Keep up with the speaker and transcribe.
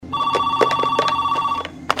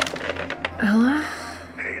Ella?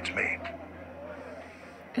 Hey, it's me.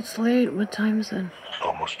 It's late. What time is it?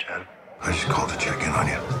 Almost 10. I just called to check in on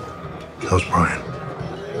you. How's Brian?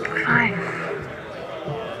 Fine.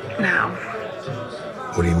 Now.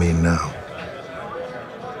 What do you mean now?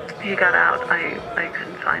 He got out. I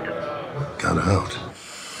couldn't find him. Got out?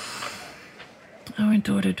 I went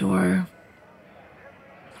door to door.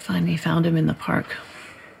 Finally found him in the park.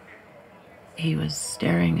 He was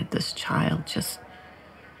staring at this child, just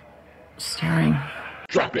staring.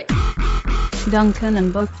 Drop it. Duncan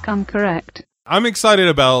and both come correct. I'm excited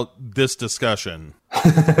about this discussion.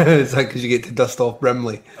 Is that because you get to dust off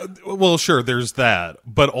Brimley? Well, sure, there's that.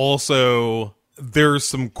 But also, there's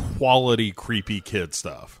some quality creepy kid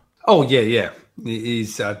stuff. Oh, yeah.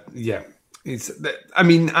 He's, yeah. I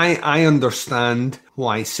mean, I understand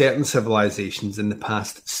why certain civilizations in the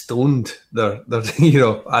past stoned their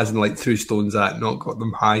as in like threw stones at, not got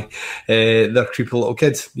them high, their creepy little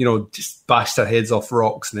kids, just bashed their heads off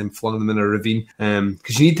rocks and then flung them in a ravine.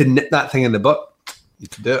 Because you need to nip that thing in the butt. You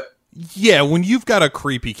need to do it. Yeah, when you've got a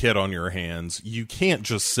creepy kid on your hands, you can't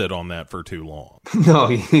just sit on that for too long. No,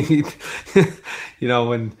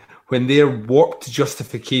 when their warped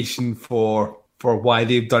justification for why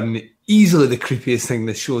they've done easily the creepiest thing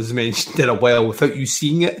the show's mentioned in a while without you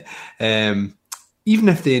seeing it, even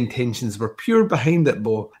if the intentions were pure behind it,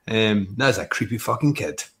 Bo, that's a creepy fucking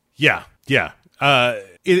kid. Yeah.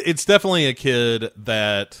 It's definitely a kid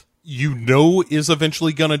that is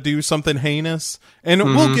eventually going to do something heinous, and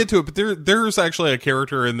we'll get to it. But there's actually a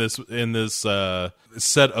character in this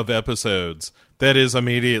set of episodes that is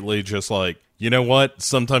immediately just like, you know what?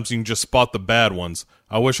 Sometimes you can just spot the bad ones.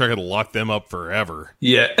 I wish I could lock them up forever.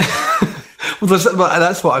 Yeah. Well,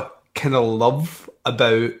 that's what I kind of love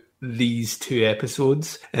about these two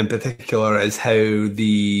episodes in particular, is how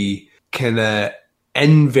they kind of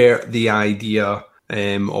invert the idea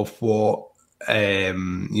of what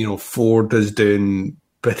Ford is doing,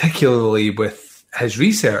 particularly with his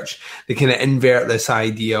research. They kind of invert this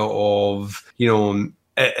idea of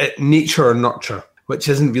nature or nurture, which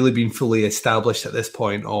hasn't really been fully established at this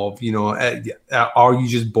point. Of are you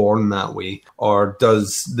just born that way, or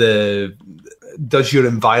does your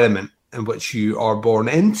environment in which you are born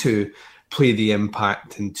into play the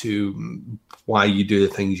impact into why you do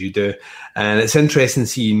the things you do? And it's interesting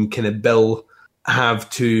seeing kind of Bill have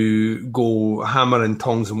to go hammer and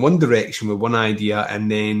tongs in one direction with one idea, and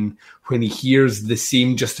then when he hears the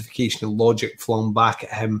same justification and logic flung back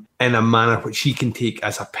at him in a manner which he can take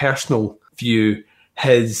as a personal view,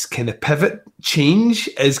 his kind of pivot change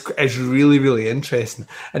is really, really interesting.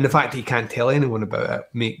 And the fact that he can't tell anyone about it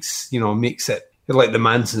makes it like the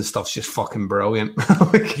Manson stuff's just fucking brilliant.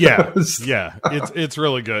 Yeah, it's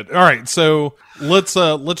really good. All right, so let's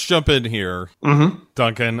jump in here,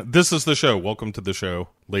 Duncan. This is the show. Welcome to the show,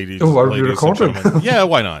 ladies. Oh, are we ladies and recording? gentlemen. Yeah,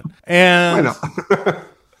 why not? And Why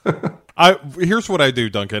not? Here's what I do,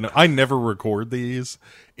 Duncan. I never record these.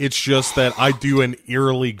 It's just that I do an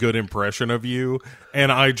eerily good impression of you,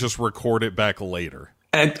 and I just record it back later.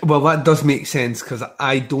 Well, that does make sense, because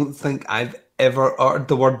I don't think I've ever uttered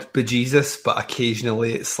the word bejesus, but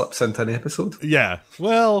occasionally it slips into an episode. Yeah,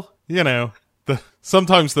 well,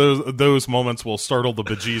 sometimes those moments will startle the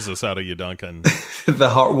bejesus out of you, Duncan. The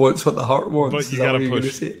heart wants what the heart wants. But you gotta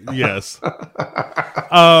push. Yes.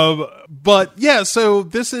 But yeah, so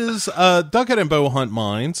this is Duncan and Bo Hunt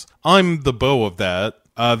Minds. I'm the Bo of that.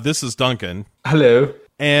 This is Duncan. Hello.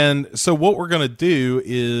 And so what we're going to do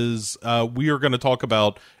is we are going to talk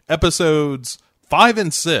about episodes 5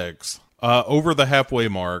 and 6 over the halfway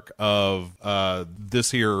mark of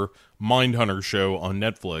this here Mindhunter show on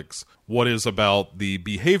Netflix. What is about the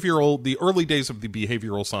early days of the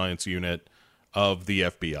behavioral science unit of the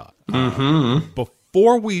FBI.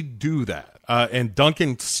 Before we do that, and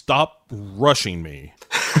Duncan, stop rushing me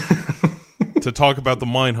to talk about the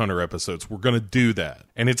Mindhunter episodes. We're going to do that.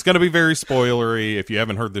 And it's going to be very spoilery. If you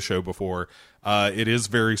haven't heard the show before, it is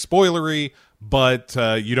very spoilery, but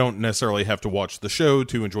you don't necessarily have to watch the show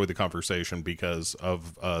to enjoy the conversation because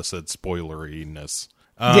of said spoileriness.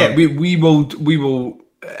 We will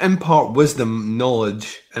impart wisdom,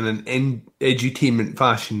 knowledge in an edutainment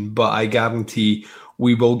fashion, but I guarantee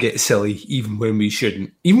we will get silly even when we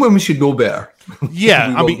shouldn't. Even when we should know better.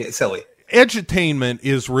 Yeah, we will get silly. Edutainment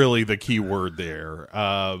is really the key word there.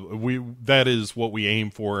 That is what we aim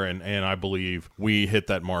for, and I believe we hit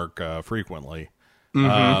that mark frequently.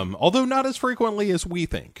 Although not as frequently as we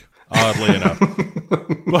think, oddly enough.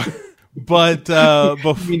 But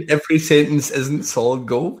you mean every sentence isn't solid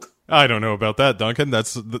gold? I don't know about that, Duncan.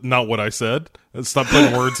 That's not what I said. Stop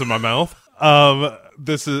putting words in my mouth.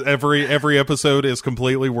 This is every episode is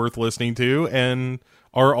completely worth listening to and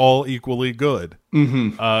are all equally good.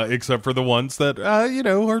 Except for the ones that,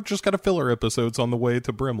 are just kind of filler episodes on the way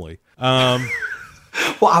to Brimley.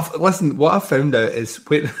 What I found out is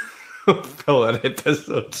filler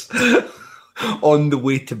episodes on the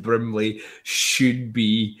way to Brimley should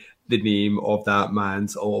be the name of that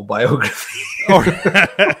man's autobiography. or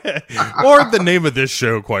the name of this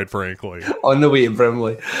show, quite frankly. On the way to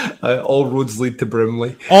Brimley. All roads lead to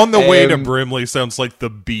Brimley. On the way to Brimley sounds like the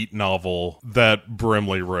beat novel that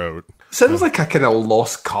Brimley wrote. Sounds like a kind of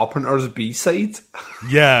Lost Carpenter's B-side.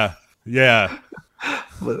 Yeah.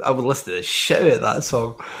 I would listen to the shit out of that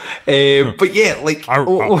song. But yeah, like... I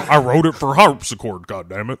wrote it for harpsichord,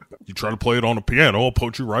 goddammit. You try to play it on a piano, I'll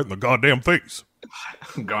punch you right in the goddamn face.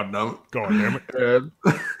 God damn it.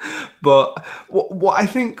 But what I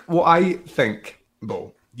think,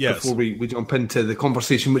 Bo, yes, before we jump into the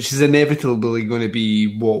conversation, which is inevitably going to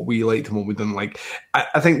be what we liked and what we didn't like,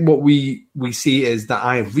 I think what we see is that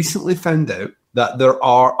I have recently found out that there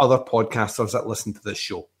are other podcasters that listen to this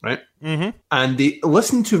show, right? Mm-hmm. And they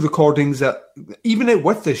listen to recordings that, even out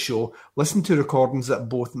with this show, listen to recordings that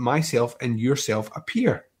both myself and yourself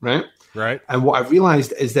appear, right? Right. And what I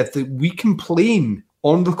realized is that we complain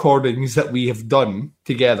on recordings that we have done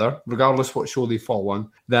together, regardless what show they fall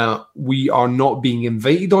on, that we are not being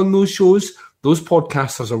invited on those shows. Those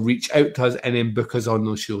podcasters will reach out to us and then book us on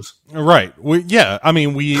those shows. Right.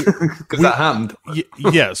 Because that happened.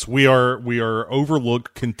 Yes, we are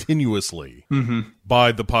overlooked continuously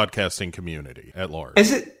by the podcasting community at large.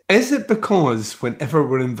 Is it because whenever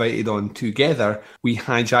we're invited on together, we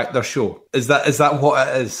hijack their show? Is that what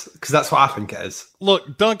it is? Because that's what I think it is.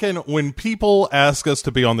 Look, Duncan, when people ask us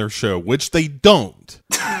to be on their show, which they don't,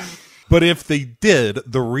 but if they did,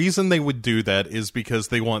 the reason they would do that is because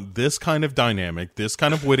they want this kind of dynamic, this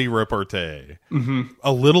kind of witty repartee,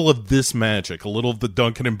 a little of this magic, a little of the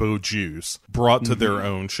Duncan and Bo juice brought to their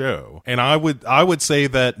own show. And I would say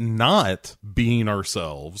that not being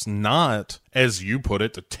ourselves, not, as you put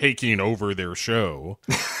it, taking over their show,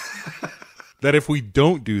 that if we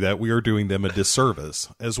don't do that, we are doing them a disservice,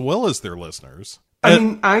 as well as their listeners. I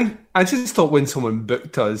mean, I just thought when someone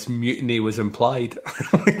booked us, mutiny was implied.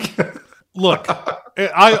 Look,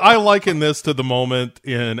 I liken this to the moment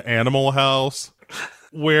in Animal House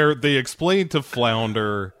where they explain to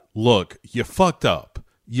Flounder, look, you fucked up.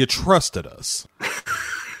 You trusted us.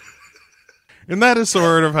 And that is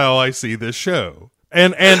sort of how I see this show.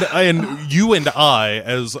 And you and I,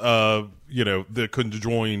 as the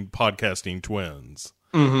conjoined podcasting twins,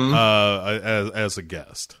 as a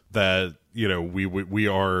guest, that we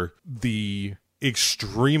are the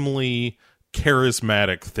extremely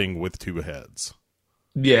charismatic thing with two heads.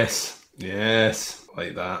 Yes,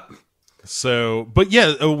 like that. So, but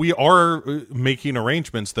yeah, we are making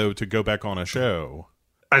arrangements though to go back on a show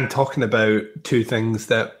and talking about two things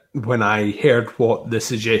that, when I heard what the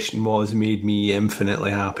suggestion was, made me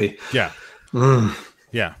infinitely happy. Yeah.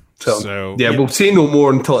 Yeah. So we'll say no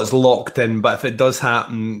more until it's locked in, but if it does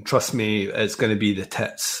happen, trust me, it's going to be the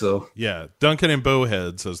tits. So yeah, Duncan and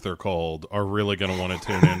Bowheads, as they're called, are really going to want to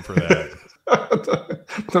tune in for that.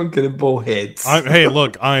 Duncan and Bowheads. Hey,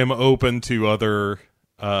 look, I am open to other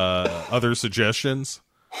suggestions.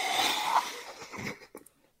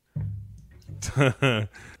 Duncan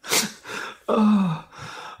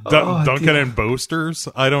and Boasters.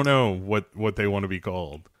 I don't know what they want to be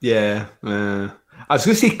called. Yeah. I was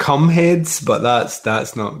going to say cumheads, but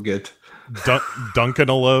that's not good.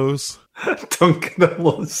 Duncan-a-lows.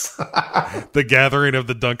 Duncan-a-lows. The gathering of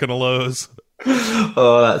the Duncan-a-lows.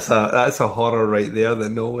 Oh, that's a horror right there that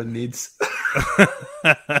no one needs.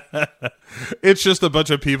 It's just a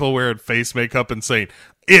bunch of people wearing face makeup and saying,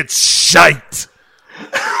 "It's shite."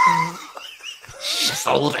 Just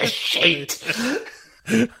all the shite.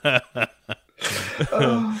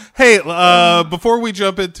 Hey, before we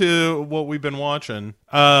jump into what we've been watching,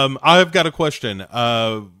 I've got a question.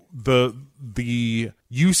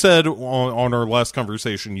 You said on our last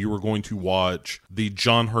conversation you were going to watch the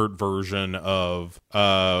John Hurt version of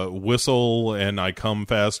Whistle and I Come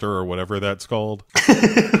Faster, or whatever that's called.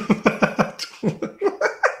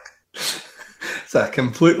 It's a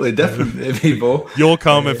completely different movie, Bo. You'll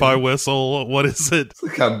come if I whistle. What is it? It's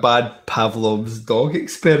like a bad Pavlov's dog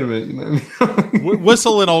experiment. You know what I mean?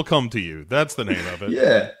 Whistle and I'll come to you. That's the name of it.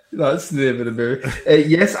 Yeah, that's the name of the movie.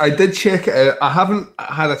 Yes, I did check it out. I haven't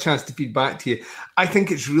had a chance to feed back to you. I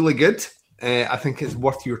think it's really good. I think it's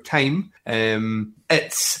worth your time.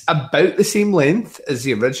 It's about the same length as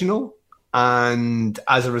the original. and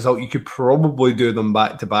as a result, you could probably do them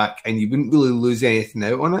back to back, and you wouldn't really lose anything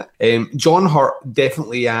out on it. John Hurt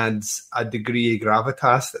definitely adds a degree of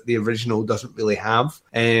gravitas that the original doesn't really have,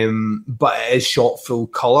 but it is shot full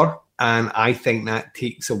colour, and I think that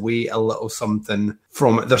takes away a little something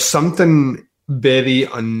from it. There's something very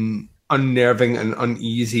unnerving and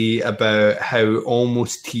uneasy about how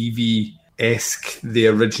almost TV-esque the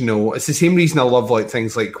original. It's the same reason I love like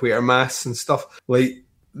things like Quatermass and stuff. Like,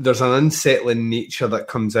 there's an unsettling nature that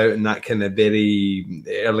comes out in that kind of very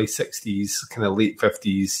early 60s, kind of late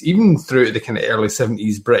 50s, even through to the kind of early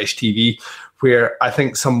 70s British TV, where I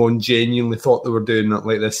think someone genuinely thought they were doing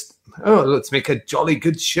like this, oh, let's make a jolly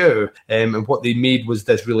good show. And what they made was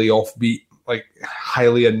this really offbeat, like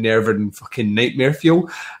highly unnerving fucking nightmare feel.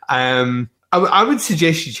 I would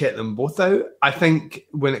suggest you check them both out. I think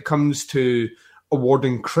when it comes to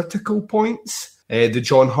awarding critical points, the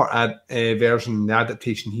John Hurt version, the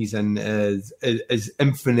adaptation he's in, is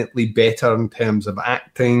infinitely better in terms of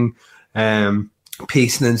acting,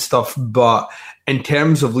 pacing and stuff. But in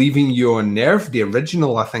terms of leaving you on nerve, the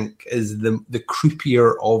original, I think, is the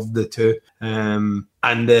creepier of the two. And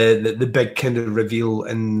the big kind of reveal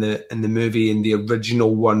in the movie in the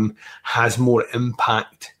original one has more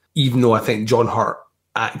impact, even though I think John Hurt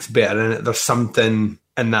acts better in it. There's something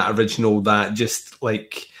in that original that just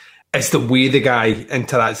like, it's the way the guy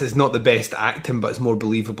interacts. It's not the best acting, but it's more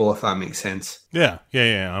believable, if that makes sense. Yeah,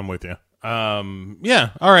 I'm with you. Yeah,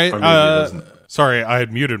 all right. Sorry, I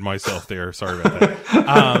had muted myself there. Sorry about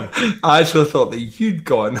that. I actually thought that you'd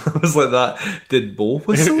gone. I was like that. Did Bo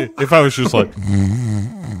whistle? If I was just like...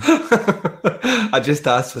 I just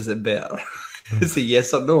asked, was it better? It's a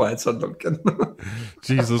yes or no answer, Duncan.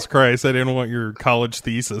 Jesus Christ, I didn't want your college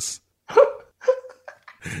thesis.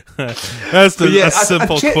 That's a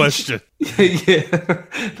simple question. Yeah,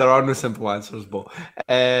 there are no simple answers, but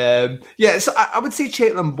so I would say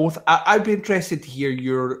check them both. I'd be interested to hear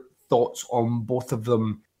your thoughts on both of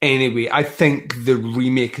them. Anyway, I think the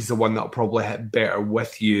remake is the one that'll probably hit better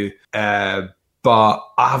with you. But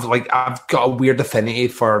I've got a weird affinity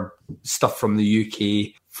for stuff from the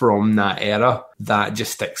UK from that era that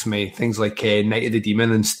just sticks me. Things like Night of the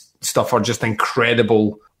Demon and stuff are just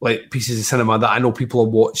incredible, like pieces of cinema that I know people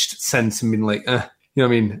have watched since and been like, you know what I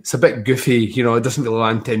mean? It's a bit goofy, you know, it doesn't really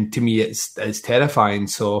land in. To me, it's terrifying.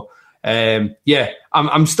 So,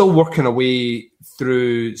 I'm still working away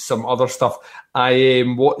through some other stuff. I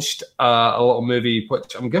watched a little movie,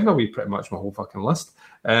 which I'm giving away pretty much my whole fucking list.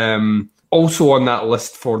 Also on that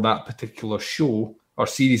list for that particular show or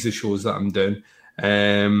series of shows that I'm doing,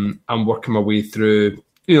 I'm working my way through,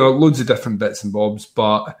 you know, loads of different bits and bobs,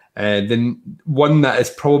 but the one that is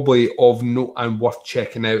probably of note and worth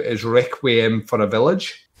checking out is Requiem for a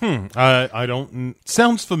Village. I don't...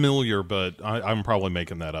 Sounds familiar, but I'm probably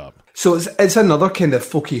making that up. So it's another kind of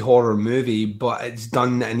folky horror movie, but it's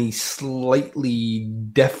done in a slightly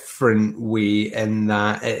different way in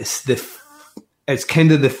that it's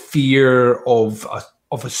kind of the fear of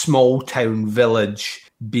a small town village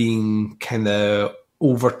being kind of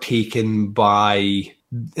overtaken by,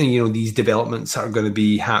 you know, these developments that are going to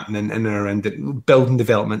be happening in and around it, building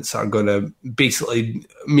developments that are going to basically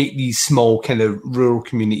make these small kind of rural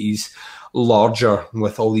communities larger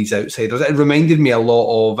with all these outsiders. It reminded me a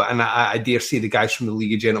lot of, and I dare say the guys from the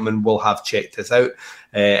League of Gentlemen will have checked this out,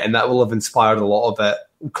 and that will have inspired a lot of it,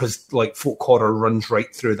 because like folk horror runs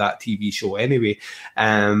right through that TV show anyway.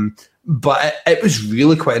 But it was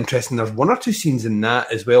really quite interesting. There's one or two scenes in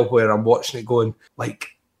that as well where I'm watching it going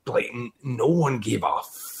like no one gave a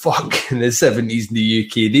fuck in the 70s in the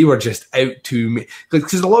UK. They were just out to me,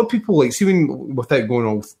 because a lot of people, like, even without going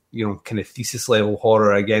all, you know, kind of thesis level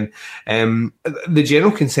horror again, the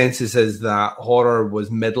general consensus is that horror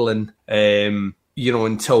was middling, you know,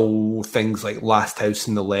 until things like Last House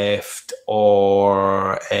on the Left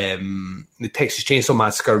or the Texas Chainsaw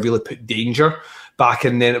Massacre really put Danger back,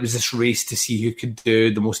 and then it was this race to see who could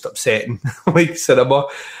do the most upsetting like cinema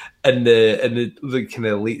in the kind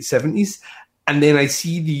of late 70s. And then I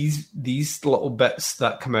see these little bits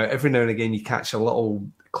that come out every now and again. You catch a little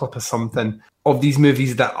clip of something of these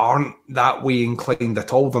movies that aren't that way inclined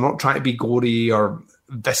at all. They're not trying to be gory or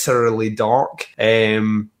viscerally dark.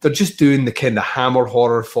 They're just doing the kind of Hammer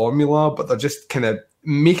horror formula, but they're just kind of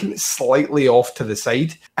making it slightly off to the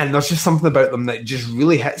side. And there's just something about them that just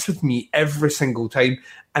really hits with me every single time.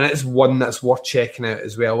 And it's one that's worth checking out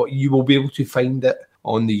as well. You will be able to find it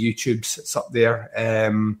on the YouTubes. It's up there.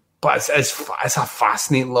 But it's a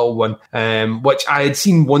fascinating little one, which I had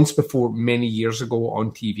seen once before many years ago on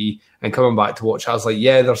TV, and coming back to watch, I was like,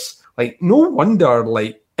 yeah, there's like, no wonder,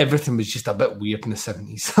 like, everything was just a bit weird in the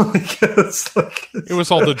 70s. It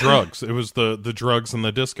was all the drugs. It was the drugs and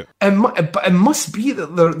the disco. But it must be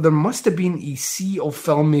that there must have been a sea of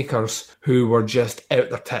filmmakers who were just out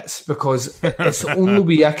their tits, because it's the only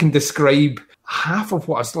way I can describe half of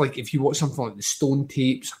what it's like. If you watch something like the Stone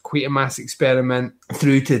Tapes, Quatermass Experiment,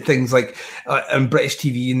 through to things like on British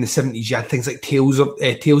TV in the 70s, you had things like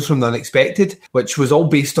Tales from the Unexpected, which was all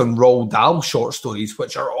based on Roald Dahl short stories,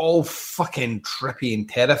 which are all fucking trippy and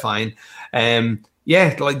terrifying.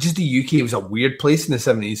 Yeah, like just the UK was a weird place in the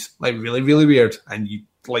 70s, like really, really weird. And you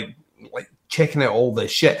like checking out all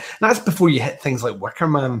this shit. And that's before you hit things like Wicker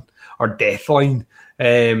Man or Deathline.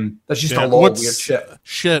 There's just a lot of weird shit.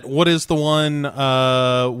 Shit, what is the one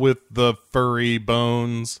with the furry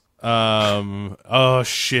bones? Oh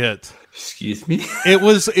shit. Excuse me.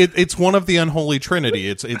 It's one of the unholy trinity.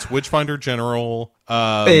 It's Witchfinder General.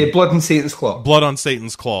 Blood on Satan's Claw. Blood on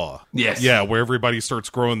Satan's Claw. Yes. Yeah, where everybody starts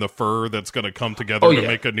growing the fur that's going to come together to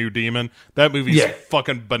make a new demon. That movie's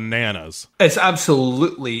fucking bananas. It's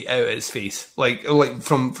absolutely out of its face, like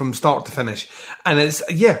from start to finish, and it's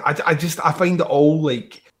I find it all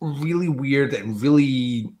like really weird and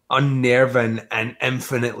really unnerving and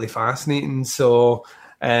infinitely fascinating. So,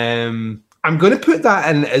 I'm going to put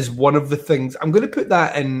that in as one of the things. I'm going to put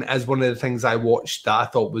that in as one of the things I watched that I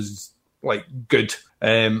thought was like good.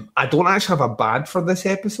 I don't actually have a bad for this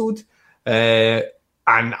episode.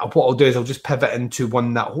 And what I'll do is I'll just pivot into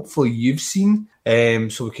one that hopefully you've seen,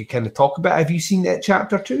 so we can kind of talk about. Have you seen that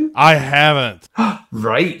chapter 2? I haven't.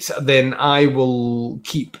 Right, then I will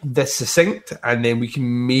keep this succinct, and then we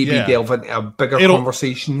can maybe delve into a bigger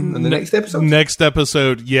conversation in the next episode. Next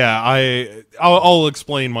episode, I'll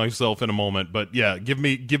explain myself in a moment, but yeah, give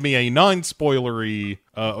me a non-spoilery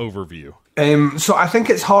overview. So I think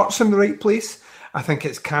its heart's in the right place. I think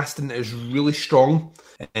its casting is really strong.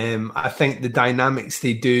 I think the dynamics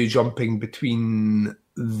they do jumping between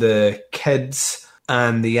the kids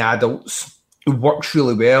and the adults works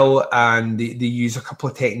really well, and they use a couple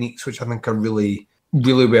of techniques which I think are really,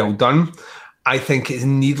 really well done. I think it's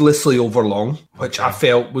needlessly overlong, which I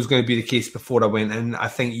felt was going to be the case before I went in. I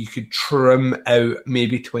think you could trim out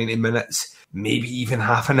maybe 20 minutes, maybe even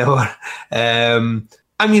half an hour. I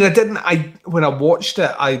mean, when I watched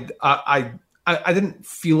it, I didn't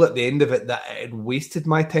feel at the end of it that it had wasted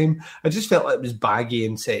my time. I just felt like it was baggy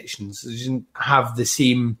in sections. It didn't have the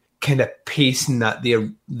same kind of pacing that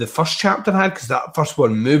the first chapter had, because that first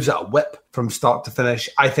one moves at a whip from start to finish.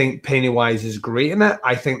 I think Pennywise is great in it.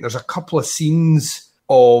 I think there's a couple of scenes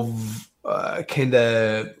of kind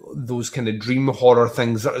of those kind of dream horror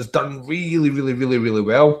things that is done really, really, really, really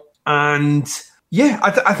well. And yeah,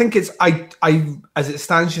 I think it's I as it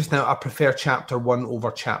stands just now, I prefer chapter 1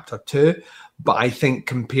 over chapter 2. But I think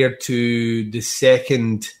compared to the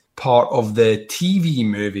second part of the TV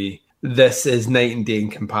movie, this is night and day in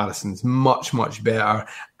comparisons. Much, much better.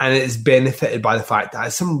 And it's benefited by the fact that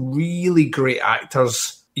it's some really great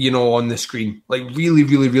actors, on the screen. Like really,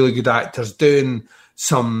 really, really good actors doing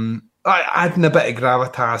some, adding a bit of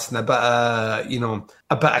gravitas and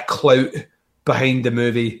a bit of clout behind the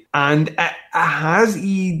movie. And it has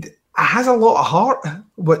a lot of heart,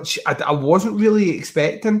 which I wasn't really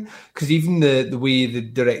expecting, because even the way the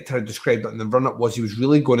director had described it in the run-up was he was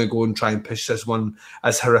really going to go and try and push this one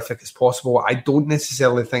as horrific as possible. I don't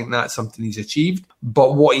necessarily think that's something he's achieved,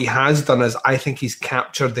 but what he has done is I think he's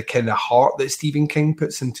captured the kind of heart that Stephen King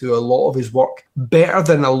puts into a lot of his work better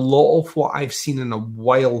than a lot of what I've seen in a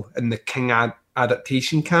while in the King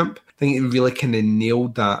adaptation camp. I think he really kind of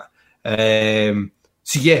nailed that.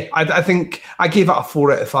 So yeah, I think I gave it a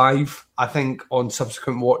 4 out of 5. I think on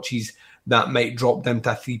subsequent watches that might drop down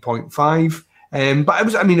to a 3.5. But it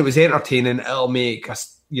was entertaining. It'll make a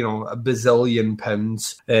bazillion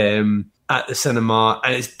pounds at the cinema,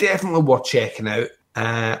 and it's definitely worth checking out.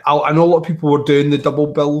 I know a lot of people were doing the double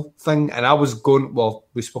bill thing, and I was going, well,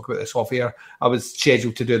 we spoke about this off air. I was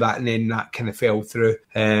scheduled to do that, and then that kind of fell through.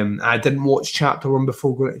 I didn't watch chapter 1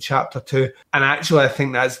 before going to chapter 2. And actually, I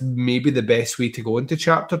think that's maybe the best way to go into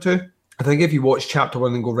chapter 2. I think if you watch chapter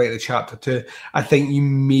 1 and go right to chapter 2, I think you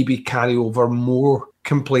maybe carry over more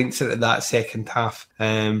complaints into that second half.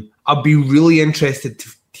 I'll be really interested to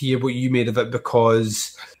hear what you made of it,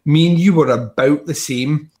 because me and you were about the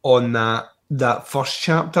same on that first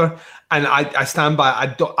chapter, and I stand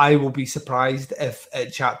by. I will be surprised if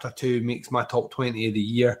chapter 2 makes my top 20 of the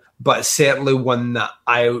year, but it's certainly one that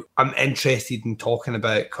I'm interested in talking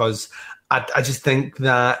about, because I just think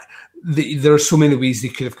that there are so many ways they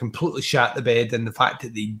could have completely shat the bed, and the fact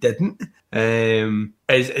that they didn't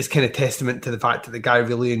is kind of testament to the fact that the guy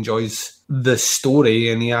really enjoys the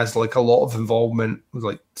story, and he has like a lot of involvement with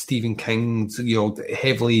like Stephen King,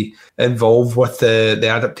 heavily involved with the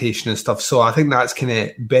adaptation and stuff. So I think that's kind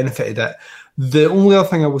of benefited it. The only other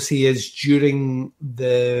thing I will say is during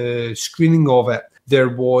the screening of it, there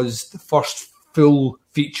was the first full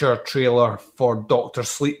feature trailer for Doctor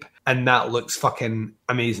Sleep, and that looks fucking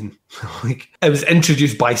amazing. Like, it was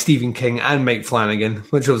introduced by Stephen King and Mike Flanagan,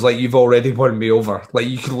 which was like, you've already won me over. Like,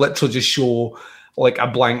 you could literally just show like a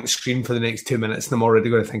blank screen for the next 2 minutes and I'm already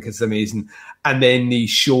going to think it's amazing. And then they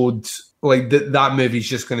showed like that movie's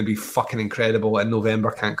just going to be fucking incredible, and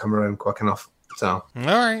November can't come around quick enough. So, all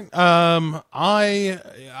right.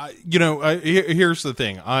 Here's the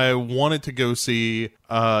thing. I wanted to go see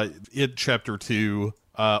It Chapter 2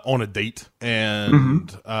 on a date,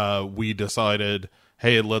 and we decided,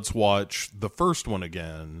 hey, let's watch the first one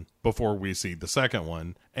again before we see the second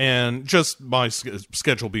one. And just my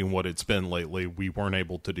schedule being what it's been lately, we weren't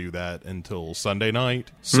able to do that until Sunday night.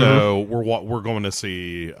 So we're going to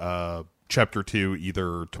see Chapter 2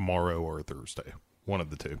 either tomorrow or Thursday, one of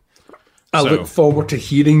the two. I look forward to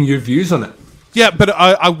hearing your views on it. Yeah, but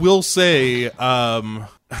I will say I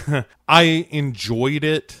enjoyed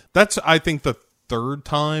it. That's, I think, the third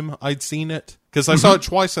time I'd seen it, because I saw it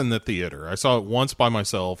twice in the theater. I saw it once by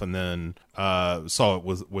myself, and then saw it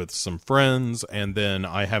with some friends, and then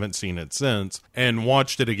I haven't seen it since, and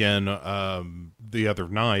watched it again the other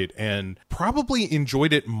night, and probably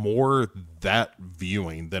enjoyed it more that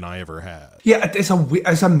viewing than I ever had. Yeah, it's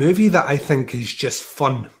a movie that I think is just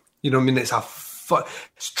fun. You know what I mean? It's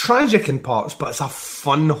tragic in parts, but it's a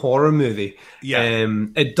fun horror movie. Yeah.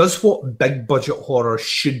 It does what big budget horror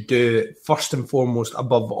should do. First and foremost,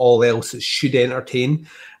 above all else, it should entertain.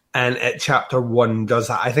 And It Chapter 1 does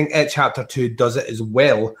that. I think It Chapter 2 does it as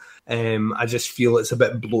well. I just feel it's a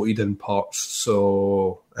bit bloated in parts.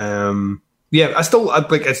 So, I'm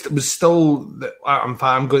going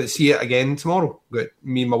to see it again tomorrow.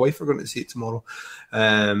 Me and my wife are going to see it tomorrow.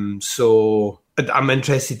 So I'm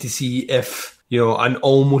interested to see if, an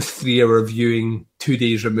almost 3-hour viewing, 2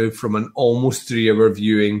 days removed from an almost 3-hour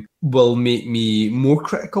viewing, will make me more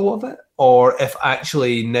critical of it, or if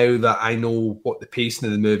actually, now that I know what the pacing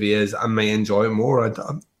of the movie is, I might enjoy it more.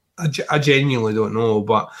 I genuinely don't know,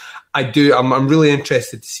 but I do. I'm really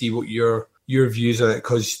interested to see what your views on it,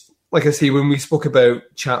 because, like I say, when we spoke about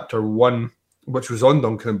Chapter 1, which was on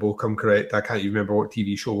Duncan and Bo, come correct, I can't even remember what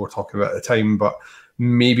TV show we're talking about at the time, but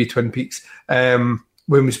maybe Twin Peaks.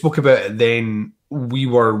 When we spoke about it then, we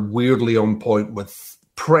were weirdly on point with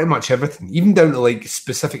pretty much everything, even down to like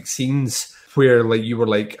specific scenes where like you were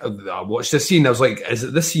like, I watched this scene, I was like, is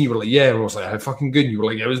it this scene? You were like, yeah. And I was like, how fucking good. And you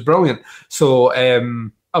were like, it was brilliant. So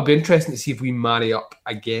I'll be interested to see if we marry up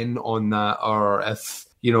again on that, or if,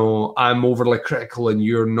 I'm overly critical and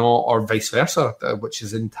you're not, or vice versa, which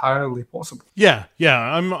is entirely possible. Yeah.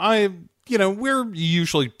 We're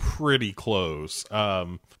usually pretty close.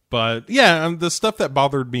 But yeah, the stuff that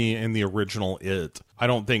bothered me in the original It, I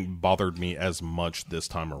don't think bothered me as much this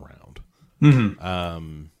time around.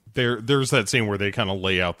 There's that scene where they kind of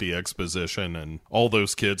lay out the exposition, and all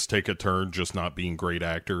those kids take a turn just not being great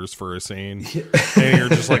actors for a scene. And you're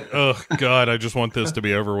just like, oh God, I just want this to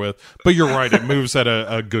be over with. But you're right, it moves at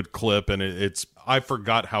a good clip, and it's I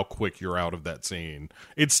forgot how quick you're out of that scene.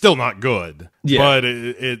 It's still not good, but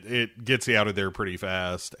it gets you out of there pretty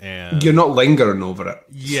fast, and you're not lingering over it.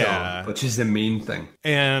 Yeah, which is the main thing.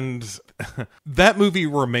 And that movie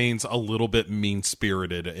remains a little bit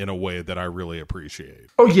mean-spirited in a way that I really appreciate.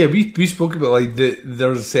 Oh yeah, we spoke about like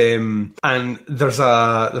there's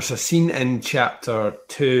a scene in Chapter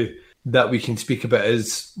 2 that we can speak about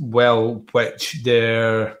as well, which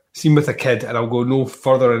they're seen with a kid, and I'll go no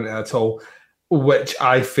further into it at all, which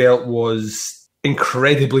I felt was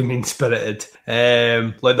incredibly mean-spirited.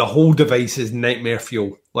 Like the whole device is nightmare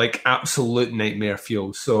fuel, like absolute nightmare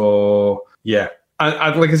fuel. So yeah,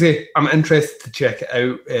 like I say, I'm interested to check it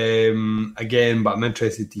out again, but I'm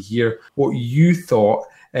interested to hear what you thought.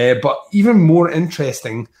 But even more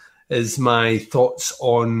interesting is my thoughts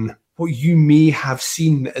on what you may have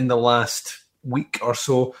seen in the last week or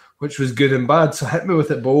so, which was good and bad. So hit me with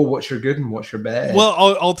it, Bo. What's your good and what's your bad?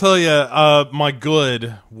 Well, I'll tell you. My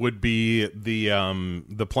good would be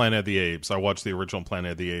the Planet of the Apes. I watched the original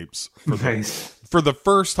Planet of the Apes for the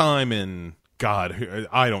first time in, God,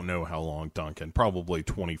 I don't know how long, Duncan. Probably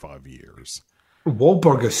 25 years.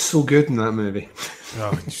 Wahlberg is so good in that movie.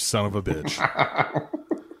 Oh, you son of a bitch.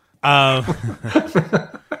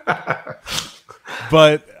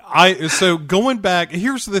 But so going back,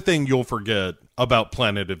 here's the thing you'll forget about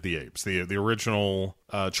Planet of the Apes, the original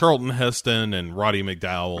Charlton Heston and Roddy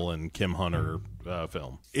McDowall and Kim Hunter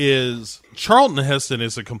film. Is Charlton Heston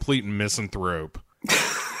is a complete misanthrope.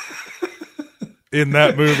 In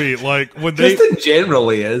that movie, like when they just in general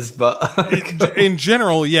he is, but in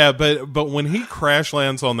general, yeah, but when he crash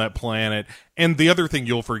lands on that planet, and the other thing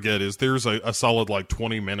you'll forget is there's a solid like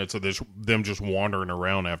 20 minutes of them just wandering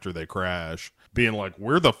around after they crash, being like,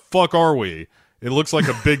 where the fuck are we? It looks like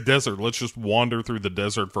a big desert. Let's just wander through the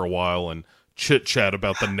desert for a while and chit chat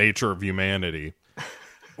about the nature of humanity,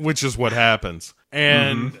 which is what happens.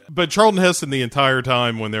 And but Charlton Heston the entire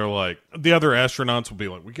time, when they're like, the other astronauts will be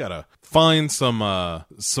like, we gotta find some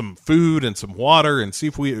food and some water and see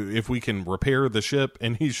if we can repair the ship,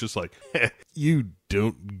 and he's just like, you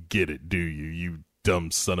don't get it, do you, you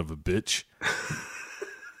dumb son of a bitch?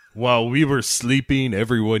 While we were sleeping,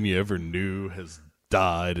 everyone you ever knew has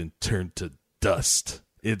died and turned to dust.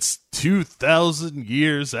 It's 2,000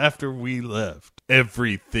 years after we left.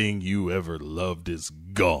 Everything you ever loved is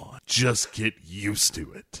gone. Just get used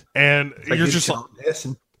to it. And like you're just like,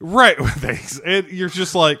 listen. right, thanks. And you're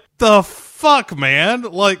just like, the fuck, man?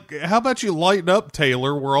 Like, how about you lighten up,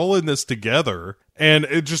 Taylor? We're all in this together. And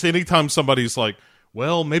it just anytime somebody's like,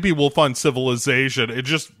 well, maybe we'll find civilization, it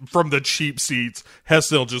just, from the cheap seats,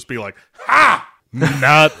 Heston will just be like, ha!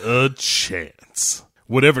 Not a chance.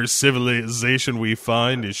 Whatever civilization we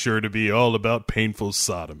find is sure to be all about painful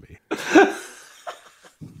sodomy.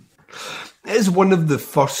 It is one of the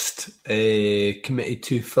first Committee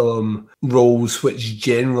 2 film roles which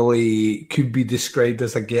generally could be described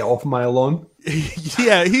as a get off my lawn.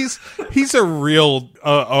 Yeah, he's a real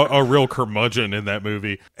curmudgeon in that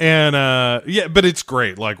movie, and yeah, but it's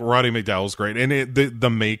great. Like Roddy McDowall's great, and the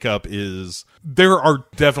makeup is. There are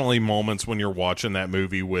definitely moments when you're watching that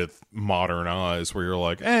movie with modern eyes where you're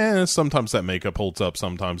like, sometimes that makeup holds up,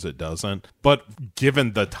 sometimes it doesn't. But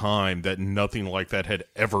given the time that nothing like that had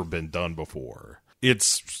ever been done before,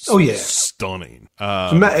 it's stunning.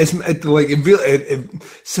 It's like really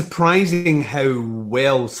surprising how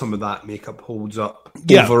well some of that makeup holds up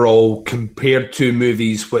overall compared to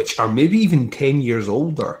movies which are maybe even 10 years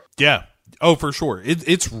older. Yeah. Oh, for sure.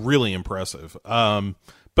 It's really impressive.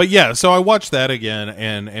 But yeah, so I watched that again,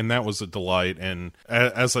 and that was a delight. And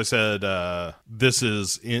as I said, this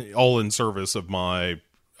is all in service of my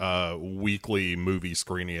weekly movie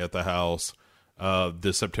screening at the house.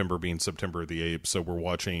 This September being September of the Apes, so we're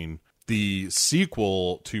watching the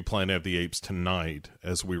sequel to Planet of the Apes tonight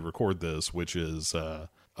as we record this, which is,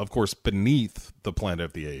 of course, Beneath the Planet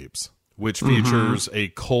of the Apes, which features a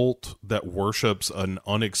cult that worships an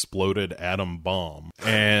unexploded atom bomb,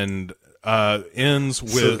 and ends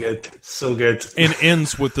with so good, and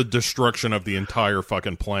ends with the destruction of the entire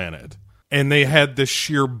fucking planet. And they had the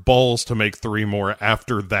sheer balls to make 3 more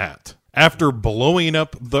after that. After blowing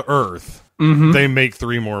up the Earth, they make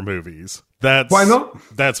 3 more movies. Why not?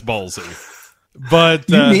 That's ballsy. But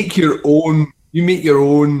you make your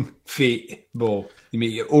own fate, Bo. You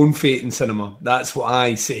make your own fate in cinema. That's what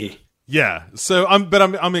I say. Yeah. So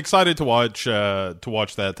I'm excited to watch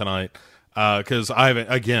that tonight. Because I haven't,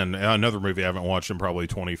 again, another movie I haven't watched in probably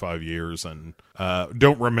 25 years, and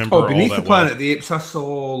don't remember all that Beneath the Planet well. of the Apes I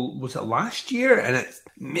saw, was it last year? And it's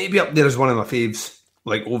maybe up there as one of my faves,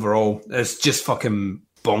 like overall. It's just fucking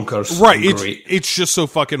bonkers. Right, great. it's just so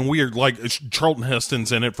fucking weird. Like, Charlton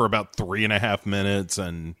Heston's in it for about 3.5 minutes,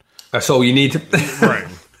 and that's all you need. right.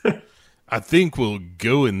 I think we'll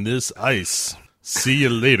go in this ice. See you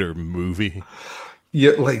later, movie.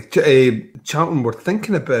 Yeah, like Charlton, we're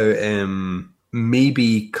thinking about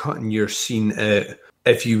maybe cutting your scene out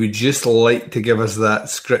if you would just like to give us that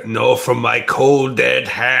script. No, from my cold dead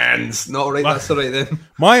hands. No, right, that's all right then.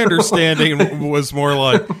 My understanding was more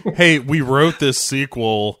like, hey, we wrote this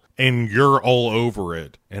sequel and you're all over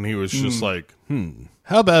it. And he was just like,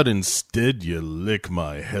 how about instead you lick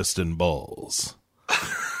my Heston balls?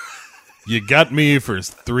 You got me for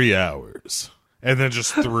 3 hours. And then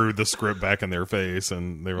just threw the script back in their face,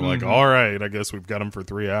 and they were like, all right, I guess we've got him for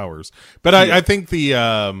 3 hours. But I think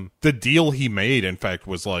the deal he made, in fact,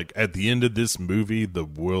 was like, at the end of this movie, the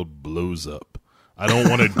world blows up. I don't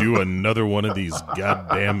want to do another one of these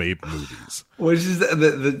goddamn ape movies. Which is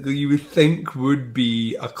that you would think would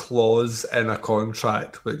be a clause in a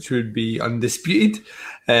contract, which would be undisputed.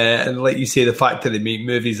 And like you say, the fact that they make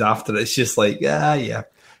movies after, it's just like, yeah.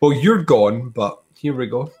 Well, you're gone, but... Here we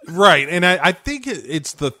go. Right, and I think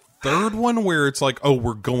it's the third one where it's like, oh,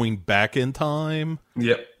 we're going back in time.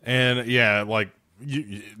 Yep. And yeah, like,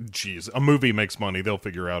 geez, a movie makes money. They'll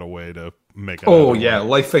figure out a way to make it. Oh, yeah,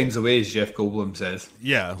 life finds a way, as Jeff Goldblum says.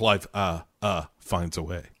 Yeah, life finds a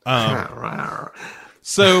way.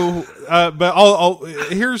 So, but I'll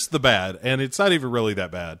here's the bad, and it's not even really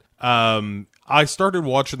that bad. I started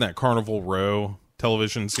watching that Carnival Row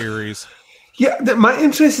television series. Yeah, my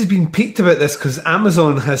interest has been piqued about this because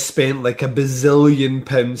Amazon has spent like £1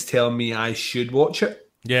 bazillion telling me I should watch it.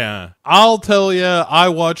 Yeah, I'll tell you, I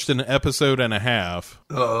watched an episode and a half,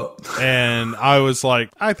 and I was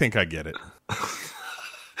like, I think I get it.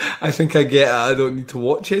 I think I get it. I don't need to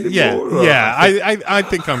watch it anymore. I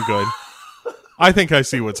think I'm good. I think I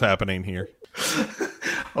see what's happening here.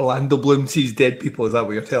 Orlando Bloom sees dead people. Is that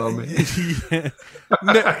what you're telling me? Yeah.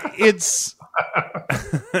 No,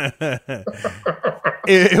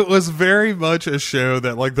 it was very much a show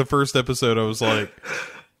that, like, the first episode, I was like,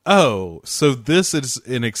 oh, so this is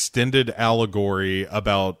an extended allegory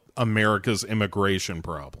about America's immigration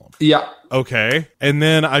problem. Yeah. Okay. And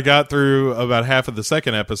then I got through about half of the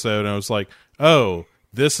second episode, and I was like, oh,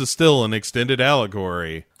 this is still an extended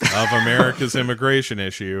allegory of America's immigration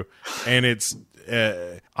issue. And it's,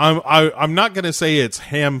 I'm not going to say it's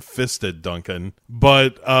ham-fisted, Duncan,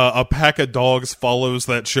 but a pack of dogs follows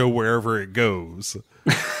that show wherever it goes.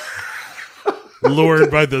 Lured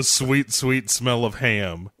by the sweet, sweet smell of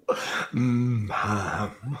ham.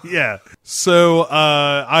 Yeah. So,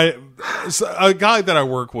 a guy that I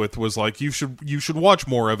work with was like, you should watch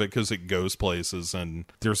more of it because it goes places and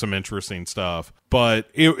there's some interesting stuff. But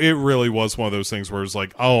it really was one of those things where it's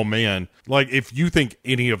like, oh man, like if you think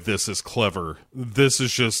any of this is clever, this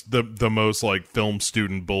is just the most like film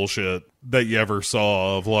student bullshit that you ever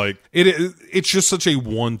saw. Of like it's just such a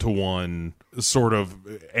one-to-one sort of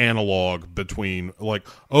analog between like,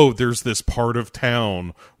 oh, there's this part of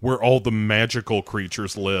town where all the magical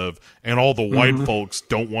creatures live and all the white folks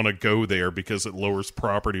don't want to go there because it lowers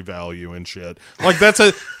property value and shit. Like that's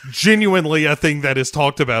genuinely a thing that is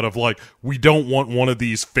talked about, of like, we don't want one of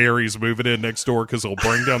these fairies moving in next door because it'll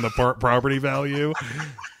bring down the property value.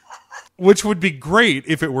 Which would be great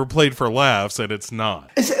if it were played for laughs, and it's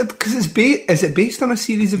not. Is it because is it based on a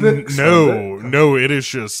series of books? No, it is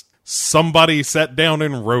just somebody sat down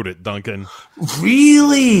and wrote it, Duncan.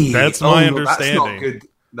 Really? That's my understanding. That's not good.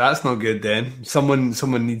 That's not good then.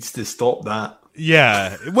 Someone needs to stop that.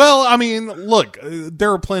 Yeah. Well, I mean, look,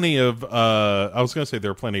 there are plenty of I was going to say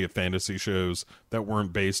there are plenty of fantasy shows that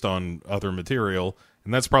weren't based on other material,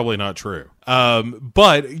 and that's probably not true.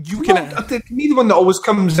 But you can... Well, to me, the one that always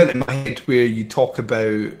comes into my head where you talk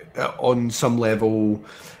about, on some level,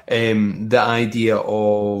 the idea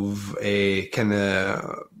of a kind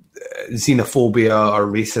of xenophobia or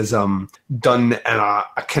racism done in a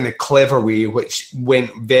kind of clever way, which went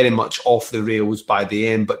very much off the rails by the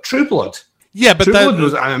end. But True Blood. Yeah, but True Blood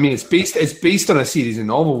was, I mean, it's based on a series of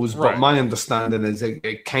novels, right. But my understanding is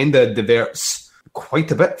it kind of diverts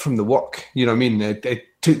quite a bit from the work. You know what I mean?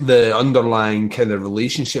 It took the underlying kind of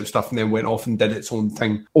relationship stuff and then went off and did its own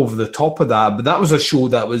thing over the top of that. But that was a show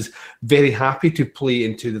that was very happy to play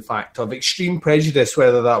into the fact of extreme prejudice,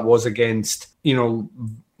 whether that was against, you know,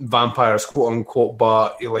 vampires, quote unquote,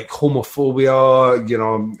 but like homophobia, you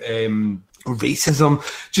know, racism,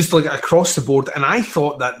 just like across the board. And I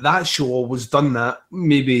thought that show was done that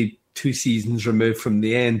maybe 2 seasons removed from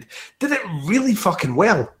the end, did it really fucking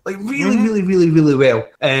well, like really well.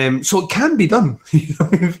 So it can be done.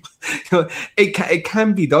 It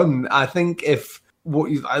can be done. I think if what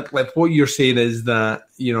you're saying is that,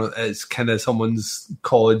 you know, it's kind of someone's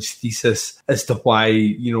college thesis as to why,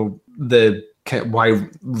 you know, why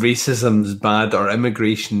racism is bad or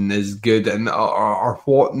immigration is good and or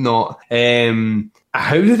whatnot.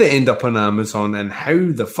 How did it end up on Amazon, and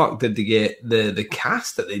how the fuck did they get the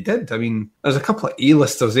cast that they did? I mean, there's a couple of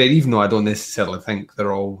A-listers there, even though I don't necessarily think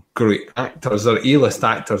they're all great actors. They're A-list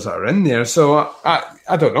actors that are in there. So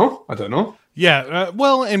I don't know. Yeah,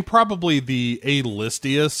 well, and probably the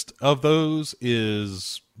A-listiest of those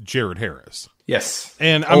is Jared Harris. Yes.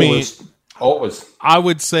 And I mean... Always. I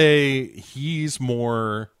would say he's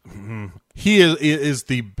more... He is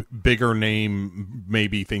the bigger name,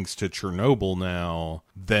 maybe thanks to Chernobyl now,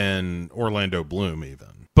 than Orlando Bloom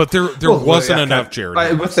even. But there wasn't enough Jared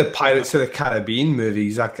Harris. With the Pirates of the Caribbean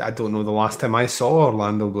movies, I don't know the last time I saw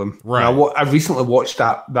Orlando Bloom. Right. I recently watched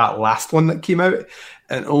that last one that came out,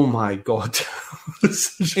 and oh my God,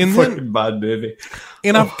 it's such a fucking bad movie.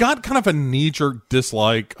 And I've got kind of a knee-jerk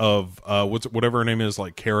dislike of whatever her name is,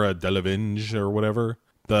 like Cara Delevingne or whatever.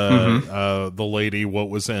 The lady what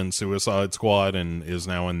was in Suicide Squad and is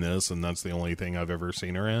now in this, and that's the only thing I've ever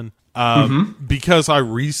seen her in. Because I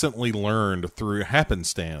recently learned through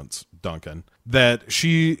happenstance, Duncan, that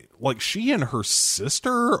she and her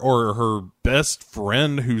sister or her best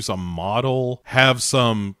friend who's a model have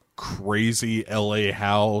some crazy LA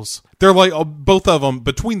house. They're like, both of them,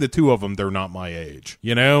 between the two of them, they're not my age,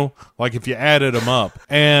 you know? Like if you added them up,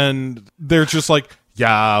 and they're just like,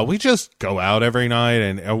 yeah, we just go out every night,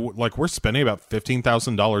 and like we're spending about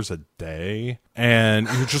 $15,000 a day, and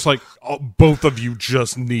you're just like, oh, both of you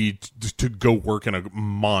just need to go work in a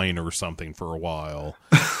mine or something for a while.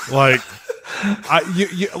 Like,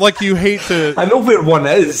 you hate to. I know where one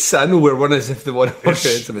is. I know where one is. If the one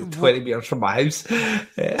is about 20 meters from my house.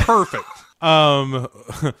 Perfect.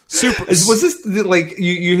 Super. Was this like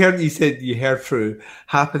you said you heard through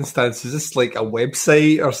happenstance? Is this like a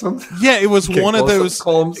website or something? Yeah, it was one of those.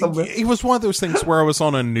 It was one of those things where I was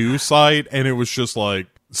on a news site and it was just like,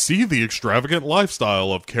 see the extravagant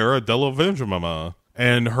lifestyle of Cara Delevingne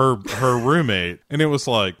and her roommate, and it was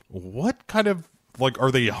like, what kind of, like,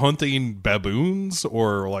 are they hunting baboons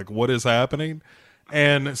or like what is happening?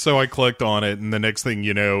 And so I clicked on it, and the next thing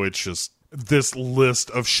you know, it's just this list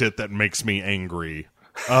of shit that makes me angry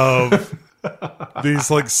of these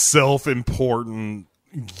like self-important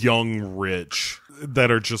young rich that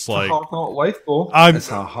are just like, it's a hard life, though. It's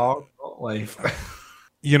a hard life.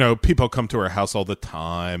 You know, people come to our house all the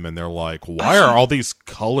time and they're like, why are all these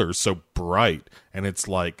colors so bright? And it's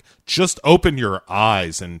like, just open your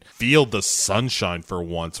eyes and feel the sunshine for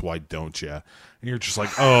once. Why don't you? And you're just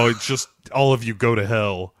like, oh, it's just all of you go to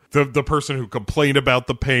hell. The person who complained about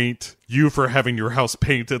the paint, you for having your house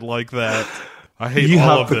painted like that. I hate you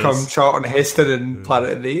all have of this. become Charlton Heston in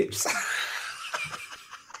Planet of the Apes.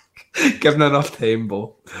 Given enough time,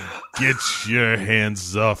 Bo. Get your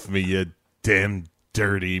hands off me, you damn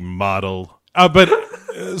dirty model.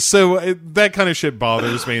 So that kind of shit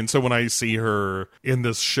bothers me. And so when I see her in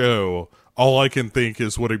this show, all I can think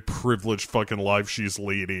is what a privileged fucking life she's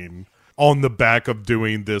leading, on the back of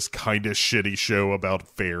doing this kind of shitty show about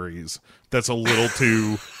fairies that's a little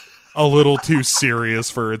too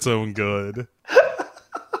serious for its own good.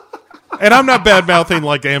 And I'm not bad mouthing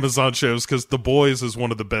like Amazon shows, because The Boys is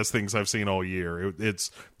one of the best things I've seen all year.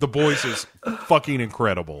 It's The Boys is fucking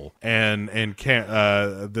incredible, and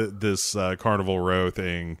this Carnival Row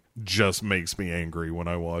thing just makes me angry when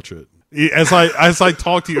I watch it. As I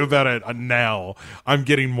talk to you about it now, I'm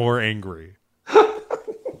getting more angry.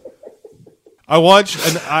 I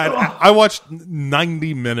watched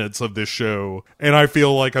 90 minutes of this show, and I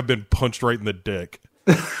feel like I've been punched right in the dick.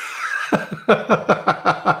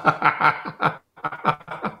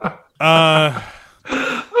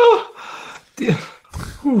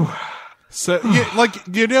 So,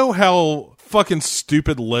 you know how fucking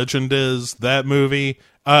stupid Legend is, that movie?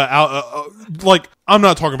 Like, I'm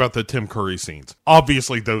not talking about the Tim Curry scenes.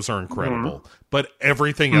 Obviously, those are incredible. But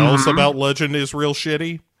everything else about Legend is real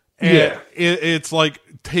shitty. And yeah. It's like,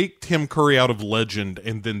 take Tim Curry out of Legend,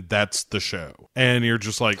 and then that's the show. And you're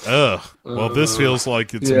just like, ugh. Well, this feels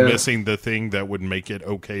like it's missing the thing that would make it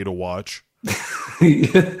okay to watch.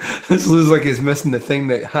 This looks like it's missing the thing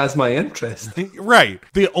that has my interest. Right.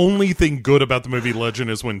 The only thing good about the movie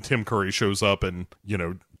Legend is when Tim Curry shows up and, you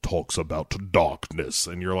know, talks about darkness.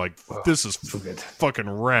 And you're like, this is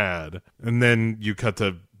fucking rad. And then you cut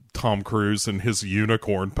to Tom Cruise and his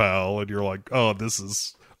unicorn pal, and you're like, oh, this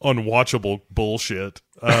is unwatchable bullshit.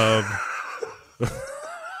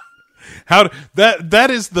 How that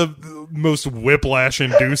is the most whiplash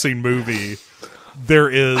inducing movie there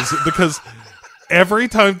is, because every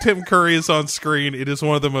time Tim Curry is on screen, it is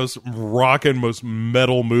one of the most rockin', most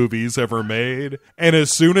metal movies ever made. And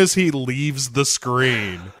as soon as he leaves the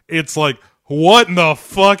screen, it's like, what in the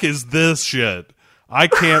fuck is this shit? I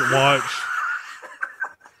can't watch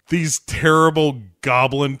these terrible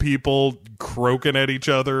goblin people croaking at each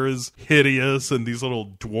other is hideous, and these little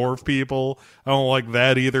dwarf people, I don't like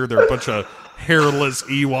that either. They're a bunch of hairless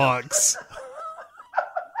Ewoks.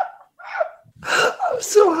 I'm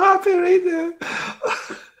so happy right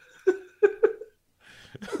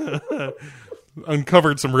now.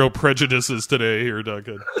 Uncovered some real prejudices today here,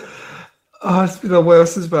 Duncan. Oh, it's been a while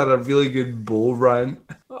since I've had a really good bull rant.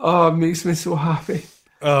 Oh, it makes me so happy.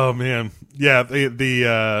 Oh man, yeah.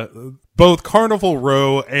 The both Carnival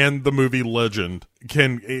Row and the movie Legend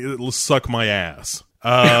can suck my ass.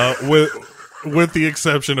 With the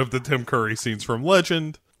exception of the Tim Curry scenes from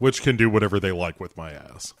Legend, which can do whatever they like with my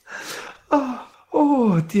ass.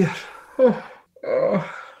 Oh dear.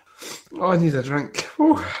 Oh, I need a drink.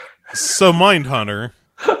 So Mindhunter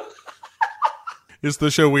is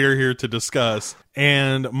the show we are here to discuss.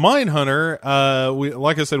 And Mindhunter,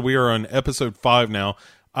 like I said, we are on episode 5 now.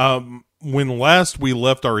 When last we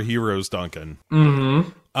left our heroes, Duncan,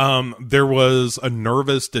 there was a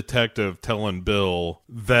nervous detective telling Bill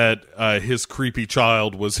that his creepy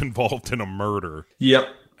child was involved in a murder. Yep.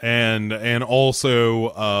 And also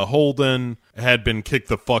Holden had been kicked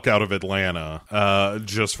the fuck out of Atlanta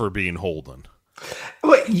just for being Holden.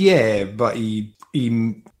 Well, yeah, but he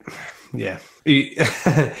he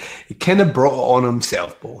kind of brought it on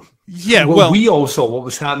himself, Bo. Yeah, well, we all saw what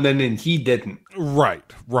was happening, and he didn't. Right.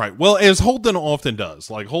 Well, as Holden often does.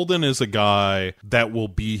 Like, Holden is a guy that will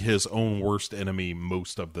be his own worst enemy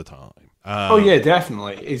most of the time. Oh, yeah,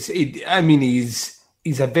 definitely. He's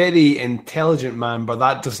a very intelligent man, but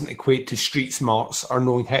that doesn't equate to street smarts or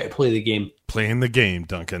knowing how to play the game. Playing the game,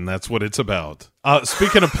 Duncan. That's what it's about.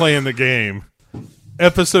 Speaking of playing the game,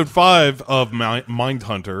 episode 5 of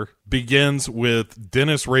Mindhunter begins with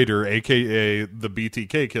Dennis Rader, a.k.a. the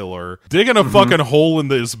BTK killer, digging a fucking hole in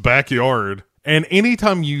his backyard. And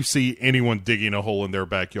anytime you see anyone digging a hole in their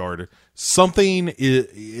backyard, something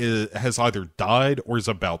has either died or is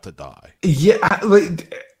about to die. Yeah,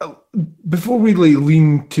 before we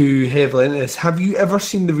lean too heavily into this, have you ever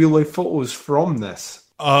seen the real-life photos from this?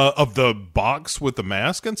 Of the box with the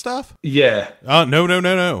mask and stuff? Yeah.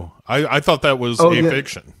 No. I thought that was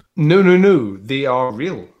fiction. No. They are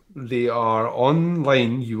real. They are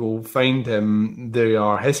online. You will find them. They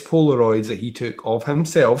are his Polaroids that he took of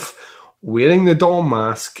himself wearing the doll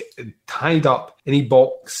mask, tied up in a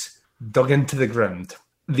box, dug into the ground.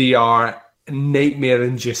 They are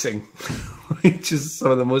nightmare-inducing, which is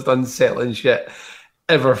some of the most unsettling shit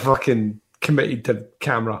ever fucking committed to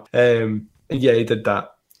camera. Yeah, he did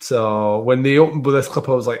that. So when they opened with this clip,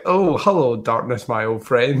 I was like, oh, hello, darkness, my old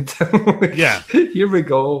friend. Yeah. Here we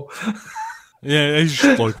go. Yeah, he's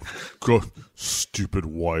just like, God, stupid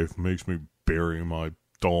wife makes me bury my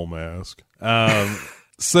doll mask.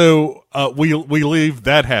 So we leave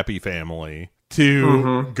that happy family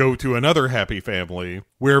to go to another happy family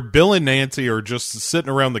where Bill and Nancy are just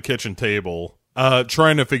sitting around the kitchen table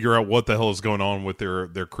trying to figure out what the hell is going on with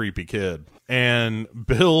their creepy kid. And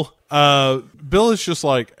Bill is just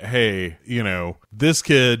like, hey, this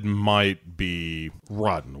kid might be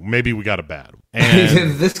rotten. Maybe we got a bad one.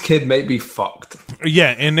 And this kid might be fucked.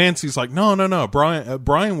 Yeah, and Nancy's like, no.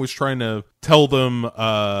 Brian was trying to tell them,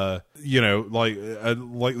 like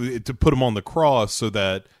to put him on the cross so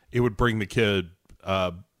that it would bring the kid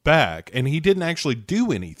back, and he didn't actually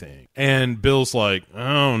do anything. And Bill's like,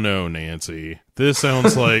 oh no, Nancy, this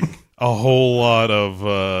sounds like a whole lot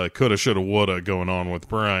of coulda, shoulda, woulda going on with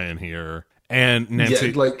Brian here. And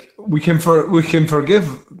Nancy, we can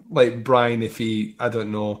forgive Brian if he, I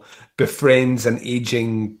don't know, befriends an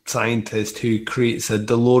aging scientist who creates a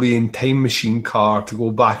DeLorean time machine car to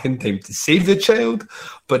go back in time to save the child,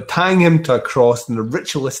 but tying him to a cross in a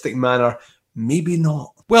ritualistic manner, maybe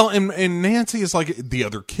not. Well, and Nancy is like, the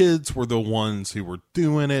other kids were the ones who were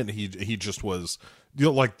doing it. He just was,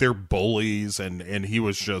 like, they're bullies, and he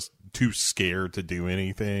was just too scared to do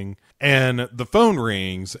anything. And the phone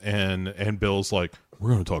rings, and Bill's like,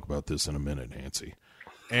 we're going to talk about this in a minute, Nancy.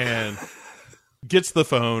 And gets the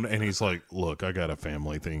phone, and he's like, look, I got a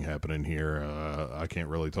family thing happening here. I can't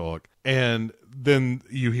really talk. And then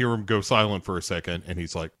you hear him go silent for a second, and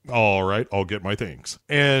he's like, all right, I'll get my things.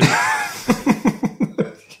 And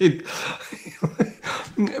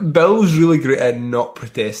Bill's really great at not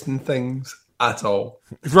protesting things at all.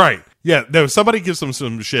 Right. Yeah. No, somebody gives him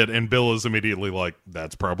some shit, and Bill is immediately like,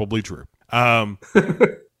 that's probably true. But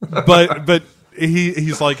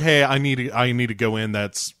he's like, hey, I need to go in.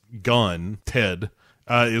 That's Gunn. Ted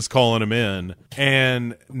is calling him in,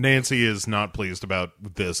 and Nancy is not pleased about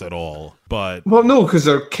this at all. But no, because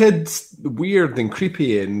their kid's weird and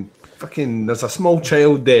creepy, and fucking there's a small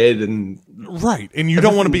child dead, and right, and you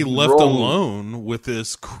don't want to be left alone with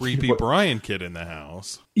this creepy Brian kid in the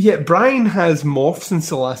house. Yeah, Brian has morphed since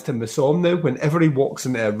the last time we saw him now. Whenever he walks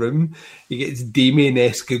into a room, he gets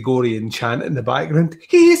Damien-esque Gregorian chant in the background.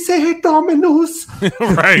 He said dominoes.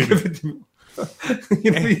 Right.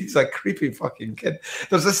 He's a creepy fucking kid.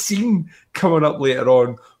 There's a scene coming up later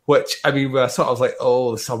on, which, I mean, where I sort of was like,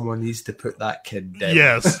 oh, someone needs to put that kid down.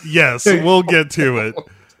 Yes, we'll get to it.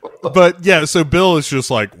 But yeah, so Bill is just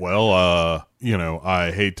like, well,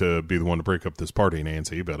 I hate to be the one to break up this party,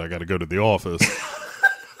 Nancy, but I got to go to the office.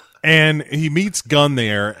 And he meets Gunn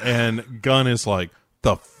there, and Gunn is like,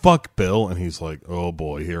 the fuck, Bill? And he's like, oh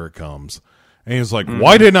boy, here it comes. And he's like,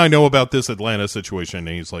 why didn't I know about this Atlanta situation?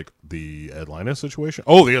 And he's like, the Atlanta situation?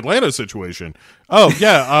 Oh, the Atlanta situation. Oh,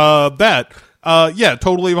 yeah, that. Yeah,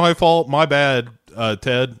 totally my fault. My bad,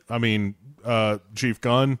 Ted. I mean, Chief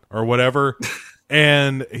Gunn or whatever.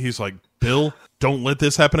 And he's like, Bill, don't let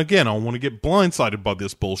this happen again. I don't want to get blindsided by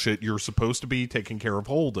this bullshit. You're supposed to be taking care of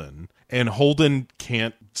Holden. And Holden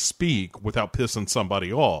can't speak without pissing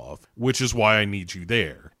somebody off, which is why I need you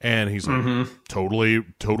there. And he's like, totally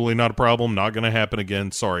not a problem. Not going to happen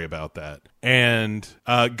again. Sorry about that. And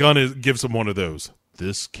Gunn gives him one of those.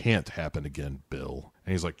 This can't happen again, Bill.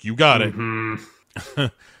 And he's like, you got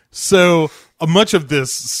it. So much of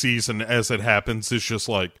this season, as it happens, is just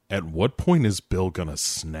like, at what point is Bill gonna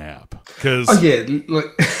snap? Because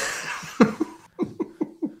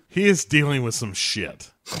he is dealing with some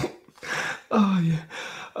shit. Oh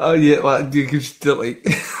yeah. Like you can still like,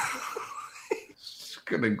 it's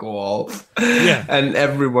gonna go off. Yeah, and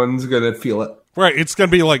everyone's gonna feel it. Right. It's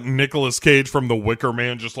gonna be like Nicolas Cage from The Wicker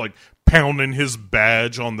Man, just like pounding his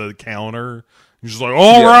badge on the counter. He's just like,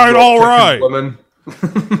 all right. Women.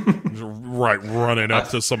 Right, running up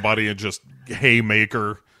to somebody and just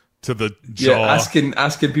haymaker to the jaw. Yeah,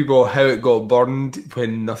 asking people how it got burned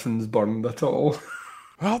when nothing's burned at all.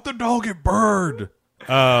 How'd the dog get burned?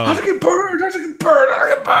 How'd it get burned? How'd it get burned?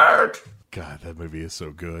 How'd it get burned? God, that movie is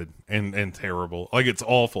so good and terrible. Like, it's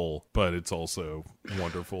awful, but it's also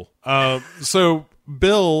wonderful. So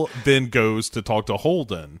Bill then goes to talk to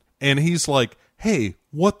Holden, and he's like, hey,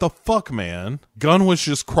 what the fuck, man? Gunn was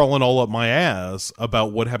just crawling all up my ass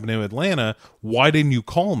about what happened in Atlanta. Why didn't you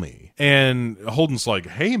call me? And Holden's like,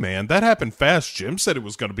 hey, man, that happened fast. Jim said it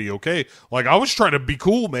was going to be okay. Like, I was trying to be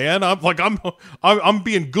cool, man. I'm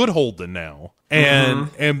being good Holden now. And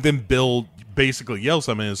then Bill basically yells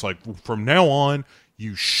at me and it's like, from now on,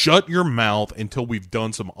 you shut your mouth until we've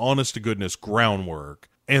done some honest to goodness groundwork.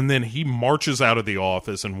 And then he marches out of the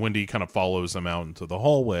office, and Wendy kind of follows him out into the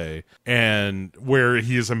hallway, and where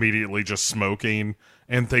he is immediately just smoking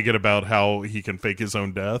and thinking about how he can fake his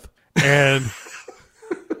own death. And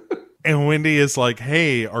and Wendy is like,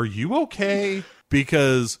 hey, are you okay?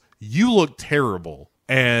 Because you look terrible.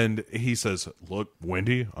 And he says, look,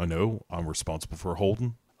 Wendy, I know I'm responsible for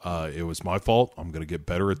Holden. It was my fault. I'm going to get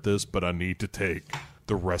better at this, but I need to take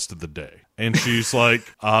the rest of the day. And she's like,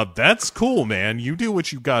 that's cool, man. You do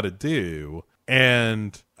what you got to do.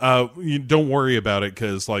 And you don't worry about it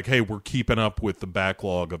because, like, hey, we're keeping up with the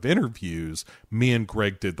backlog of interviews. Me and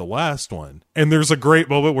Greg did the last one. And there's a great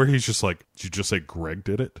moment where he's just like, did you just say Greg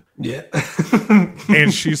did it? Yeah.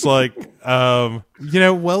 And she's like,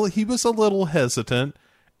 well, he was a little hesitant.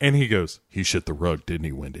 And he goes, he shit the rug, didn't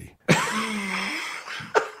he, Wendy?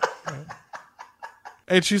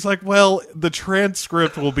 And she's like, well, the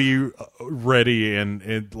transcript will be ready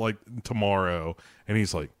and like tomorrow. And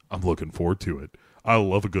he's like, I'm looking forward to it. I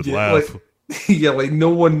love a good laugh. Like no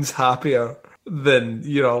one's happier than,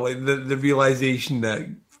 the realization that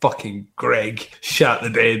fucking Greg shat the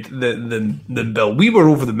bed than Bill. We were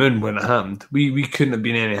over the moon when it happened. We couldn't have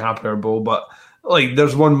been any happier, Bill, but like,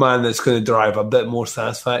 there's one man that's going to derive a bit more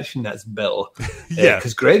satisfaction. That's Bill. Yeah,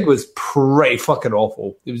 because Greg was pretty fucking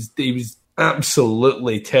awful. He was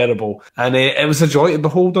absolutely terrible, and it was a joy to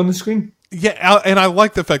behold on the screen. Yeah, and I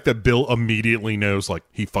like the fact that Bill immediately knows, like,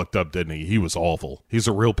 he fucked up, didn't he? He was awful. He's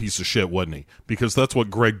a real piece of shit, wasn't he? Because that's what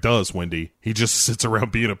Greg does, Wendy. He just sits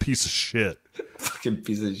around being a piece of shit. Fucking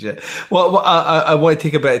piece of shit. Well, I want to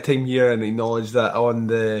take a bit of time here and acknowledge that on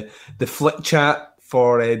the Flick chat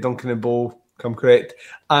for Duncan and Bo, come correct,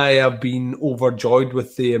 I have been overjoyed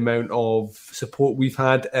with the amount of support we've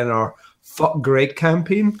had in our Fuck Greg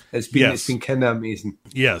campaign. It's been kind of amazing.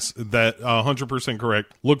 Yes, that 100%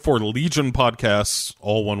 correct. Look for Legion Podcasts,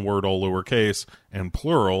 all one word, all lowercase, and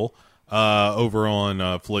plural, over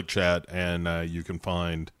on Flick Chat, and you can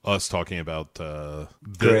find us talking about Greg.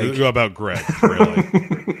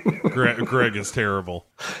 Really. Greg is terrible.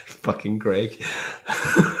 Fucking Greg.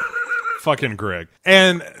 Fucking Greg.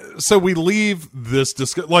 And so we leave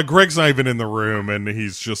this like, Greg's not even in the room, and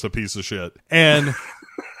he's just a piece of shit. And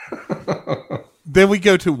then we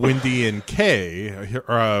go to Wendy and Kay,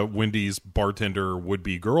 Wendy's bartender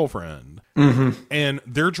would-be girlfriend. Mm-hmm. And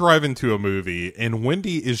they're driving to a movie, and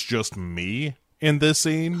Wendy is just me in this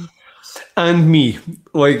scene. And me.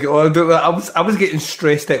 Like, I was getting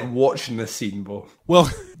stressed out watching this scene, Bo.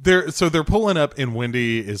 Well, they're pulling up, and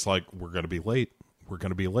Wendy is like, we're going to be late. We're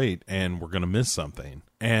going to be late, and we're going to miss something.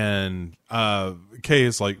 And Kay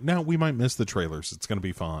is like, no, we might miss the trailers. It's going to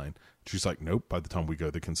be fine. She's like, nope, by the time we go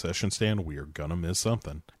to the concession stand, we are going to miss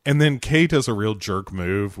something. And then Kay does a real jerk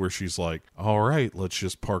move where she's like, all right, let's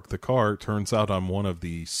just park the car. Turns out I'm one of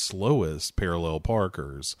the slowest parallel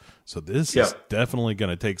parkers. So this is definitely going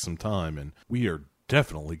to take some time, and we are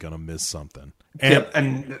definitely going to miss something.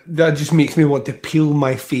 And that just makes me want to peel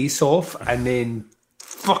my face off and then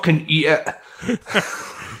fucking eat it.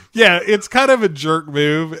 Yeah, it's kind of a jerk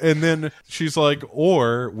move. And then she's like,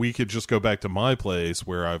 or we could just go back to my place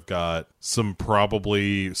where I've got some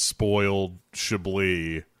probably spoiled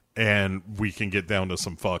Chablis and we can get down to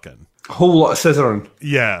some fucking. Whole lot of scissoring.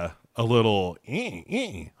 Yeah, a little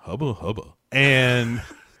hubba hubba. And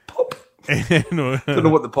Pop. and Don't know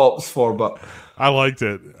what the pop's for, but I liked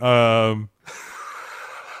it.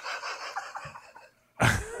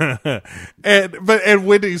 And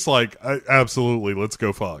Wendy's like, absolutely, let's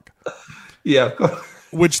go fuck. yeah.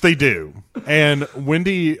 Which they do. And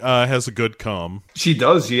Wendy has a good come. She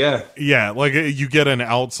does, yeah. Yeah, like you get an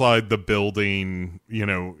outside the building,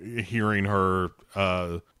 hearing her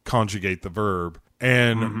conjugate the verb.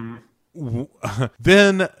 And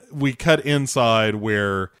then we cut inside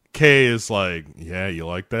where Kay is like, yeah, you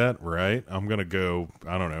like that, right? I'm going to go,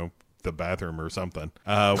 I don't know, the bathroom or something.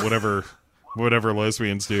 Whatever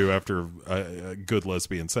lesbians do after good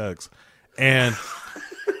lesbian sex. And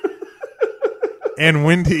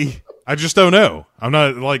Wendy, I just don't know. I'm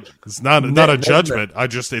not like, it's not a judgment.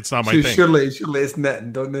 It's not my thing. Surely it's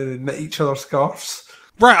knitting. Don't they knit each other's scarves?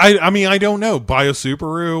 Right. I mean, I don't know. Buy a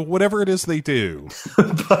Subaru, whatever it is they do.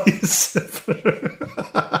 Buy a Subaru.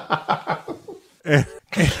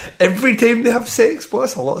 Every time they have sex, well,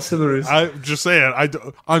 that's a lot of Subarus. I'm just saying.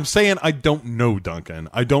 I'm saying I don't know, Duncan.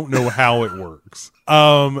 I don't know how it works.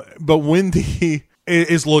 But Wendy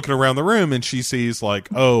is looking around the room and she sees like,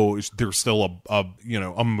 oh, there's still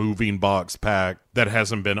a moving box pack that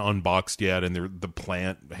hasn't been unboxed yet, and the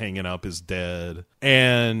plant hanging up is dead,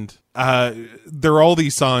 and there are all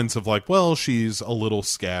these signs of like, well, she's a little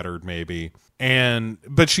scattered maybe,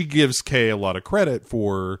 but she gives Kay a lot of credit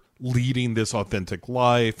for leading this authentic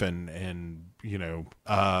life, and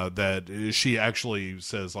that she actually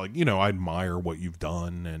says like, I admire what you've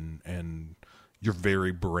done, and you're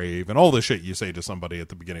very brave, and all the shit you say to somebody at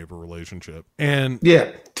the beginning of a relationship. And yeah,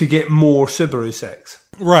 to get more Subaru sex.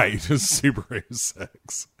 Right, Subaru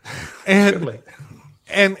sex.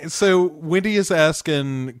 And so Wendy is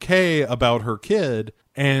asking Kay about her kid,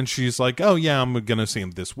 and she's like, oh yeah, I'm going to see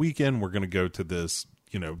him this weekend. We're going to go to this,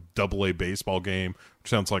 AA baseball game, which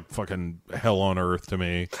sounds like fucking hell on earth to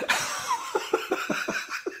me.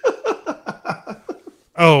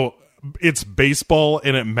 Oh, it's baseball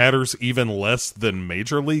and it matters even less than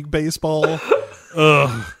Major League Baseball.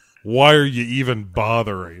 Ugh, why are you even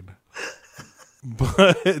bothering?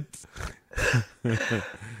 But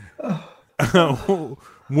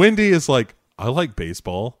Wendy is like, I like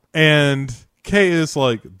baseball, and Kay is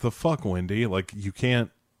like, the fuck, Wendy, like, you can't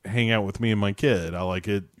hang out with me and my kid. I like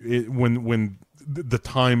it when the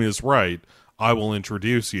time is right, I will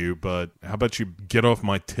introduce you, but how about you get off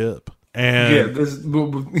my tip? And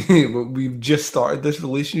we've just started this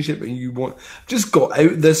relationship, and you just got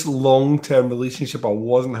out this long-term relationship I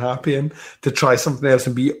wasn't happy in to try something else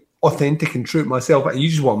and be authentic and true to myself, and you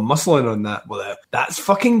just want muscling on that. Well, that's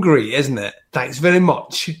fucking great, isn't it? Thanks very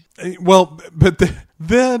much. Well, but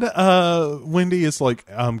then Wendy is like,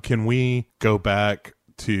 can we go back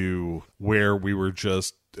to where we were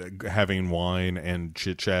just having wine and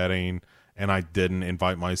chit-chatting, and I didn't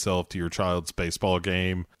invite myself to your child's baseball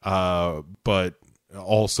game, but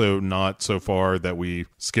also not so far that we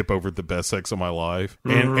skip over the best sex of my life.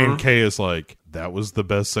 And Kay is like, that was the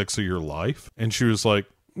best sex of your life? And she was like,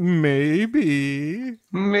 maybe.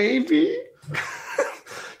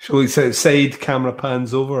 So it's outside, camera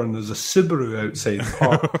pans over, and there's a Subaru outside the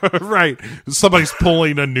park. Right. Somebody's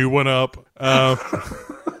pulling a new one up.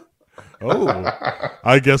 Oh,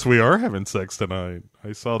 I guess we are having sex tonight.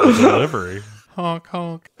 I saw the delivery. Honk,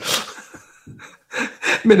 honk.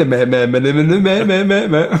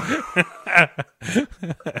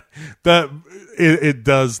 That it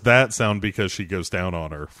does that sound because she goes down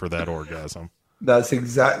on her for that orgasm. That's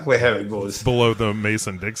exactly how it goes. Below the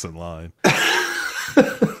Mason-Dixon line.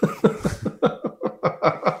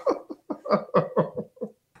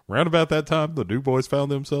 Round about that time, the new boys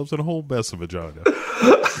found themselves in a whole mess of vagina.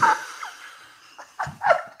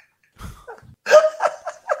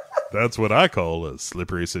 That's what I call a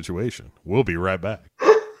slippery situation. We'll be right back.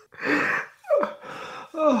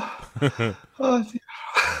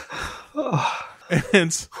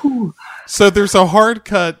 And so there's a hard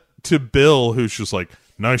cut to Bill, who's just like,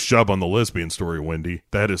 nice job on the lesbian story, Wendy.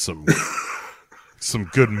 That is some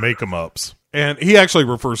good make-em-ups. And he actually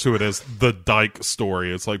refers to it as the Dyke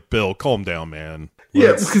story. It's like, Bill, calm down, man.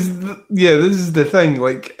 This is the thing.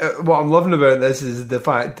 Like, what I'm loving about this is the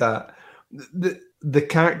fact that the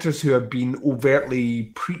characters who have been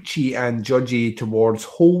overtly preachy and judgy towards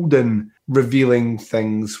Holden revealing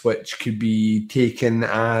things which could be taken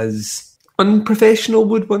as unprofessional,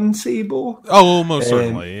 would one say, Bo? Oh, most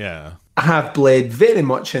certainly, yeah. have bled very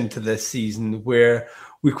much into this season, where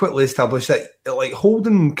we quickly established that like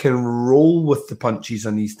Holden can roll with the punches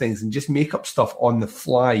on these things and just make up stuff on the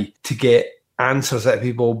fly to get answers out of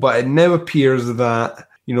people. But it now appears that,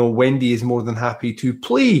 you know, Wendy is more than happy to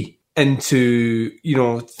play into, you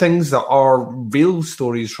know, things that are real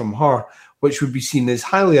stories from her, which would be seen as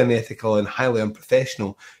highly unethical and highly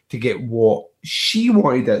unprofessional, to get what she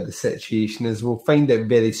wanted out of the situation. As we'll find out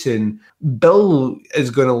very soon, Bill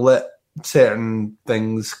is going to let certain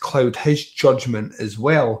things cloud his judgment as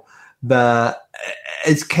well. That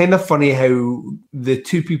it's kind of funny how the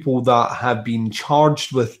two people that have been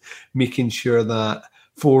charged with making sure that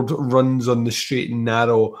Ford runs on the straight and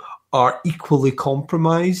narrow are equally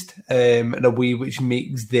compromised in a way which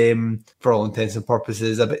makes them, for all intents and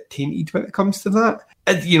purposes, a bit tainted when it comes to that.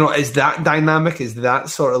 And, you know, is that dynamic? Is that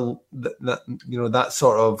sort of that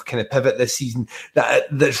sort of kind of pivot this season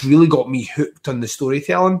that's really got me hooked on the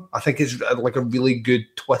storytelling? I think it's like a really good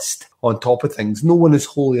twist on top of things. No one is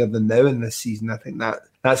holier than thou in this season. I think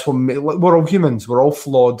that's what we're all humans. We're all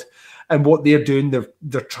flawed, and what they're doing,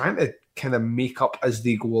 they're trying to kind of make up as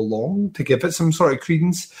they go along to give it some sort of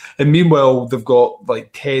credence. And meanwhile, they've got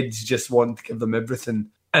like Ted's just wanting to give them everything,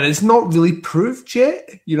 and it's not really proved yet.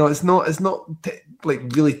 You know, it's not like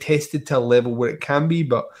really tested to a level where it can be,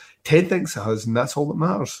 but Ted thinks it has, and that's all that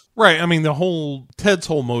matters. Right. I mean, Ted's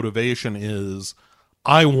whole motivation is,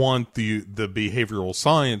 I want the behavioral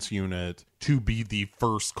science unit to be the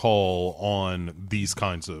first call on these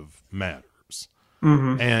kinds of matters.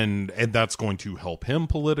 Mm-hmm. And that's going to help him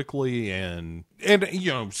politically, and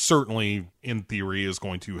you know, certainly in theory is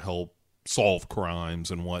going to help solve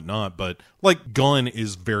crimes and whatnot. But like, Gunn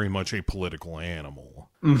is very much a political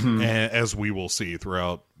animal, mm-hmm. as we will see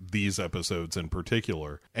throughout these episodes in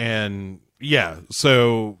particular. And yeah,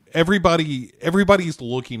 so everybody's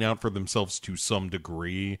looking out for themselves to some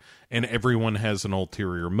degree, and everyone has an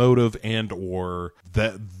ulterior motive and or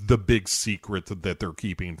the big secret that they're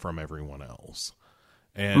keeping from everyone else.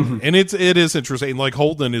 And mm-hmm. and it is interesting. Like,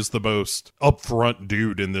 Holden is the most upfront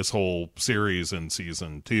dude in this whole series in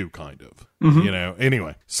season 2, kind of. Mm-hmm. You know.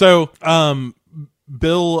 Anyway, so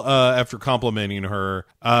Bill, after complimenting her,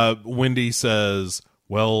 Wendy says,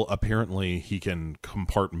 well, apparently he can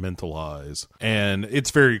compartmentalize, and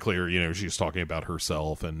it's very clear. You know, she's talking about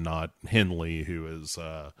herself and not Henley, who is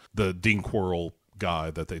the Dean Quarrel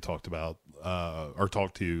guy that they talked about or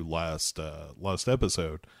talked to last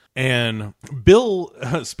episode. And Bill,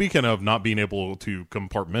 speaking of not being able to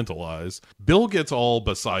compartmentalize, Bill gets all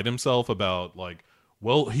beside himself about, like,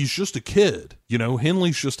 well, he's just a kid. You know,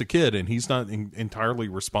 Henley's just a kid, and he's not entirely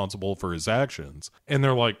responsible for his actions. And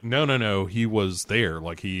they're like, no, he was there.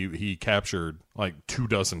 Like, he captured, like,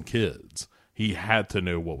 24 kids. He had to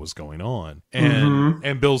know what was going on.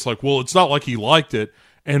 And Bill's like, well, it's not like he liked it.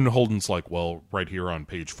 And Holden's like, well, right here on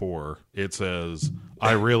page 4, it says,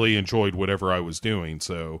 I really enjoyed whatever I was doing.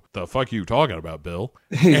 So the fuck you talking about, Bill?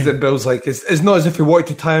 Bill's like, it's not as if he wanted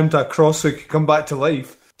to tie him to a cross so he could come back to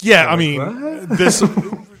life. Yeah, I mean, this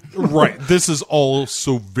right. This is all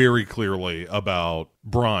so very clearly about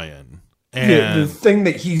Brian. And the thing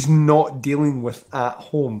that he's not dealing with at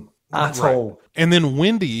home at all. And then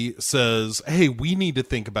Wendy says, hey, we need to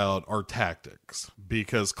think about our tactics,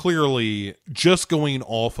 because clearly just going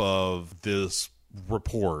off of this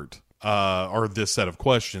report or this set of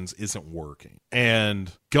questions isn't working.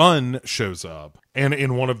 And Gunn shows up, and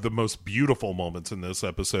in one of the most beautiful moments in this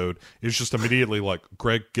episode is just immediately like,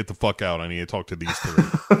 Greg, get the fuck out. I need to talk to these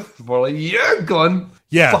three. We're like, yeah, Gunn.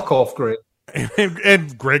 Yeah. Fuck off, Greg.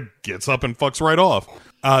 And Greg gets up and fucks right off,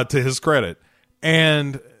 to his credit.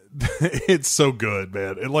 And it's so good,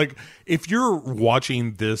 man. And like, if you're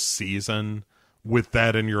watching this season with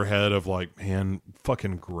that in your head of like, man,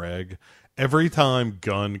 fucking Greg, every time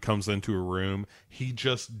Gunn comes into a room, he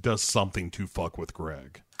just does something to fuck with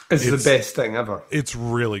Greg. It's the best thing ever. It's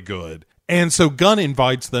really good. And so Gunn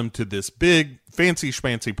invites them to this big fancy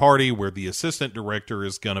schmancy party where the assistant director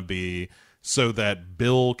is going to be, so that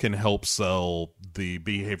Bill can help sell the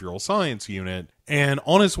behavioral science unit. And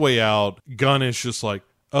on his way out, Gunn is just like,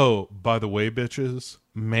 oh, by the way, bitches,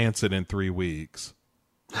 Manson in 3 weeks.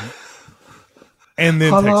 And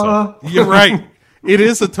then takes off. You're right. It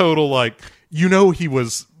is a total, like, you know, he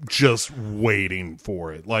was just waiting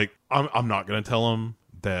for it. Like, I'm not going to tell him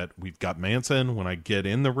that we've got Manson. When I get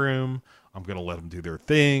in the room, I'm going to let them do their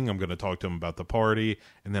thing. I'm going to talk to them about the party.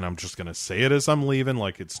 And then I'm just going to say it as I'm leaving,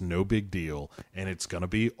 like it's no big deal. And it's going to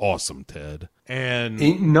be awesome, Ted. And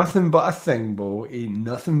ain't nothing but a thing, Bo. Ain't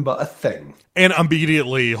nothing but a thing. And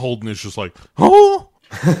immediately Holden is just like, oh.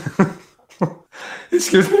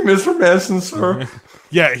 Excuse me, Mr. Manson, sir.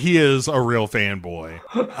 Yeah, he is a real fanboy.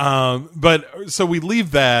 But so we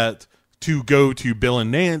leave that to go to Bill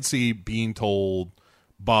and Nancy being told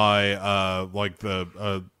by like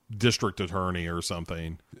the district attorney or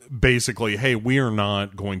something, basically, hey, we are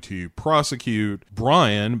not going to prosecute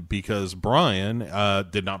Brian because Brian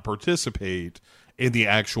did not participate in the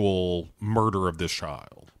actual murder of this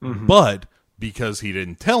child. But because he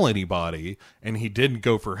didn't tell anybody and he didn't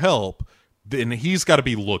go for help, then he's got to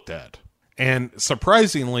be looked at. And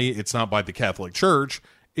surprisingly, it's not by the Catholic Church,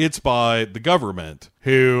 it's by the government,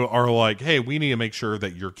 who are like, hey, we need to make sure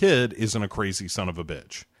that your kid isn't a crazy son of a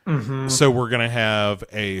bitch. So we're going to have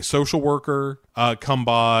a social worker come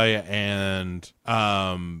by, and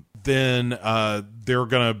then they're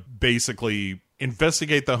going to basically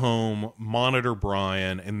investigate the home, monitor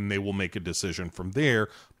Brian, and they will make a decision from there.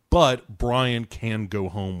 But Brian can go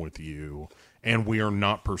home with you, and we are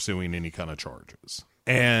not pursuing any kind of charges.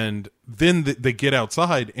 And then they get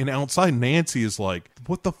outside, and outside Nancy is like,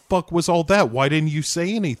 what the fuck was all that? Why didn't you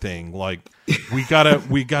say anything? Like, we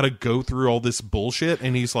gotta go through all this bullshit.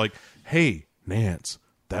 And he's like, hey, Nance,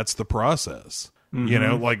 that's the process. You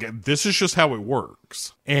know, like, this is just how it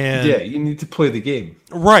works. And yeah, you need to play the game.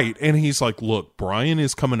 Right. And he's like, look, Brian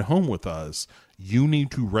is coming home with us. You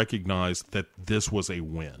need to recognize that this was a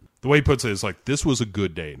win. The way he puts it is like, this was a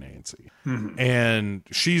good day, Nancy. And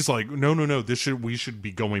she's like, no, we should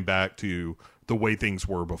be going back to the way things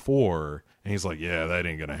were before. And he's like, yeah, that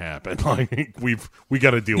ain't gonna happen. Like, we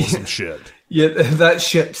got to deal with some shit. Yeah, that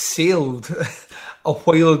ship sailed a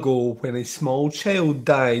while ago when a small child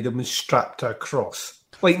died and was strapped to a cross.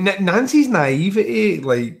 Like, Nancy's naivety,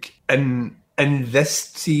 like, in this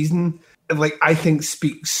season, like, I think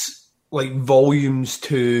speaks like volumes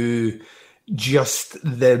to just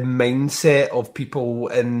the mindset of people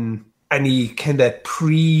in any kind of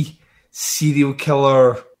pre-serial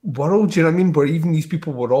killer world, do you know what I mean? Where even these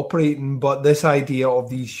people were operating, but this idea of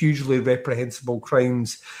these hugely reprehensible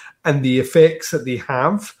crimes and the effects that they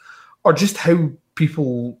have are just how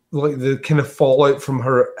people, like the kind of fallout from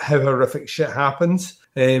how horrific shit happens,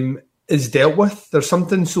 is dealt with. There's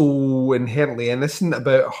something so inherently innocent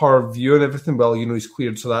about her view and everything. Well, you know, he's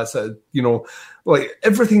cleared, so that's it. You know, like,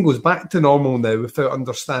 everything goes back to normal now without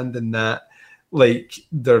understanding that, like,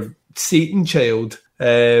 their Satan child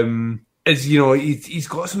is, you know, he's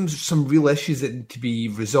got some real issues that need to be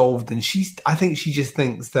resolved, and I think she just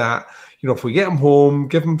thinks that, you know, if we get him home,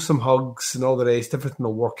 give him some hugs and all the rest, everything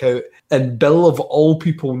will work out. And Bill, of all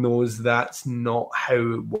people, knows that's not how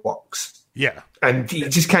it works. Yeah. And he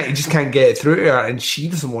just can't get it through to her, and she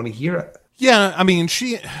doesn't want to hear it. Yeah, I mean,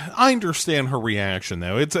 I understand her reaction,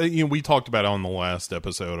 though. It's you know, we talked about it on the last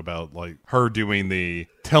episode about, like, her doing the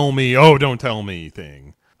tell me, oh, don't tell me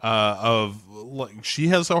thing. Of, like, she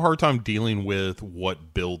has a hard time dealing with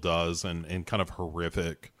what Bill does and kind of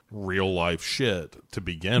horrific real life shit to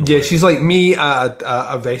begin with. Yeah, she's like me at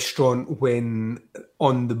a restaurant when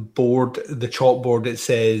on the chalkboard, it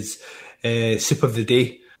says soup of the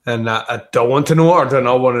day. And I don't want to know it, or do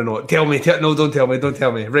not want to know it. Tell me. No, don't tell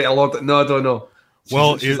me. Right, I'll order. No, I don't know.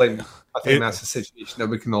 She's like, I think that's a situation that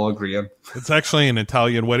we can all agree on. It's actually an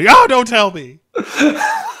Italian wedding. Oh, don't tell me.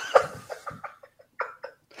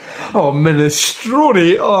 Oh,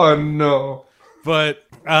 minestrone. Oh, no. But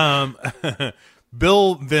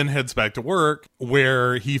Bill then heads back to work,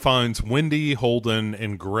 where he finds Wendy, Holden,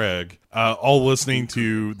 and Greg all listening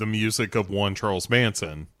to the music of one Charles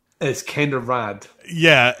Manson. It's kind of rad.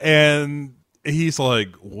 Yeah, and he's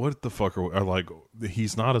like, what the fuck are we? Or like,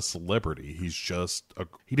 he's not a celebrity. He's just,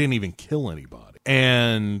 he didn't even kill anybody.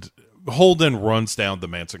 And Holden runs down the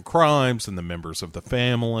Manson crimes and the members of the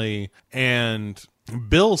family. And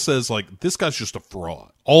Bill says, like, this guy's just a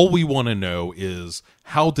fraud. All we want to know is,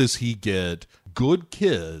 how does he get good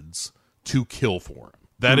kids to kill for him?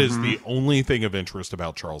 That is the only thing of interest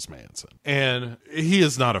about Charles Manson. And he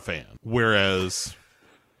is not a fan. Whereas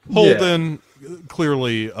Holden,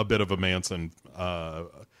 clearly a bit of a Manson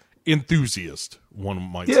enthusiast, one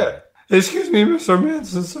might say. Excuse me, Mr.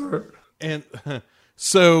 Manson, sir. And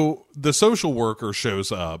so the social worker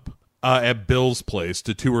shows up at Bill's place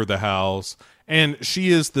to tour the house, and she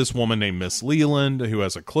is this woman named Miss Leland who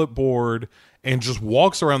has a clipboard and just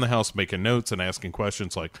walks around the house making notes and asking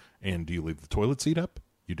questions like, and do you leave the toilet seat up?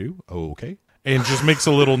 You do? Oh, okay. And just makes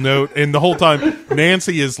a little note. And the whole time,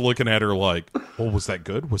 Nancy is looking at her like, well, was that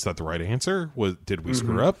good? Was that the right answer? Did we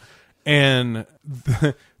screw up? And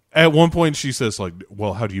at one point she says, like,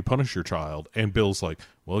 well, how do you punish your child? And Bill's like,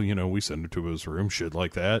 well, you know, we send him to his room, shit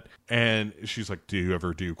like that. And she's like, do you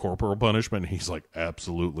ever do corporal punishment? And he's like,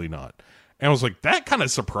 absolutely not. And I was like, that kind of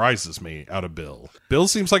surprises me out of Bill. Bill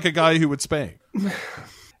seems like a guy who would spank.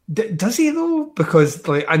 Does he though? Because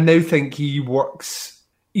like I now think he works.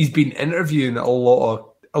 He's been interviewing a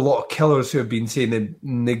lot of killers who have been saying that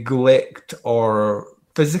neglect or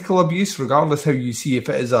physical abuse, regardless how you see if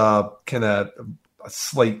it is a kind of a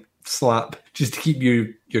slight slap, just to keep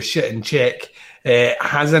your shit in check,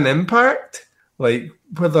 has an impact. Like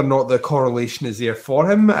whether or not the correlation is there for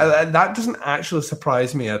him, that doesn't actually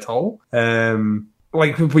surprise me at all.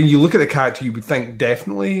 Like when you look at the character, you would think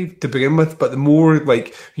definitely to begin with, but the more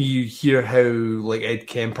like you hear how like Ed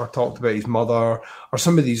Kemper talked about his mother or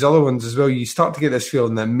some of these other ones as well, you start to get this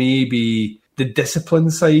feeling that maybe the discipline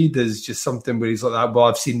side is just something where he's like that. Well,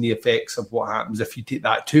 I've seen the effects of what happens if you take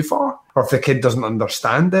that too far, or if the kid doesn't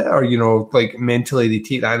understand it, or like mentally they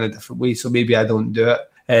take that in a different way. So maybe I don't do it.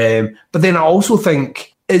 But then I also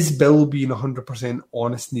think, is Bill being 100%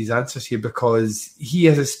 honest in his answers here? Because he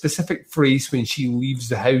has a specific phrase when she leaves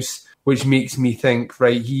the house, which makes me think,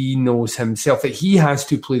 right, he knows himself that he has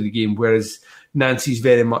to play the game, whereas Nancy's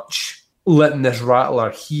very much letting this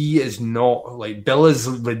rattler. He is not. Like, Bill is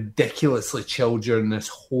ridiculously chill during this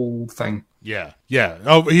whole thing. Yeah.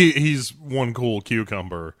 Oh, he's one cool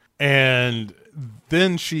cucumber. And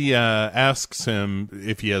then she asks him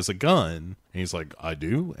if he has a gun. And he's like, I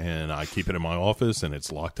do, and I keep it in my office, and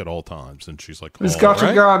it's locked at all times. And she's like, he's got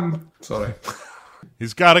a gun. Sorry.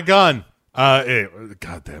 He's got a gun. God,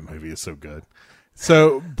 that movie is so good.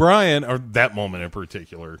 So Brian, or that moment in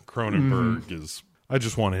particular, Cronenberg is, I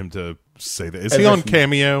just want him to say that. Is he on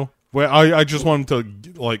Cameo? Well, I just want him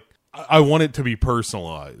to, like, I want it to be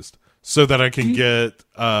personalized so that I can get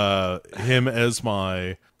him as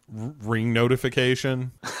my ring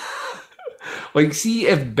notification. Like, see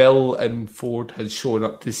if Bill and Ford had shown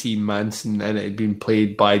up to see Manson and it had been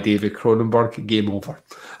played by David Cronenberg, game over.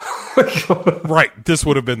 Right. This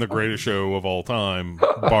would have been the greatest show of all time,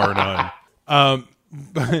 bar none.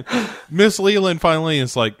 Miss Leland finally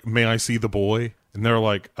is like, may I see the boy? And they're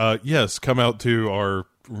like, yes, come out to our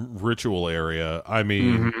ritual area. I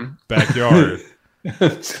mean, backyard.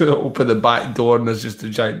 To open the back door and there's just a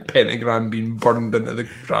giant pentagram being burned into the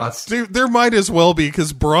grass. There might as well be,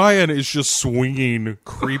 because Brian is just swinging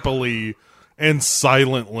creepily and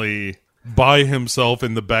silently by himself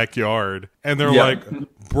in the backyard. And they're like,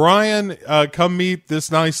 Brian, come meet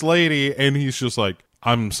this nice lady. And he's just like,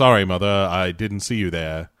 I'm sorry, mother, I didn't see you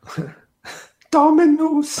there.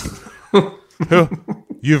 Dominoes.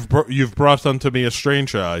 You've brought unto me a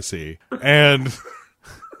stranger, I see. And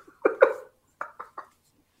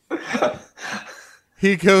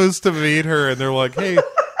he goes to meet her, and they're like, hey,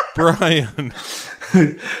 Brian.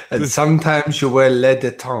 And sometimes you wear le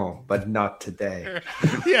de temps, but not today.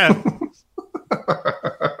 Yeah.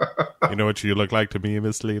 You know what you look like to me,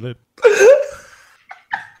 Miss Leland?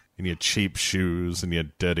 In your cheap shoes and your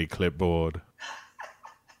dirty clipboard.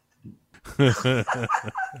 If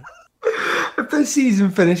this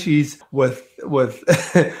season finishes with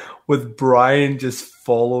Brian just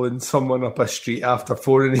following someone up a street after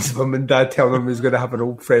phoning his mum and dad telling him he's going to have an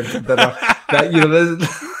old friend for dinner, that,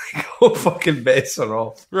 this whole fucking mess are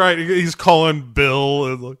off. Right, he's calling Bill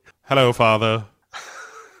and like, hello, father.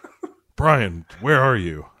 Brian, where are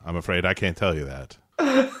you? I'm afraid I can't tell you that.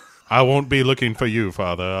 I won't be looking for you,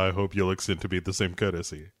 father. I hope you'll extend to me the same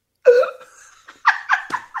courtesy.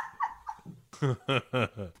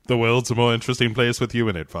 The world's a more interesting place with you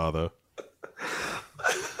in it, father.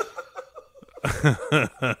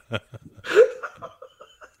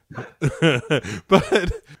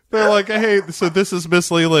 But they're like, hey, so this is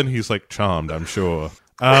Miss Leland. He's like, charmed, I'm sure.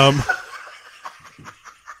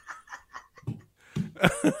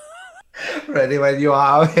 Ready when you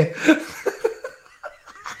are.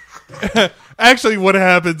 Actually, what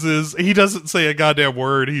happens is he doesn't say a goddamn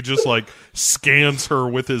word. He just like scans her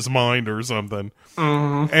with his mind or something,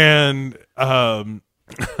 and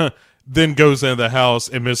then goes into the house.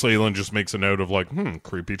 And Miss Leland just makes a note of like,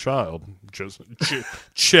 creepy child. Just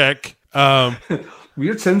check.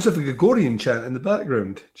 Weird sounds of the Gregorian chant in the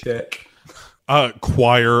background. Check.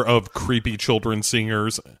 Choir of creepy children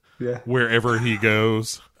singers. Yeah. Wherever he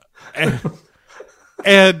goes,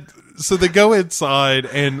 and so they go inside,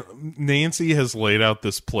 and Nancy has laid out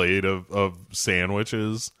this plate of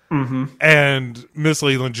sandwiches, and Miss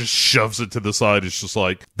Leland just shoves it to the side. It's just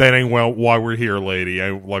like, that ain't why we're here, lady.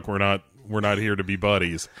 We're not here to be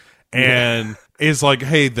buddies. And it's like,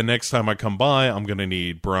 hey, the next time I come by, I'm gonna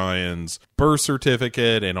need Brian's birth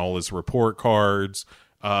certificate and all his report cards.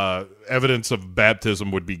 Evidence of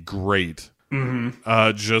baptism would be great.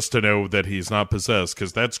 Just to know that he's not possessed,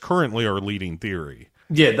 because that's currently our leading theory.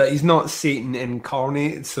 Yeah, that he's not Satan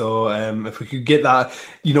incarnate. So if we could get that,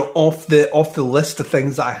 off the list of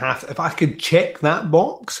things that I have, if I could check that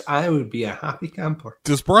box, I would be a happy camper.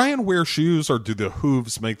 Does Brian wear shoes, or do the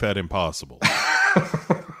hooves make that impossible?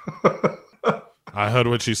 I heard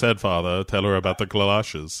what she said, Father. Tell her about the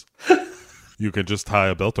galoshes. You can just tie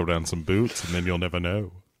a belt around some boots, and then you'll never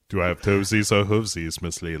know. Do I have toesies or hoovesies,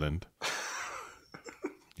 Miss Leland?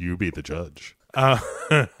 You be the judge.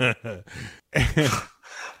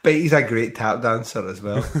 But he's a great tap dancer as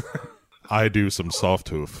well. I do some soft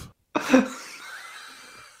hoof.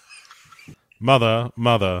 Mother,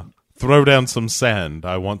 throw down some sand.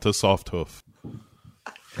 I want a soft hoof.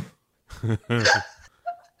 I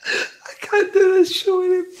can't do this show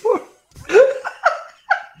anymore.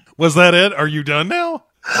 Was that it? Are you done now?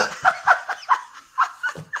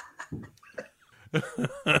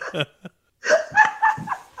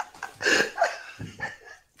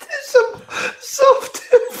 Some soft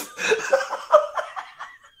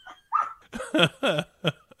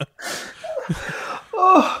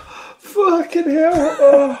Oh, fucking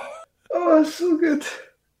hell. Oh, that's so good.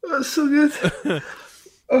 That's so good.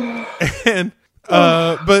 And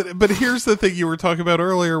but here's the thing you were talking about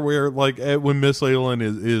earlier, where like when Miss Leland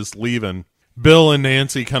is leaving, Bill and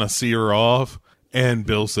Nancy kind of see her off, and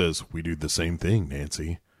Bill says, "We do the same thing,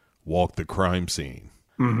 Nancy. Walk the crime scene."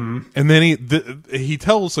 Mm-hmm. And then he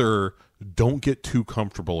tells her, "Don't get too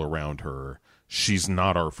comfortable around her. She's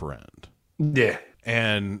not our friend." Yeah.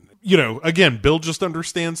 And, again, Bill just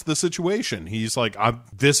understands the situation. He's like,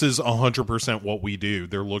 this is 100% what we do.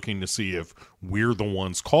 They're looking to see if we're the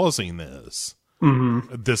ones causing this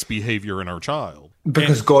behavior in our child.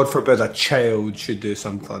 Because God forbid a child should do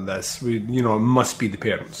something like this. It must be the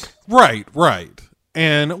parents. Right.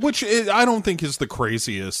 And which I don't think is the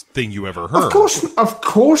craziest thing you ever heard. Of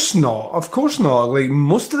course not. Like,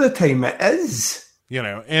 most of the time it is.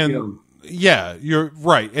 Yeah, you're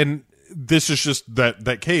right. And this is just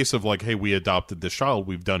that case of like, hey, we adopted this child.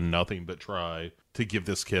 We've done nothing but try to give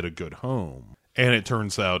this kid a good home. And it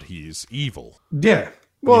turns out he's evil. Yeah.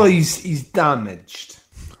 Well, he's damaged.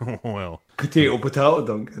 Well. Potato,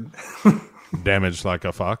 Duncan. Damaged like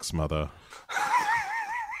a fox, mother.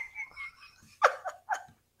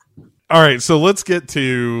 All right, so let's get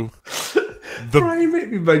to Brian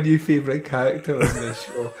might be my new favourite character on this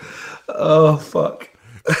show. Oh, fuck.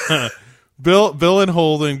 Bill and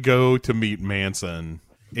Holden go to meet Manson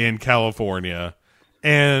in California,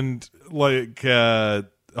 and like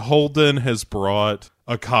Holden has brought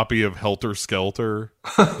a copy of Helter Skelter.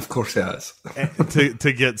 Of course he has.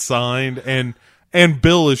 to get signed, and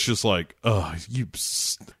Bill is just like, "Oh,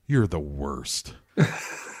 you're the worst."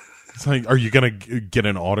 It's like, "Are you gonna get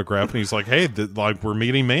an autograph?" And he's like, "Hey, we're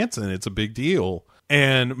meeting Manson. It's a big deal."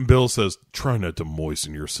 And Bill says, "Try not to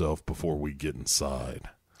moisten yourself before we get inside."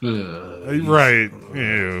 Right.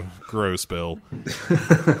 Ew. Gross, Bill.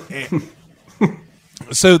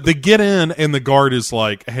 So they get in, and the guard is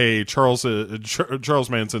like, "Hey, Charles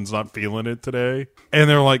Manson's not feeling it today." And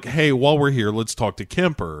they're like, "Hey, while we're here, let's talk to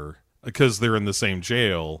Kemper," because they're in the same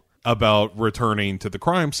jail, about returning to the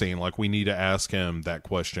crime scene. Like, we need to ask him that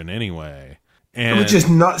question anyway. And which is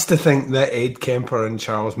nuts to think that Ed Kemper and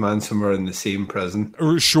Charles Manson were in the same prison.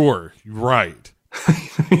 Sure. Right.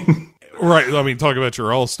 Right, I mean, talk about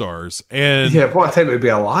your all-stars. And yeah, what a time to be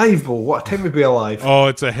alive, Bo. What a time to be alive. Oh,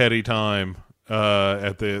 it's a heady time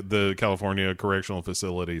at the California correctional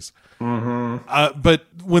facilities. Mm-hmm. But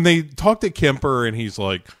when they talk to Kemper, and he's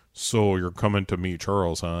like, "So you're coming to meet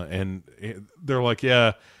Charles, huh?" And they're like,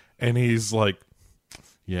 "Yeah." And he's like,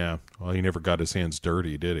 "Yeah, well, he never got his hands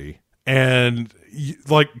dirty, did he?" And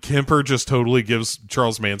like, Kemper just totally gives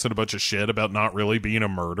Charles Manson a bunch of shit about not really being a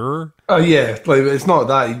murderer. Oh yeah, like, it's not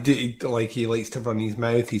that he likes to run his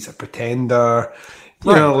mouth. He's a pretender.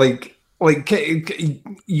 You know, like he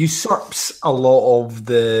usurps a lot of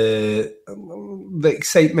the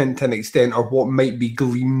excitement to an extent, or what might be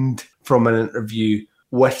gleaned from an interview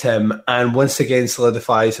with him, and once again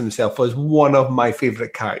solidifies himself as one of my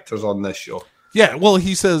favorite characters on this show. Yeah, well,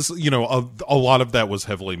 he says, a lot of that was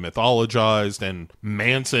heavily mythologized, and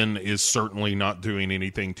Manson is certainly not doing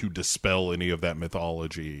anything to dispel any of that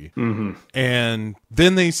mythology. Mm-hmm. And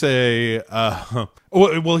then they say,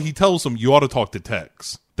 well, he tells them, "You ought to talk to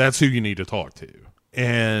Tex. That's who you need to talk to."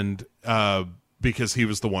 And because he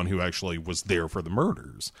was the one who actually was there for the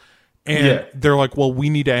murders. And they're like, "Well, we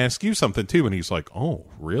need to ask you something too." And he's like, "Oh,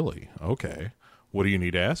 really? Okay. What do you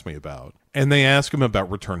need to ask me about?" And they ask him about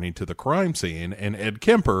returning to the crime scene, and Ed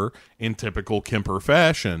Kemper, in typical Kemper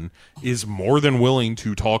fashion, is more than willing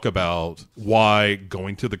to talk about why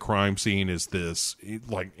going to the crime scene is this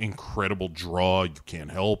like incredible draw. You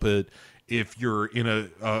can't help it. if you're in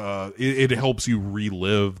it helps you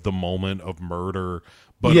relive the moment of murder.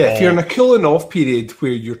 But yeah, if you're in a cooling off period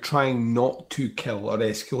where you're trying not to kill or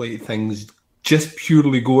escalate things, just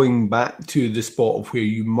purely going back to the spot of where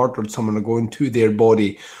you murdered someone or going to their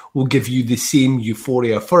body will give you the same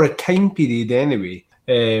euphoria for a time period anyway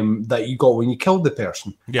that you got when you killed the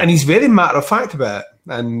person. Yeah. And he's very matter of fact about it,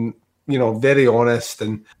 and very honest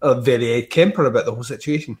and very Ed Kemper about the whole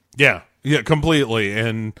situation. Yeah, completely.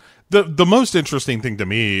 And the most interesting thing to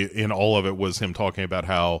me in all of it was him talking about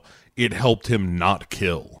how it helped him not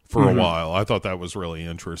kill for a while. I thought that was really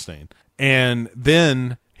interesting. And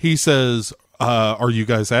then he says, are you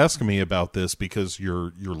guys asking me about this because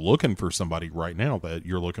you're looking for somebody right now, that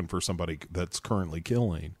you're looking for somebody that's currently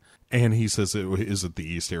killing? And he says, is it the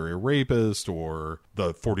East Area rapist or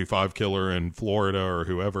the 45 killer in Florida or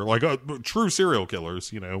whoever? Like true serial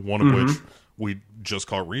killers, one of which we just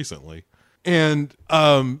caught recently. And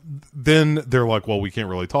then they're like, well, we can't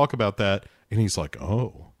really talk about that. And he's like,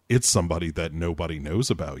 oh, it's somebody that nobody knows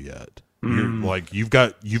about yet. You're, like you've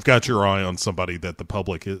got your eye on somebody that the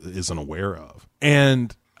public isn't aware of.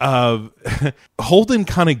 And Holden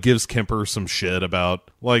kind of gives Kemper some shit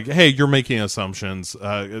about like, hey, you're making assumptions.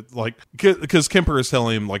 Like, because Kemper is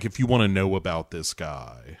telling him, like, if you want to know about this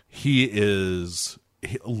guy, he is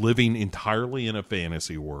living entirely in a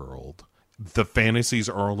fantasy world. The fantasies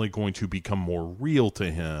are only going to become more real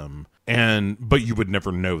to him, but you would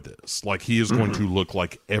never know this. Like, he is going to look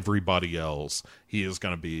like everybody else. He's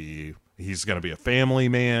going to be a family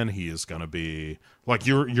man. He is going to be like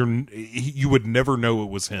you would never know it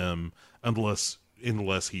was him unless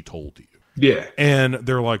he told you. Yeah. And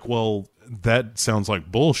they're like, well, that sounds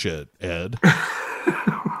like bullshit, Ed.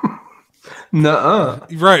 Nuh-uh.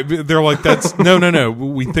 Right. They're like, that's no.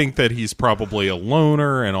 We think that he's probably a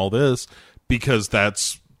loner and all this because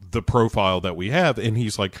that's the profile that we have. And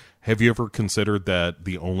he's like, have you ever considered that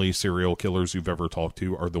the only serial killers you've ever talked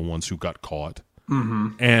to are the ones who got caught?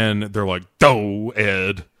 And they're like, "Oh,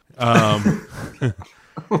 Ed."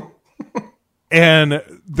 And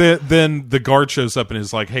then the guard shows up and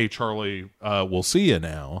is like, "Hey, Charlie, we'll see you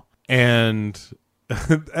now." And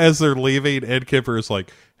as they're leaving, Ed Kemper is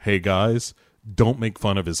like, "Hey guys, don't make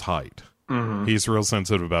fun of his height. He's real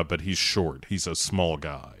sensitive about it, but he's short. He's a small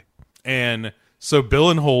guy." And so Bill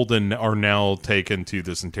and Holden are now taken to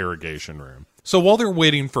this interrogation room. So while they're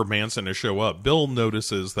waiting for Manson to show up, Bill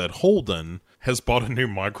notices that Holden has bought a new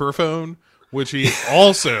microphone, which he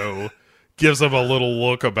also gives him a little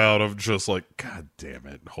look about of just like, God damn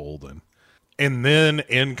it, Holden. And then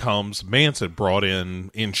in comes Manson, brought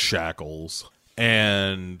in shackles,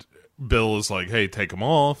 and Bill is like, hey, take him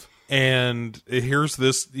off. And here's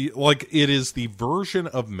this, like, it is the version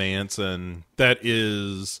of Manson that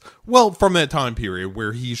is, well, from that time period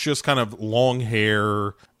where he's just kind of long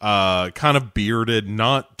hair, kind of bearded,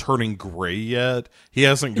 not turning gray yet. He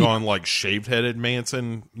hasn't gone like shaved-headed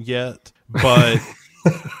Manson yet, but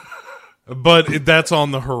that's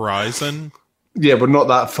on the horizon. Yeah, we're not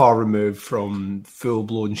that far removed from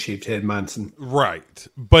full-blown shaved-head Manson. Right.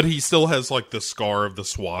 But he still has, like, the scar of the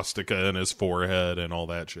swastika in his forehead and all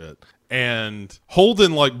that shit. And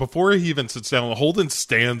Holden, like, before he even sits down, Holden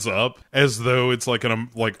stands up as though it's like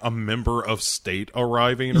a member of state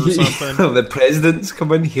arriving or something. The president's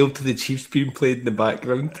coming, Hail to the Chief's being played in the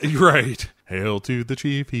background. Right. Hail to the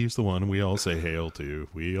chief, he's the one we all say hail to.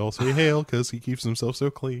 We all say hail because he keeps himself so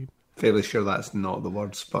clean. Fairly sure that's not the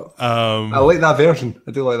words, but I like that version.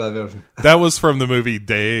 I do like that version. That was from the movie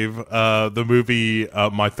Dave, the movie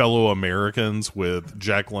My Fellow Americans with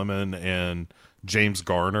Jack Lemmon and James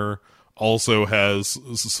Garner also has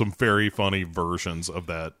some very funny versions of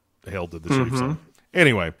that Hail to the Chief song.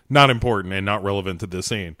 Anyway, not important and not relevant to this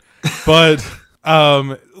scene. But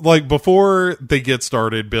like before they get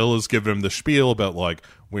started, Bill is giving him the spiel about like,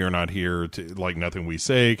 we are not here to, like, nothing we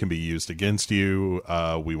say can be used against you.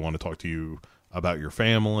 We want to talk to you about your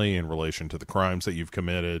family in relation to the crimes that you've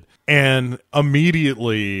committed. And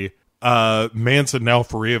immediately, Manson, now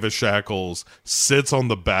free of his shackles, sits on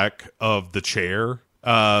the back of the chair,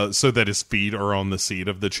 so that his feet are on the seat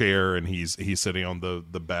of the chair, and he's sitting on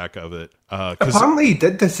the back of it. Apparently he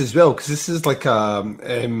did this as well, because this is like from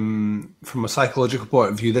a psychological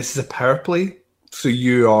point of view, this is a power play. So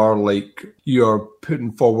you are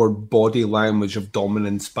putting forward body language of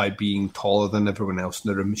dominance by being taller than everyone else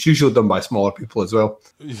in the room. It's usually done by smaller people as well.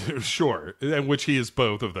 Sure, and which he is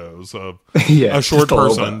both of those. Yeah, a short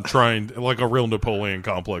person trying, like a real Napoleon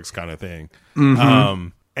complex kind of thing.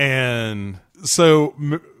 And so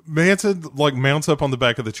Manson like mounts up on the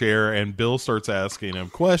back of the chair, and Bill starts asking him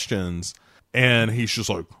questions, and he's just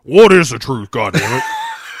like, "What is the truth? God damn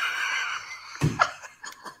it!"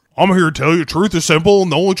 I'm here to tell you truth is simple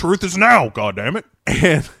and the only truth is now, goddammit.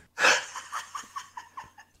 And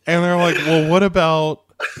they're like, well, what about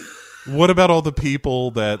all the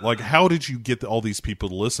people that, like, how did you get all these people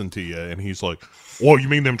to listen to you? And he's like, well, you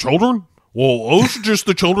mean them children? Well, those are just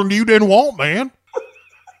the children you didn't want, man.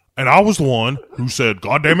 And I was the one who said,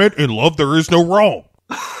 goddammit, in love there is no wrong.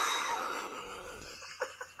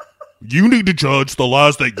 You need to judge the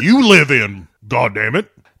lies that you live in, goddammit.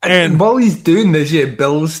 And while he's doing this,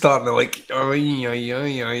 Bill's starting to like, getting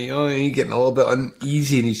a little bit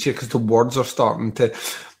uneasy in his chair because the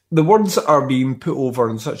words are being put over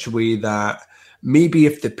in such a way that maybe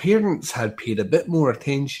if the parents had paid a bit more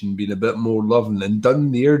attention, been a bit more loving and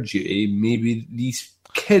done their duty, maybe these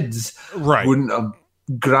kids wouldn't have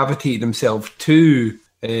gravitated themselves to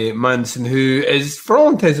Manson, who is, for all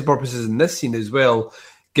intents and purposes in this scene as well,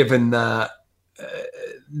 given that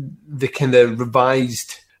the kind of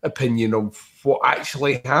revised opinion of what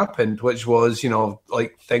actually happened, which was,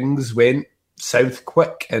 like things went south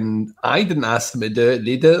quick and I didn't ask them to do it,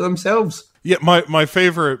 they did it themselves. Yeah, my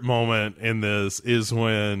favorite moment in this is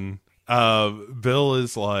when Bill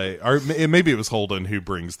is like, or maybe it was Holden who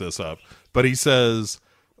brings this up, but he says,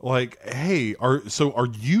 like, hey, are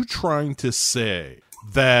you trying to say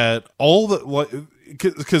that all the, like,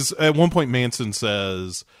 because at one point Manson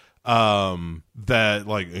says that,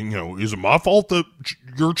 like, is it my fault that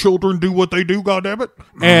your children do what they do, goddammit?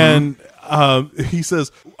 Mm-hmm. And he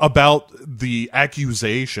says about the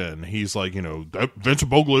accusation, he's like, that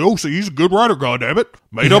Vincent Bugliosi, he's a good writer, goddammit,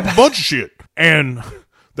 made up a bunch of shit. And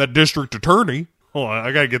that district attorney, hold on,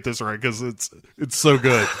 I gotta get this right because it's so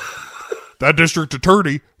good. That district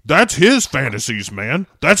attorney, that's his fantasies, man.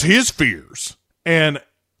 That's his fears. And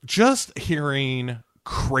just hearing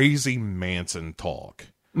crazy Manson talk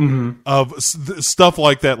of stuff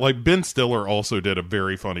like that, like Ben Stiller also did a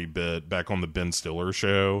very funny bit back on the Ben Stiller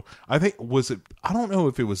show. I don't know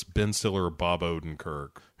if it was Ben Stiller or Bob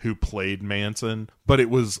Odenkirk who played Manson, but it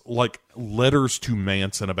was like letters to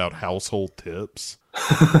Manson about household tips.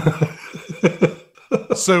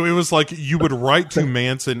 So it was like you would write to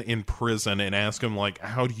Manson in prison and ask him, like,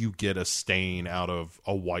 how do you get a stain out of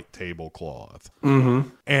a white tablecloth? Mm-hmm.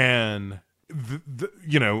 And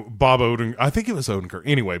Bob Odenkirk, I think it was Odenkirk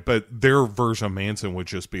anyway, but their version of Manson would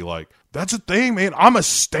just be like, that's a thing, man. I'm a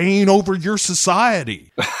stain over your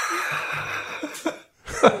society.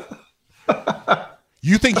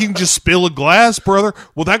 You think you can just spill a glass, brother?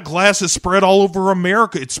 Well, that glass is spread all over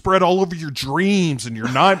America. It's spread all over your dreams and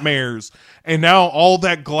your nightmares. And now all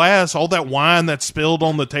that glass, all that wine that's spilled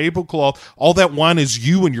on the tablecloth, all that wine is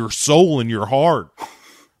you and your soul and your heart.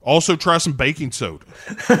 Also, try some baking soda.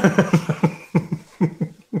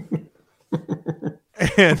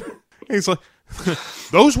 And he's like,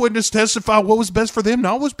 those witnesses testify what was best for them,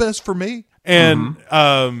 not what was best for me. And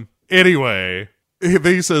anyway,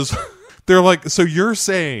 he says, they're like, so you're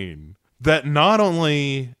saying that not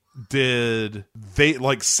only did they,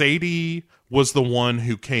 like, Sadie was the one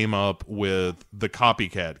who came up with the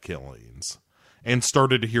copycat killings and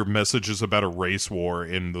started to hear messages about a race war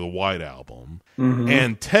in the White Album. Mm-hmm.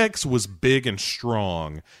 And Tex was big and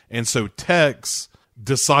strong. And so Tex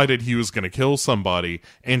decided he was going to kill somebody,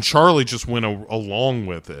 and Charlie just went along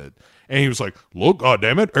with it. And he was like, look,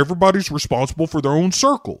 goddammit, everybody's responsible for their own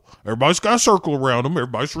circle. Everybody's got a circle around them.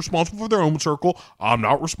 Everybody's responsible for their own circle. I'm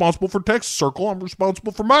not responsible for Tex's circle. I'm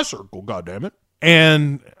responsible for my circle, goddammit.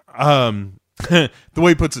 And the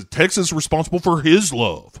way he puts it, Tex is responsible for his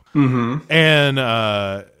love. Mm-hmm.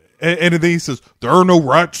 And then he says, there are no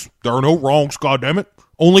rights. There are no wrongs, goddammit.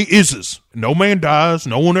 Only ises. No man dies.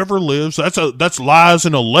 No one ever lives. That's lies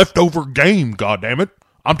in a leftover game, goddammit.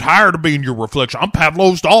 I'm tired of being your reflection. I'm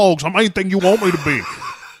Pavlov's dogs. I'm anything you want me to be.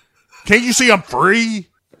 Can't you see I'm free?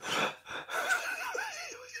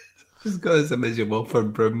 Just got this image of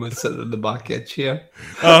Wilford Brimley sitting in the back of a chair.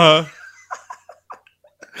 Uh-huh.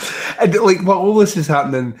 And like, while all this is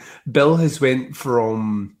happening, Bill has went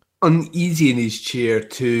from uneasy in his chair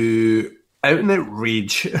to out and out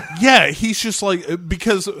rage. Yeah, he's just like,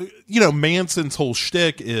 because, Manson's whole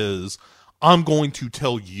shtick is, I'm going to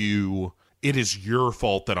tell you it is your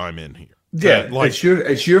fault that I'm in here. Yeah,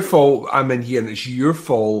 it's your fault I'm in here, and it's your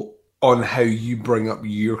fault on how you bring up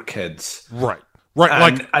your kids. Right.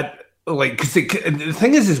 And because the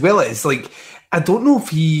thing is, as well, it's like, I don't know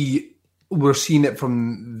if we're seeing it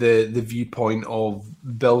from the viewpoint of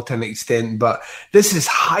Bill to an extent, but this is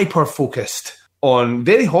hyper focused on,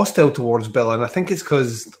 very hostile towards Bill, and I think it's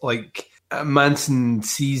because, like, Manson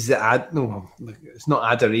sees it's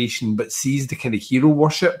not adoration, but sees the kind of hero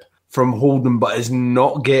worship from Holden, but is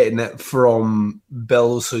not getting it from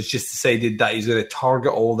Bill, so he's just decided that he's going to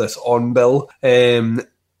target all this on Bill. And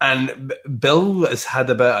And Bill has had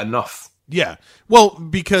about enough. Yeah. Well,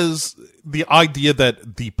 because the idea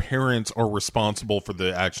that the parents are responsible for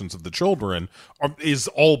the actions of the children is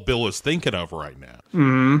all Bill is thinking of right now.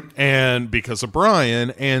 Mm-hmm. And because of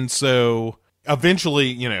Brian. And so eventually,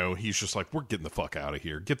 you know, he's just like, we're getting the fuck out of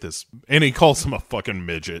here. Get this. And he calls him a fucking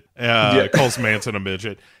midget. Calls Manson a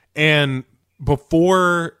midget. And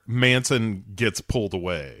before Manson gets pulled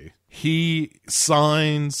away, he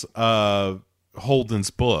signs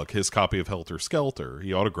Holden's book, his copy of Helter Skelter.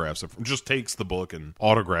 He autographs it, just takes the book and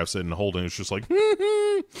autographs it, and Holden is just like, thank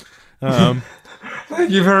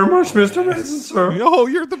you very much, Mr. Manson, sir. Oh,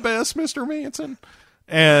 you're the best, Mr. Manson.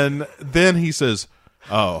 And then he says,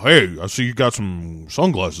 oh, hey, I see you got some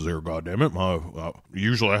sunglasses there, goddammit.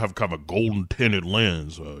 Usually I have kind of a golden tinted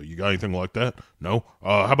lens. You got anything like that? No?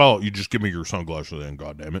 How about you just give me your sunglasses then,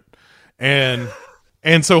 goddammit?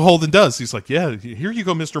 And so Holden does. He's like, yeah, here you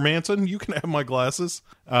go, Mr. Manson. You can have my glasses.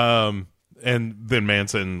 And then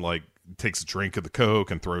Manson, like, takes a drink of the Coke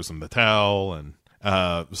and throws him the towel. And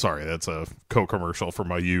sorry, that's a Coke commercial for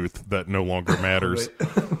my youth that no longer matters.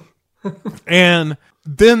 And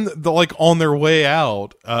then, on their way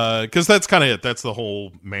out, because that's kind of it. That's the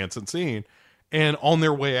whole Manson scene. And on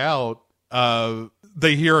their way out,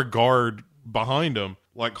 they hear a guard behind them,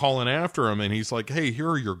 like, calling after him. And he's like, hey, here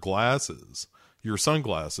are your glasses. Your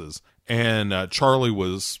sunglasses. And Charlie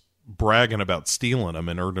was bragging about stealing them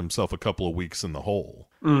and earned himself a couple of weeks in the hole.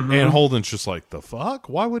 Mm-hmm. And Holden's just like, the fuck?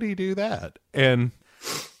 Why would he do that? And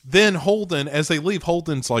then Holden, as they leave,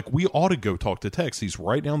 Holden's like, we ought to go talk to Tex. He's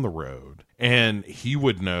right down the road. And he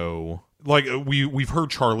would know. Like, we've heard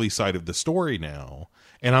Charlie's side of the story now.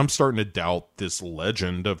 And I'm starting to doubt this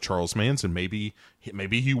legend of Charles Manson. Maybe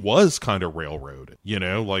he was kind of railroaded. You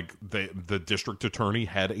know, like the district attorney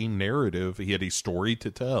had a narrative. He had a story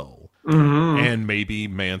to tell. Mm-hmm. And maybe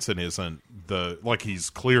Manson isn't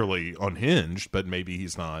he's clearly unhinged, but maybe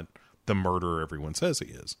he's not the murderer everyone says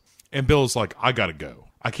he is. And Bill's like, I gotta go.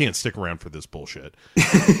 I can't stick around for this bullshit.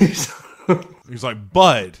 He's like,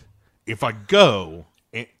 but if I go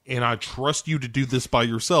and I trust you to do this by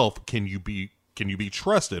yourself, can you be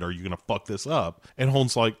trusted? Are you going to fuck this up? And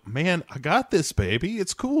Holden's like, man, I got this, baby.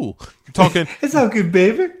 It's cool. You're talking. It's all good,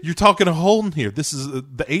 baby. You're talking to Holden here. This is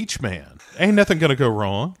the H-man. Ain't nothing going to go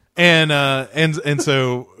wrong. And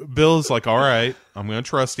so Bill's like, all right, I'm going to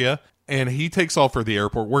trust you. And he takes off for the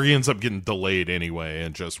airport, where he ends up getting delayed anyway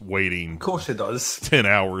and just waiting. Of course he does. 10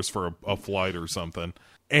 hours for a flight or something.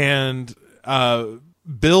 And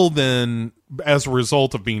Bill then, as a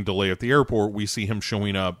result of being delayed at the airport, we see him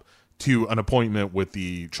showing up to an appointment with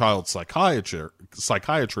the child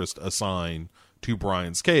psychiatrist assigned to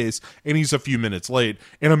Brian's case, and he's a few minutes late,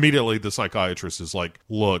 and immediately the psychiatrist is like,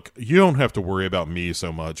 look, you don't have to worry about me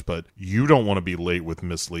so much, but you don't want to be late with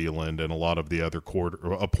Miss Leland and a lot of the other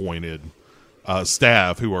court-appointed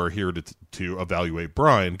staff who are here to evaluate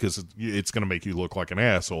Brian, because it's going to make you look like an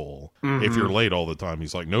asshole if you're late all the time.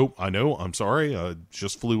 He's like, nope, I know, I'm sorry, I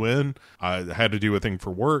just flew in, I had to do a thing for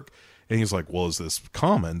work. And he's like, well, is this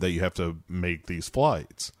common that you have to make these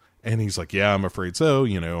flights? And he's like, yeah, I'm afraid so.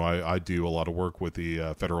 You know, I do a lot of work with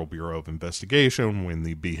the Federal Bureau of Investigation in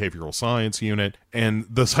the Behavioral Science Unit. And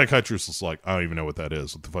the psychiatrist is like, I don't even know what that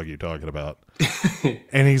is. What the fuck are you talking about?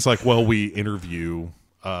 And he's like, well, we interview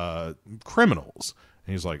criminals.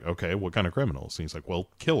 And he's like, okay, what kind of criminals? And he's like, well,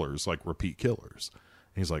 killers, like repeat killers.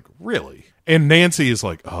 And he's like, really? And Nancy is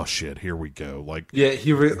like, oh shit, here we go. Like, yeah,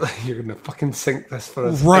 you're gonna fucking sink this for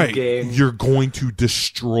us right again. You're going to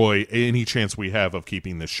destroy any chance we have of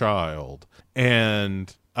keeping this child.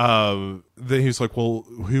 And then he's like, well,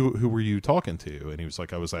 who were you talking to? And he was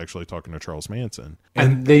like, I was actually talking to Charles Manson.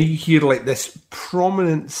 And then you hear like this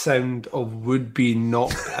prominent sound of would-be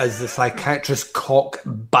knock as the psychiatrist's cock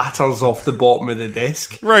batters off the bottom of the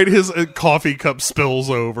desk. Right, his coffee cup spills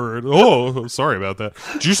over. And, oh, sorry about that.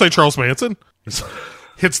 Did you say Charles Manson?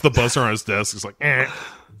 Hits the buzzer on his desk. He's like,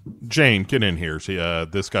 Jane, get in here. See,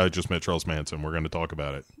 this guy just met Charles Manson. We're going to talk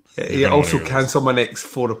about it. Yeah, also cancel my next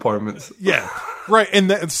 4 appointments. Yeah, right.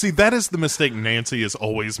 And that is the mistake Nancy is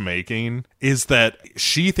always making, is that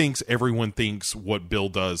she thinks everyone thinks what Bill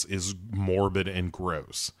does is morbid and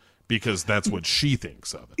gross, because that's what she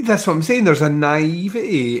thinks of it. That's what I'm saying. There's a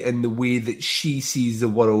naivety in the way that she sees the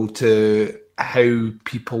world to how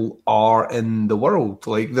people are in the world.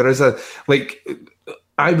 Like, there is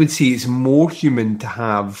I would say it's more human to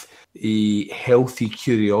have a healthy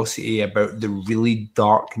curiosity about the really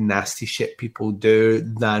dark, nasty shit people do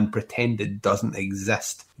than pretend it doesn't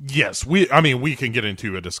exist. Yes, we can get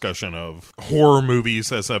into a discussion of horror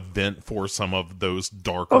movies as a vent for some of those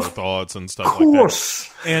darker thoughts and stuff like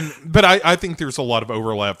that. But I think there's a lot of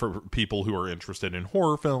overlap for people who are interested in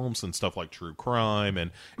horror films and stuff like true crime, and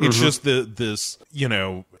it's just this, you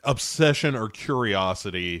know, obsession or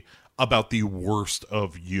curiosity about the worst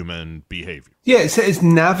of human behavior. Yeah, it's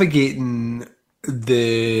navigating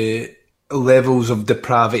the levels of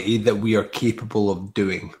depravity that we are capable of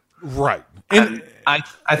doing. Right. And I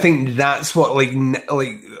think that's what like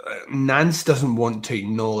Nance doesn't want to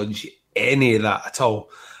acknowledge any of that at all,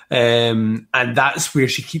 and that's where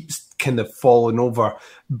she keeps kind of falling over.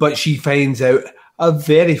 But she finds out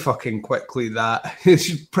very fucking quickly that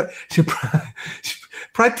she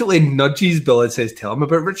practically nudges Bill and says, "Tell him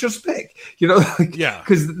about Richard Speck." You know, like, yeah,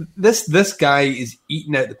 because this guy is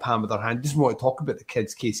eating out the palm of their hand. Doesn't want to talk about the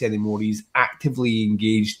kid's case anymore. He's actively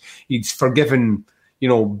engaged. He's forgiven, you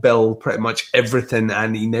know, Bill pretty much everything,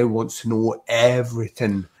 and he now wants to know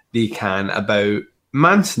everything they can about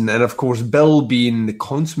Manson. And of course, Bill, being the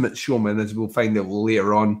consummate showman, as we'll find out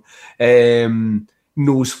later on,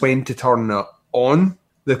 knows when to turn on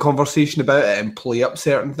the conversation about it and play up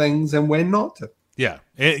certain things and when not to. Yeah.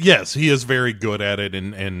 Yes, he is very good at it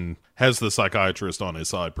and has the psychiatrist on his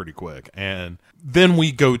side pretty quick. And then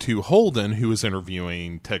we go to Holden, who is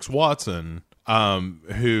interviewing Tex Watson,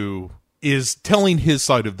 who is telling his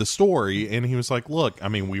side of the story. And he was like, look, I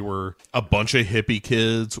mean, we were a bunch of hippie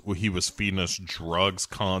kids. He was feeding us drugs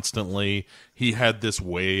constantly. He had this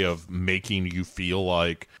way of making you feel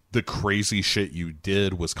like the crazy shit you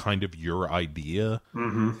did was kind of your idea,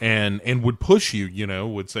 and would push you, you know,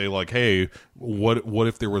 would say like, hey, what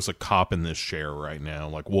if there was a cop in this chair right now?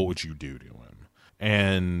 Like, what would you do to him?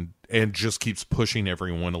 And just keeps pushing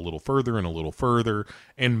everyone a little further and a little further.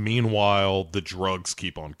 And meanwhile, the drugs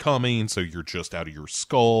keep on coming, so you're just out of your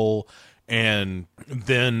skull. And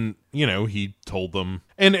then, you know, he told them,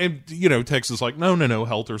 and you know, Tex is like, no,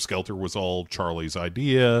 Helter Skelter was all Charlie's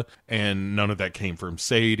idea, and none of that came from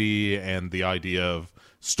Sadie, and the idea of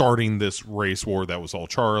starting this race war, that was all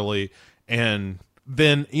Charlie. And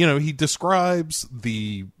then, you know, he describes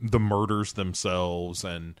the murders themselves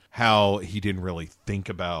and how he didn't really think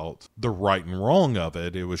about the right and wrong of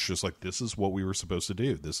it. It was just like, this is what we were supposed to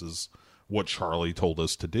do. This is what Charlie told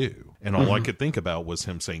us to do. And all I could think about was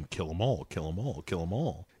him saying, kill them all, kill them all, kill them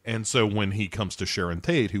all. And so when he comes to Sharon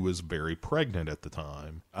Tate, who was very pregnant at the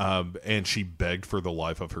time, and she begged for the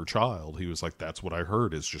life of her child, he was like, that's what I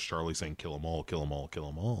heard, is just Charlie saying, kill them all, kill them all, kill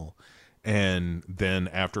them all. And then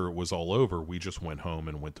after it was all over, we just went home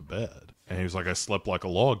and went to bed. And he was like, I slept like a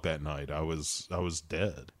log that night. I was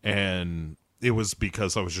dead. And it was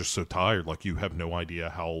because I was just so tired. Like, you have no idea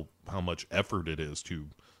how much effort it is to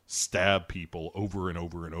stab people over and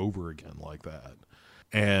over and over again like that.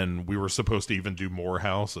 And we were supposed to even do more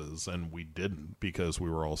houses, and we didn't because we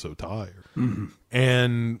were all so tired.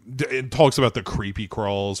 And it talks about the creepy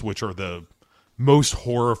crawls, which are the most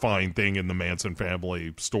horrifying thing in the Manson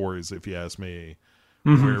family stories, if you ask me,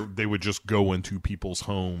 where they would just go into people's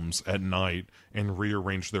homes at night and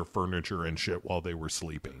rearrange their furniture and shit while they were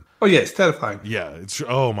sleeping. Oh yeah, it's terrifying. Yeah, it's,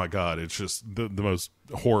 oh my God, it's just the most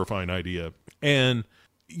horrifying idea. And,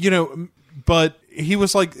 you know, but he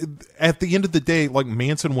was like, at the end of the day, like,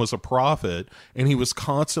 Manson was a prophet, and he was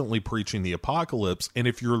constantly preaching the apocalypse. And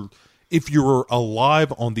if you're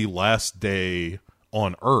alive on the last day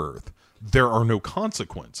on Earth, there are no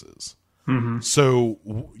consequences. So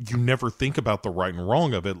you never think about the right and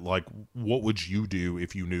wrong of it. Like, what would you do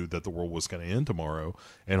if you knew that the world was going to end tomorrow?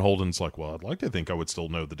 And Holden's like, well, I'd like to think I would still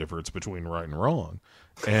know the difference between right and wrong.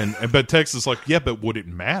 But Tex is like, yeah, but would it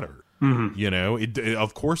matter? You know, it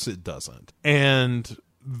of course it doesn't. And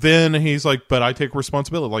then he's like, but I take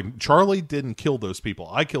responsibility. Like, Charlie didn't kill those people.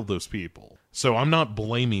 I killed those people. So I'm not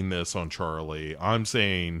blaming this on Charlie. I'm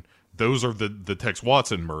saying those are the Tex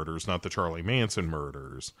Watson murders, not the Charlie Manson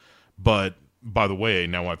murders. But, by the way,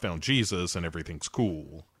 now I found Jesus and everything's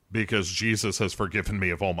cool because Jesus has forgiven me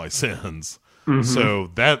of all my sins. So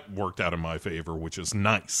that worked out in my favor, which is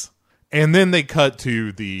nice. And then they cut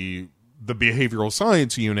to the behavioral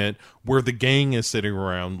science unit where the gang is sitting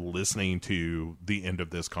around listening to the end of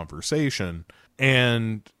this conversation.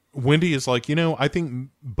 And Wendy is like, you know, I think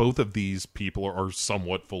both of these people are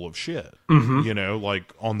somewhat full of shit. You know,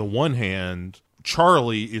 like, on the one hand,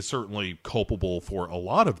 Charlie is certainly culpable for a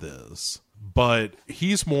lot of this, but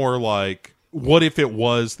he's more like, what if it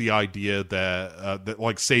was the idea that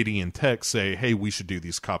like Sadie and Tex say, hey, we should do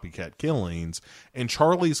these copycat killings, and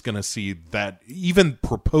Charlie's going to see that even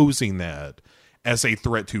proposing that as a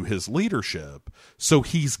threat to his leadership. So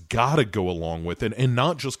he's got to go along with it, and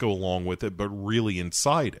not just go along with it, but really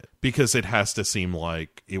incite it, because it has to seem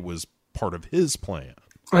like it was part of his plan.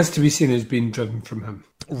 Has to be seen as being driven from him.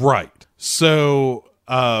 Right. So,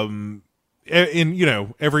 and you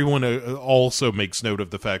know, everyone also makes note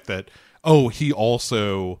of the fact that, oh, he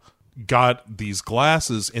also got these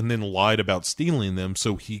glasses and then lied about stealing them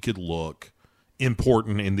so he could look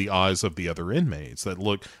important in the eyes of the other inmates. That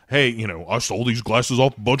look, hey, you know, I stole these glasses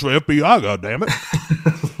off a bunch of FBI,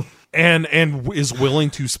 goddammit. and is willing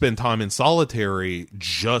to spend time in solitary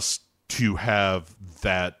just to have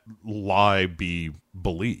that lie be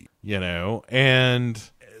believed, you know? And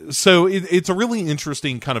so it's a really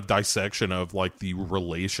interesting kind of dissection of like the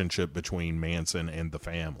relationship between Manson and the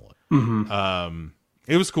family.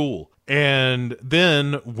 It was cool. And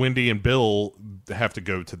then Wendy and Bill have to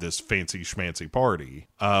go to this fancy schmancy party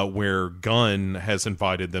where Gunn has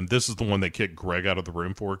invited them. This is the one they kicked Greg out of the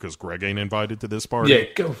room for, because Greg ain't invited to this party. Yeah,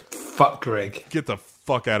 go fuck Greg. Get the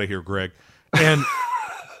fuck out of here, Greg. And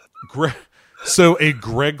so a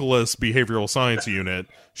Gregless behavioral science unit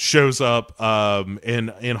shows up,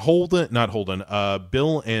 and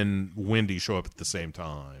Bill and Wendy show up at the same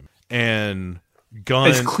time. And Gunn...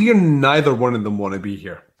 It's clear neither one of them want to be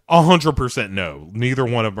here. 100% no. Neither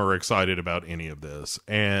one of them are excited about any of this.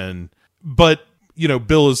 But, you know,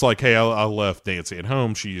 Bill is like, hey, I left Nancy at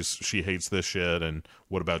home. She hates this shit. And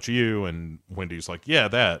what about you? And Wendy's like, yeah,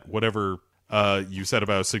 that. Whatever you said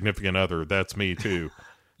about a significant other, that's me too.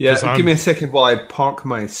 Yeah, give me a second while I park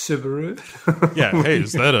my Subaru. Yeah, hey,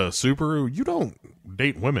 is that a Subaru? You don't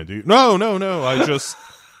date women, do you? No. I'm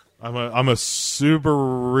a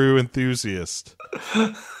Subaru enthusiast.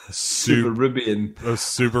 Subarubian. A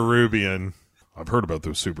Subarubian. I've heard about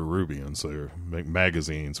those Subarubians. They make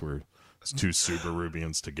magazines where it's two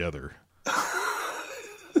Subarubians together.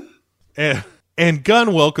 And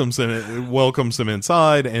Gunn welcomes him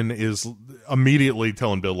inside and is immediately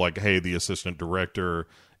telling Bill, like, hey, the assistant director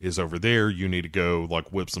is over there. You need to go,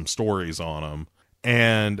 like, whip some stories on him.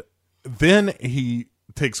 And then he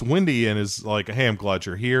takes Wendy and is like, hey, I'm glad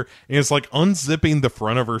you're here. And it's like unzipping the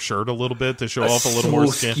front of her shirt a little bit to show off a little more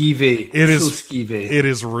skin. Skeevy. It is skeevy. It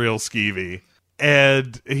is real skeevy.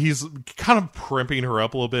 And he's kind of primping her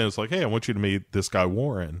up a little bit. It's like, hey, I want you to meet this guy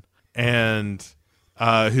Warren. And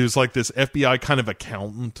who's like this FBI kind of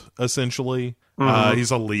accountant, essentially.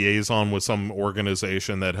 He's a liaison with some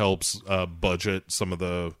organization that helps budget some of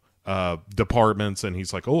the departments. And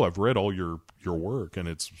he's like, oh, I've read all your work, and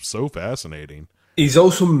it's so fascinating. He's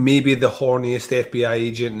also maybe the horniest FBI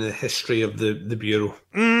agent in the history of the Bureau.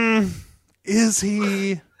 Is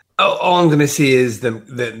he? All I'm going to say is that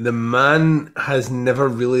the man has never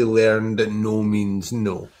really learned that no means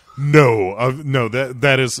no. No,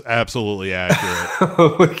 that is absolutely accurate.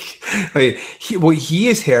 What he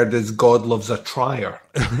has heard is God loves a trier.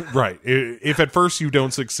 Right. If at first you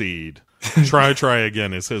don't succeed, try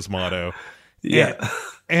again is his motto. Yeah.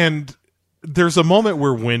 And there's a moment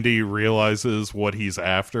where Wendy realizes what he's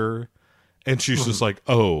after, and she's just like,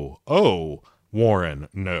 oh, Warren,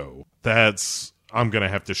 no. I'm going to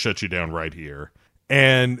have to shut you down right here.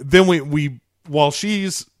 And then we while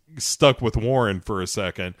she's stuck with Warren for a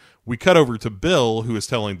second, we cut over to Bill, who is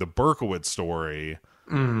telling the Berkowitz story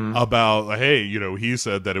about, hey, you know, he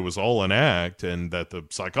said that it was all an act and that the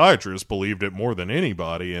psychiatrist believed it more than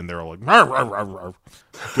anybody, and they're like,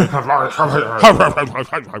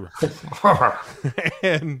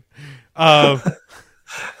 and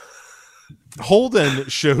Holden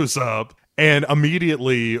shows up. And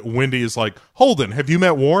immediately Wendy is like, Holden, have you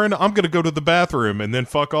met Warren? I'm going to go to the bathroom and then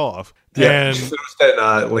fuck off. Yeah, and she throws down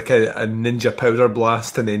a ninja powder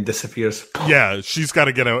blast and then disappears. Yeah, she's got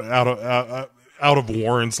to get out of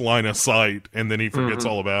Warren's line of sight, and then he forgets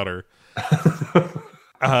all about her.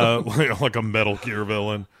 Like a Metal Gear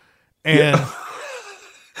villain. And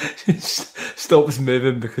she stops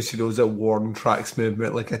moving because she knows that Warren tracks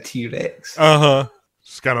movement like a T-Rex. Uh-huh.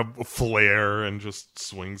 She's got a flare and just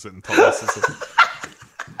swings it and tosses it.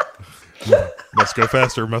 Must go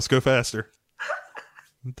faster, must go faster.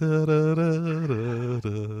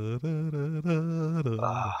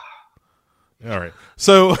 All right.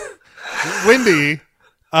 So Wendy,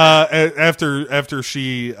 after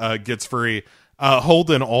she gets free,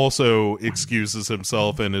 Holden also excuses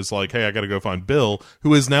himself and is like, hey, I got to go find Bill,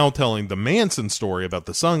 who is now telling the Manson story about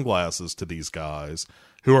the sunglasses to these guys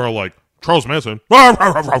who are like, Charles Manson. And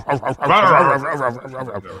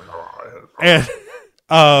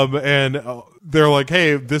they're like,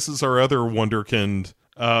 hey, this is our other wonderkind.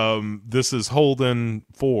 This is Holden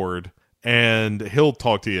Ford, and he'll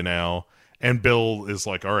talk to you now. And Bill is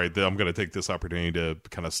like, all right, then I'm going to take this opportunity to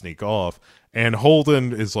kind of sneak off. And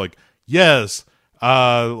Holden is like, yes,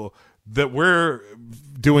 that we're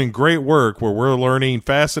doing great work where we're learning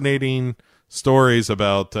fascinating stories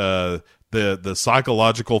about the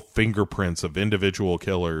psychological fingerprints of individual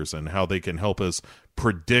killers and how they can help us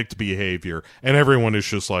predict behavior. And everyone is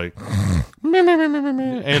just like,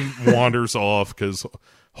 and wanders off because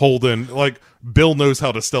Holden, like, Bill knows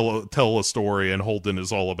how to tell a story, and Holden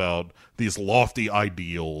is all about these lofty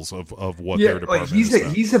ideals of what their department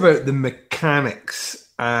is. He's about the mechanics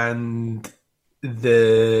and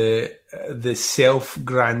the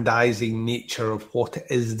self-grandizing nature of what it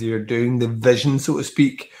is they're doing, the vision, so to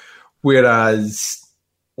speak, whereas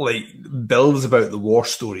like Bill's about the war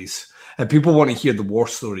stories, and people want to hear the war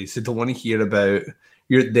stories. They don't want to hear about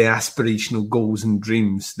the aspirational goals and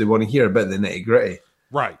dreams. They want to hear about the nitty-gritty.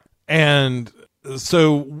 Right. And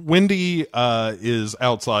so Wendy is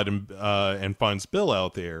outside and finds Bill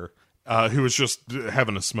out there, who is just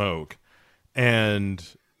having a smoke, and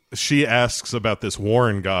she asks about this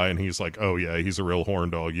Warren guy, and he's like, oh yeah, he's a real horn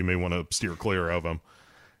dog. You may want to steer clear of him.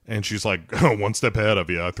 And she's like, oh, one step ahead of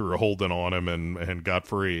you. I threw a Holden on him and got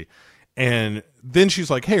free. And then she's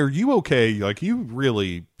like, hey, are you okay? Like, you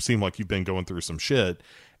really seem like you've been going through some shit.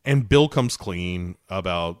 And Bill comes clean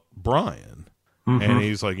about Brian. Mm-hmm. And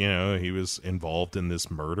he's like, he was involved in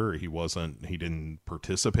this murder. He didn't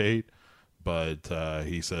participate. But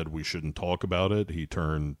he said we shouldn't talk about it. He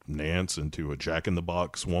turned Nance into a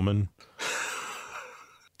jack-in-the-box woman.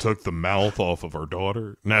 Took the mouth off of our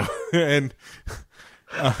daughter. No, and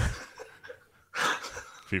if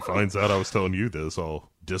he finds out I was telling you this, I'll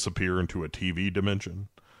disappear into a TV dimension.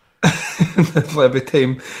 Every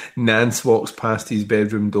time Nance walks past his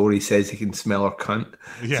bedroom door, he says he can smell her cunt.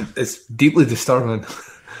 Yeah. It's deeply disturbing.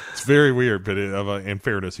 It's very weird, but in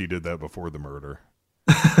fairness, he did that before the murder.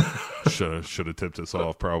 Should have tipped us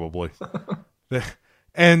off, probably.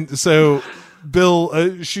 And so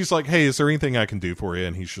Bill, she's like, hey, is there anything I can do for you?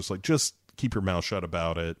 And he's just like, just keep your mouth shut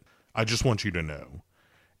about it. I just want you to know.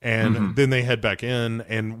 And then they head back in,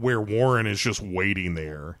 and where Warren is just waiting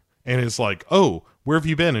there. And is like, oh, where have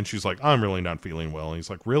you been? And she's like, I'm really not feeling well. And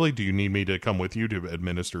he's like, really? Do you need me to come with you to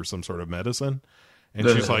administer some sort of medicine? And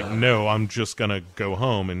she's like, no, I'm just going to go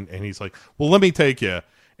home. And he's like, well, let me take you.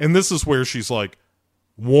 And this is where she's like,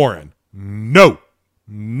 Warren, no.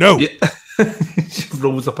 Yeah. She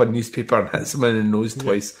rolls up a newspaper and hits him in the nose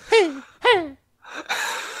twice.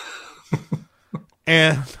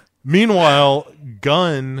 And meanwhile,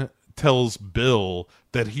 Gunn tells Bill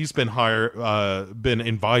that he's been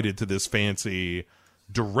invited to this fancy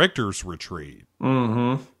director's retreat,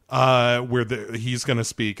 where he's going to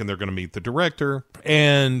speak and they're going to meet the director.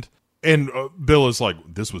 And Bill is like,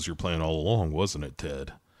 "This was your plan all along, wasn't it,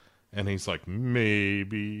 Ted?" And he's like,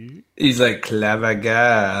 "Maybe." He's like, "Clever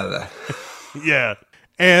girl." Yeah.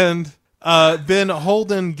 And then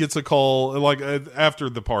Holden gets a call, like after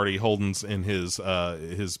the party. Holden's in his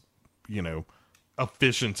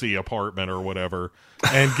efficiency apartment or whatever,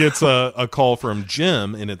 and gets a call from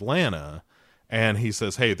Jim in Atlanta, and he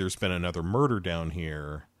says, hey, there's been another murder down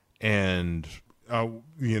here, and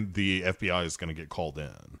the FBI is going to get called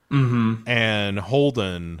in. And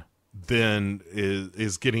Holden then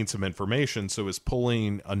is getting some information, so is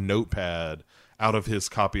pulling a notepad out of his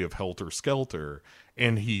copy of Helter Skelter,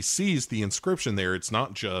 and he sees the inscription there. It's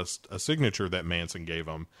not just a signature that Manson gave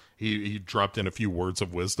him. He dropped in a few words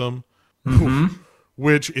of wisdom,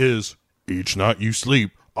 which is, each night you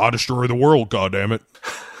sleep, I destroy the world, goddammit.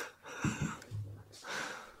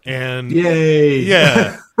 And yay.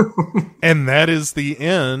 Yeah. And that is the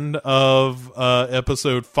end of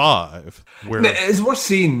episode 5. Where now, it's worth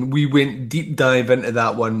saying we went deep dive into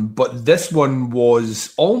that one, but this one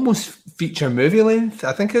was almost feature movie length.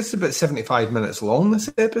 I think it's about 75 minutes long,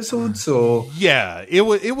 this episode. So yeah, it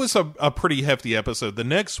was a pretty hefty episode. The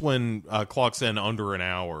next one clocks in under an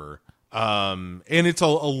hour. And it's a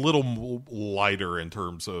little lighter in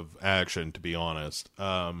terms of action, to be honest.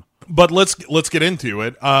 But let's get into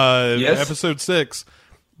it. Yes. Episode 6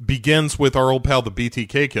 begins with our old pal, the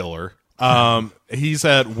BTK killer. He's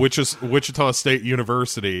at Wichita State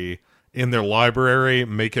University in their library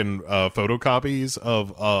making photocopies of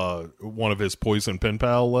one of his poison pen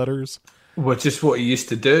pal letters. Which is what he used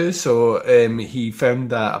to do. So he found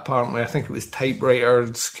that apparently, I think it was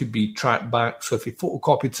typewriters could be tracked back. So if he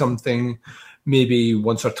photocopied something maybe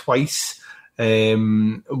once or twice, it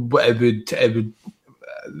would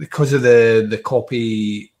because of the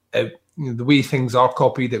copy, the way things are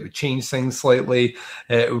copied, it would change things slightly.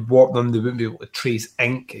 It would warp them. They wouldn't be able to trace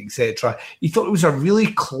ink, etc. He thought he was a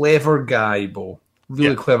really clever guy, Bo.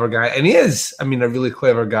 really clever guy. And he is, I mean, a really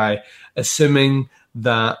clever guy, assuming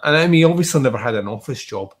that, and I mean, he obviously never had an office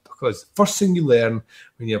job, because first thing you learn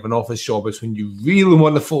when you have an office job is when you really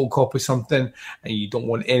want to photocopy something and you don't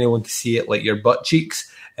want anyone to see it, like your butt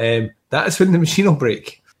cheeks, that is when the machine will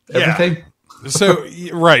break every time. So,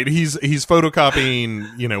 right, he's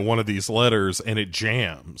photocopying, you know, one of these letters, and it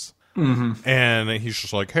jams. Mm-hmm. And he's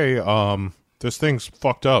just like, hey, this thing's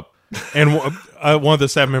fucked up. And one of the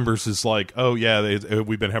staff members is like, oh, yeah,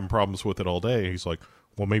 we've been having problems with it all day. He's like,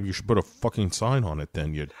 well, maybe you should put a fucking sign on it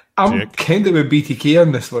then, you I'm dick. kind of with BTK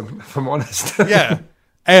on this one, if I'm honest. Yeah.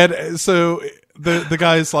 And so the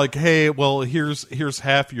guy's like, hey, well, here's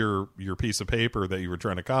half your piece of paper that you were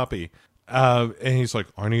trying to copy. And he's like,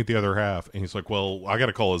 I need the other half. And he's like, well, I got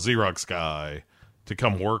to call a Xerox guy to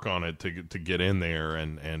come work on it to get in there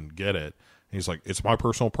and get it. And he's like, it's my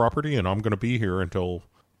personal property, and I'm going to be here until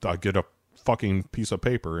I get a fucking piece of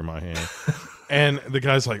paper in my hand. And the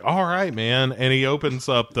guy's like, all right, man. And he opens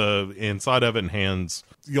up the inside of it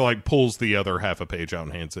and pulls the other half a page out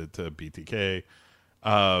and hands it to BTK,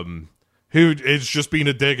 who is just being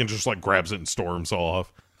a dick and just like grabs it and storms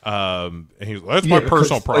off. And he's like, that's my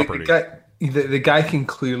personal property. The guy can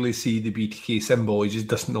clearly see the BTK symbol. He just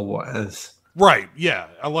doesn't know what it is. Right. Yeah.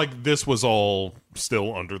 This was all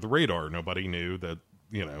still under the radar. Nobody knew that,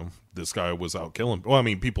 you know, this guy was out killing. Well, I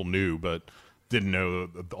mean, people knew, but didn't know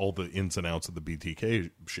all the ins and outs of the BTK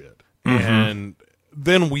shit. Mm-hmm. And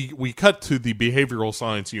then we cut to the behavioral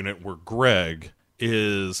science unit where Greg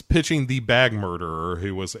is pitching the bag murderer,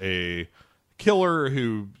 who was a killer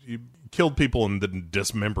who killed people and then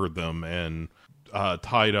dismembered them and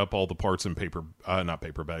tied up all the parts in not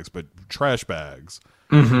paper bags, but trash bags,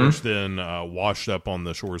 which then washed up on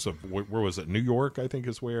the shores of, where was it? New York, I think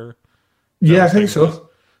is where. Yeah, I think so.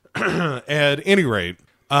 At any rate,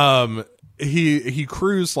 he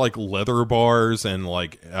crews like leather bars and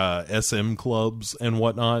like SM clubs and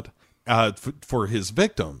whatnot for his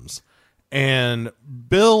victims. And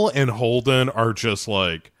Bill and Holden are just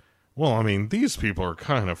like, well, I mean, these people are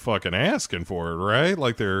kind of fucking asking for it, right?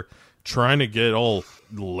 Like they're trying to get all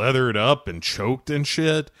leathered up and choked and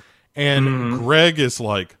shit. And Greg is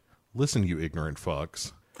like, listen, you ignorant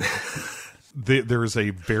fucks. There's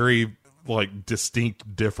a very like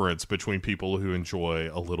distinct difference between people who enjoy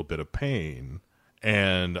a little bit of pain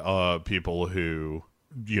and people who,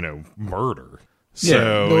 you know, murder.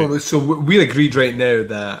 So we agreed right now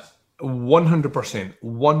that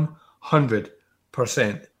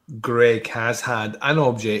 100%, Greg has had an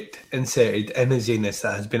object inserted in his anus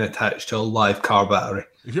that has been attached to a live car battery.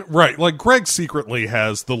 Right, like Greg secretly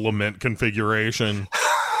has the lament configuration.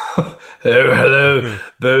 Oh, hello.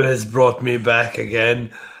 Bo has brought me back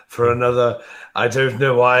again for another. I don't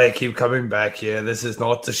know why I keep coming back here. This is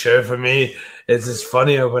not the show for me. It is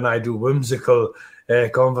funnier when I do whimsical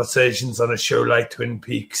conversations on a show like Twin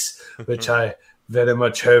Peaks, which I very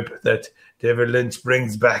much hope that David Lynch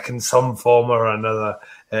brings back in some form or another.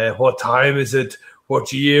 What time is it?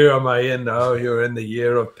 What year am I in now? You're in the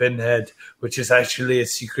year of Pinhead, which is actually a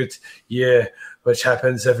secret year, which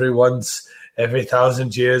happens every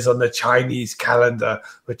 1,000 years on the Chinese calendar,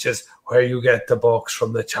 which is where you get the box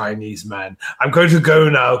from the Chinese man. I'm going to go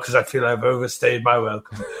now because I feel I've overstayed my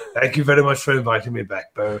welcome. Thank you very much for inviting me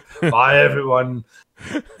back, Bo. Bye, everyone.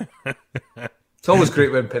 It's always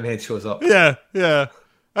great when Pinhead shows up. Yeah.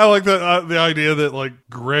 I like the idea that like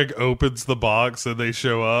Greg opens the box and they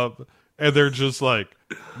show up and they're just like,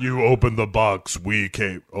 you open the box, we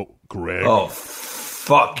came. Oh, Greg. Oh,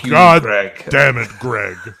 fuck you, God Greg. Damn it,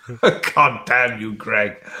 Greg. God damn you,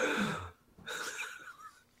 Greg.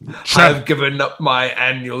 I've given up my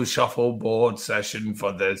annual shuffleboard session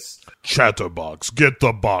for this. Chatterbox, get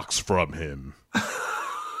the box from him.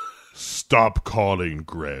 Stop calling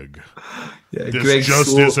Greg. Yeah, this Greg's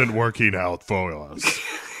just isn't working out for us.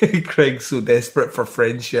 Greg's so desperate for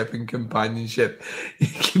friendship and companionship, he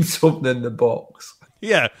keeps opening the box.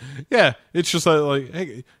 Yeah. It's just like,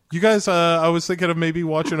 hey, you guys, I was thinking of maybe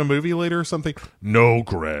watching a movie later or something. No,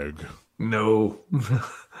 Greg. No.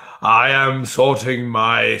 I am sorting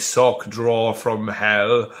my sock drawer from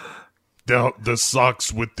hell. The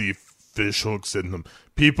socks with the fish hooks in them.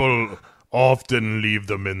 People often leave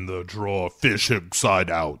them in the drawer fish hook side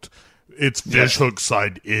out. It's fish hook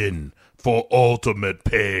side in for ultimate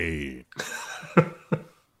pain.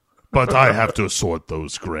 But I have to sort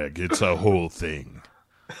those, Greg. It's a whole thing.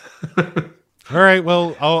 All right,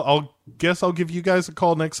 well, I'll guess I'll give you guys a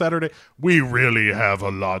call next Saturday. We really have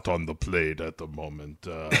a lot on the plate at the moment.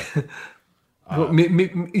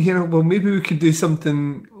 Maybe we could do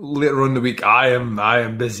something later on in the week. I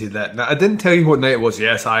am busy that night. I didn't tell you what night it was.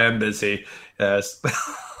 Yes, I am busy. Yes.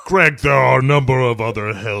 Greg, there are a number of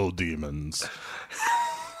other hell demons.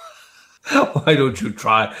 Why don't you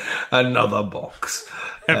try another box?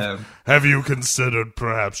 Have you considered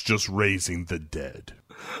perhaps just raising the dead?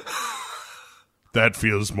 That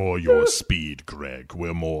feels more your speed, Greg.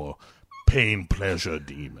 We're more pain-pleasure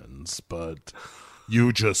demons, but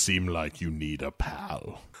you just seem like you need a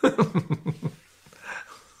pal.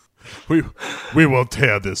 We will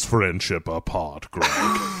tear this friendship apart, Greg.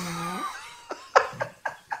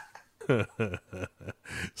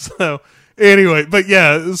 So, anyway, but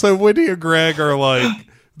yeah, so Wendy and Greg are like,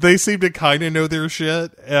 they seem to kind of know their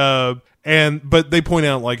shit, but they point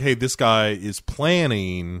out like, hey, this guy is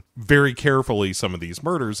planning very carefully some of these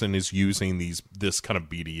murders and is using this kind of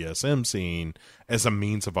BDSM scene as a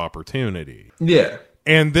means of opportunity. Yeah.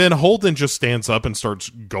 And then Holden just stands up and starts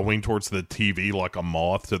going towards the TV like a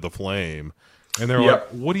moth to the flame. And they're like,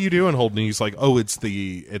 what are you doing, Holden? And he's like, oh, it's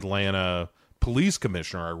the Atlanta police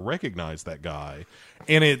commissioner. I recognize that guy.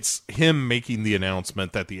 And it's him making the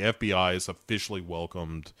announcement that the FBI is officially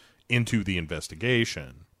welcomed into the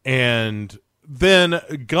investigation. And then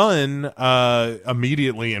Gunn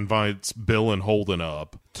immediately invites Bill and Holden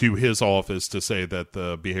up to his office to say that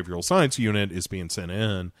the behavioral science unit is being sent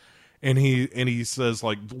in. And he says,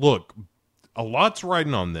 like, look, a lot's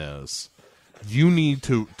riding on this. You need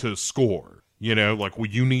to score. You know, like, well,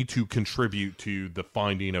 you need to contribute to the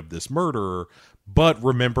finding of this murderer. But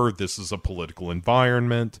remember, this is a political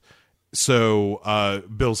environment. So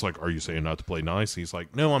Bill's like, are you saying not to play nice? He's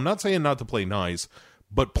like, no, I'm not saying not to play nice,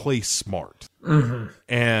 but play smart. Mm-hmm.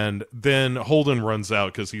 And then Holden runs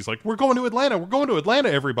out because he's like, we're going to Atlanta. We're going to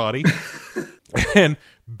Atlanta, everybody. And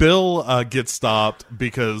Bill gets stopped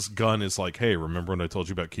because Gunn is like, hey, remember when I told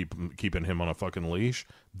you about keeping him on a fucking leash?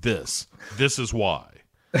 This is why.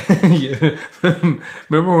 Yeah.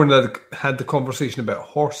 Remember when I had the conversation about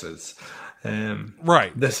horses?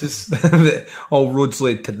 Right. This is all roads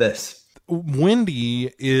lead to this.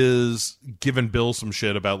 Wendy is giving Bill some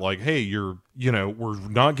shit about like, hey, we're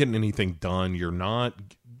not getting anything done. You're not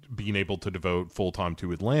being able to devote full time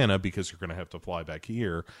to Atlanta because you're going to have to fly back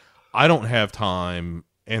here. I don't have time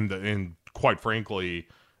and quite frankly,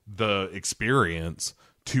 the experience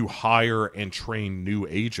to hire and train new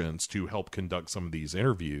agents to help conduct some of these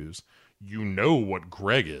interviews. You know what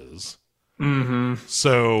Greg is. Mm-hmm.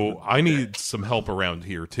 So I need some help around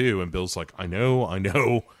here too. And Bill's like, I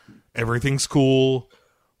know. Everything's cool.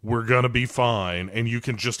 We're going to be fine. And you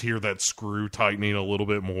can just hear that screw tightening a little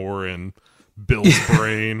bit more in Bill's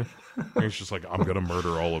brain. And he's just like, I'm going to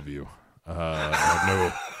murder all of you.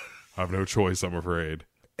 I have no choice, I'm afraid.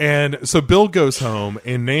 And so Bill goes home,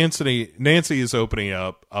 and Nancy is opening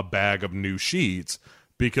up a bag of new sheets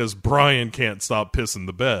because Brian can't stop pissing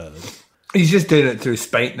the bed. He's just doing it through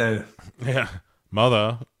spite now. Yeah.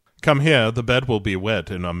 Mother, come here. The bed will be wet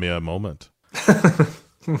in a mere moment.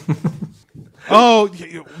 Oh,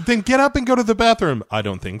 then get up and go to the bathroom. I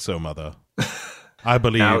don't think so, Mother. I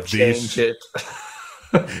believe now these... change it.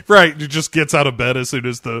 Right, he just gets out of bed as soon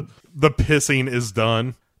as the pissing is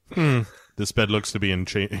done. This bed looks to be in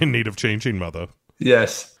need of changing, Mother.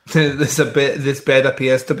 Yes. This bed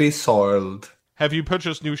appears to be soiled. Have you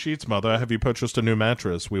purchased new sheets, Mother? Have you purchased a new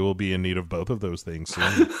mattress? We will be in need of both of those things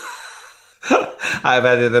soon. I've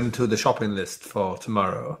added them to the shopping list for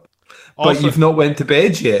tomorrow. Also, but you've not went to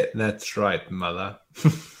bed yet. That's right, Mother.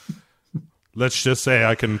 Let's just say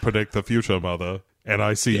I can predict the future, Mother. And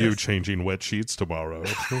I see you changing wet sheets tomorrow.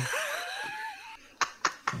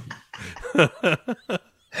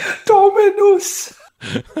 Dominus!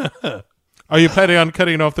 Are you planning on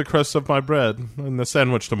cutting off the crust of my bread and the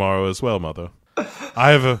sandwich tomorrow as well, Mother?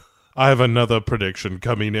 I have another prediction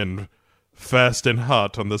coming in fast and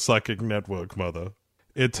hot on the Psychic Network, Mother.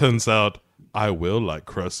 It turns out I will like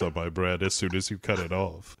crust on my bread as soon as you cut it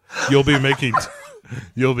off. You'll be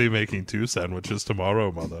making 2 sandwiches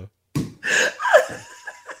tomorrow, Mother.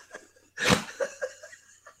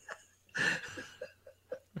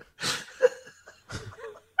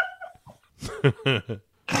 My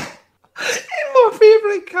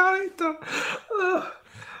favorite character.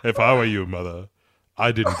 If I were you, Mother,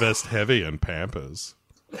 I'd invest heavy in Pampers.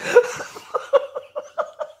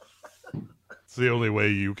 It's the only way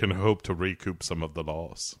you can hope to recoup some of the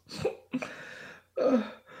loss. Do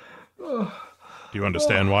you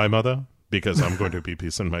understand why, Mother? Because I'm going to be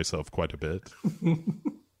pissing myself quite a bit.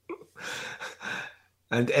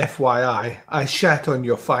 And FYI, I shat on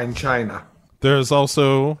your fine china. There's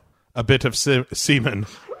also a bit of semen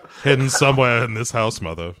hidden somewhere in this house,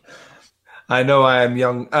 Mother. I know I am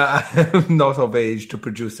young. I'm not of age to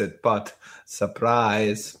produce it, but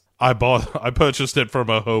surprise. I purchased it from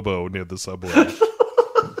a hobo near the subway.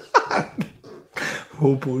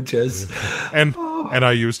 hobo jizz. And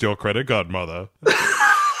I used your credit card, mother.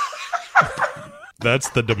 That's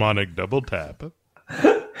the demonic double tap.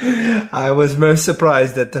 I was most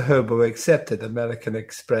surprised that the hobo accepted American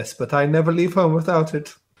Express, but I never leave home without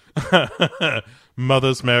it.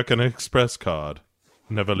 Mother's American Express card.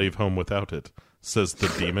 Never leave home without it, says the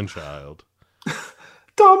demon child.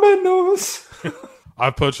 Dominoes!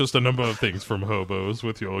 I've purchased a number of things from hobos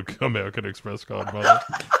with your American Express card, mother.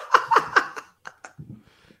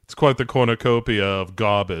 It's quite the cornucopia of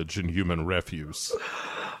garbage and human refuse.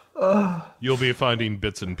 You'll be finding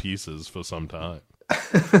bits and pieces for some time.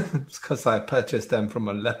 It's because I purchased them from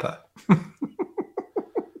a leper.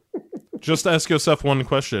 Just ask yourself one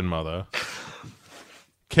question, mother.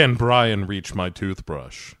 Can Brian reach my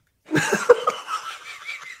toothbrush?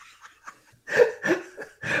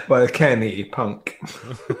 Well, can he, punk?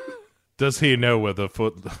 Does he know where the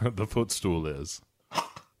footstool is?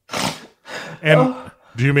 And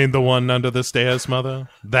do you mean the one under the stairs, mother?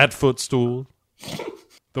 That footstool?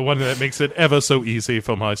 The one that makes it ever so easy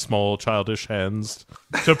for my small childish hands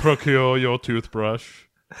to procure your toothbrush?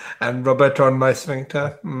 And rub it on my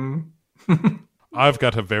sphincter? I've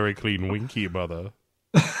got a very clean winky, mother.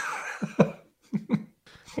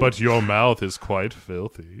 But your mouth is quite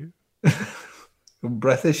filthy. Your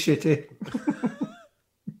breath is shitty.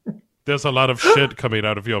 There's a lot of shit coming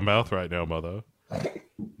out of your mouth right now, mother.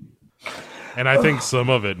 And I think some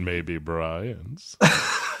of it may be Brian's.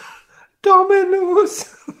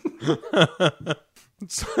 Dominoes!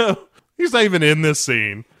 So, he's not even in this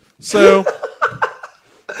scene. So...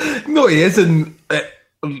 No, he is in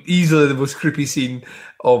easily the most creepy scene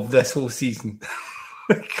of this whole season.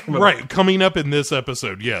 Right, coming up in this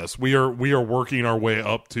episode, yes, we are working our way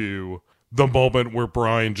up to the moment where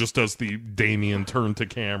Brian just does the Damien turn to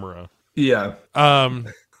camera. Yeah.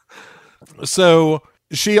 So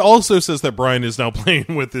she also says that Brian is now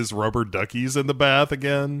playing with his rubber duckies in the bath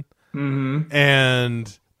again. Mm-hmm.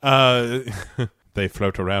 And they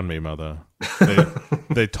float around me, mother.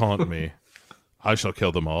 They taunt me. I shall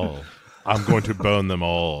kill them all. I'm going to burn them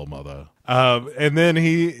all, mother. And then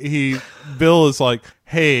Bill is like,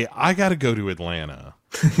 hey, I got to go to Atlanta.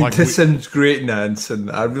 Like, this sounds great, Nance,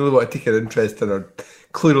 and I really want to take an interest in our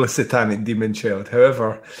clearly satanic demon child.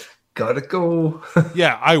 However, gotta go.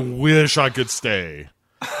 Yeah, I wish I could stay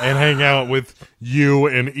and hang out with you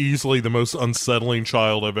and easily the most unsettling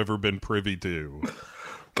child I've ever been privy to.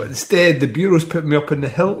 But instead, the Bureau's put me up in the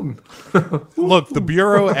Hilton. Look, the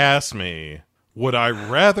Bureau asked me, would I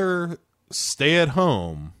rather stay at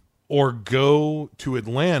home or go to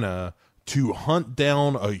Atlanta to hunt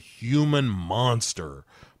down a human monster,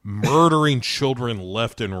 murdering children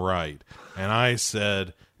left and right? And I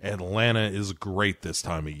said, Atlanta is great this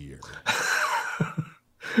time of year.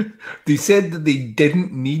 They said that they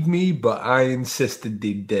didn't need me, but I insisted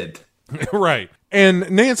they did. Right. And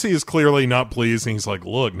Nancy is clearly not pleased. And he's like,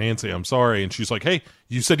 look, Nancy, I'm sorry. And she's like, hey,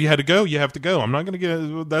 you said you had to go. You have to go. I'm not going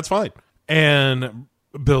to that's fine. And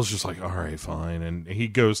Bill's just like, all right, fine. And he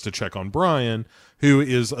goes to check on Brian, who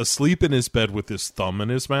is asleep in his bed with his thumb in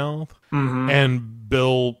his mouth. Mm-hmm. And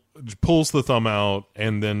Bill pulls the thumb out,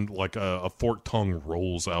 and then like a forked tongue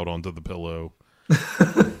rolls out onto the pillow.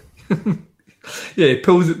 Yeah, he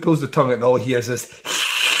pulls the tongue out, and all he hears is...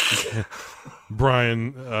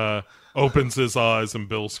 Brian opens his eyes, and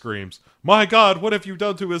Bill screams, my God, what have you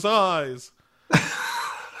done to his eyes?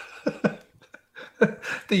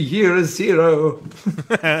 The year is zero.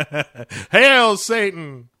 Hail,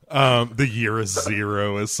 Satan! The year is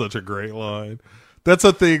zero is such a great line. That's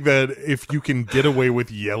a thing that if you can get away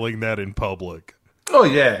with yelling that in public. Oh,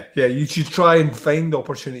 yeah. Yeah, you should try and find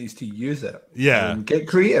opportunities to use it. Yeah. Get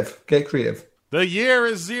creative. Get creative. The year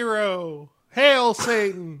is zero. Hail,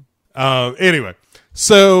 Satan! Anyway,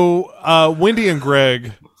 so Wendy and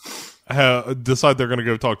Greg decide they're going to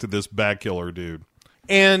go talk to this bat killer dude.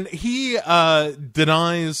 And he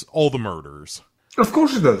denies all the murders. Of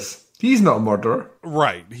course he does. He's not a murderer.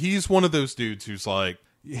 Right. He's one of those dudes who's like,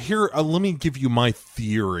 here, let me give you my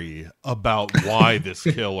theory about why this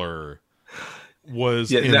killer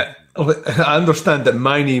was... Yeah, I understand that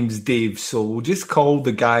my name's Dave, so we'll just call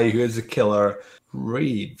the guy who is a killer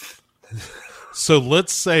Rave. So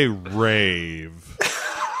let's say Rave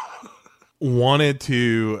wanted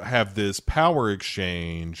to have this power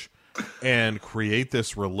exchange and create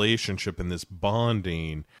this relationship and this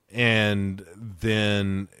bonding, and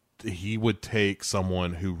then he would take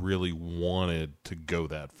someone who really wanted to go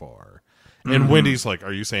that far. And Wendy's like,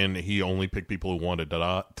 are you saying he only picked people who wanted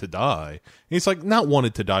to die? And he's like, not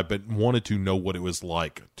wanted to die, but wanted to know what it was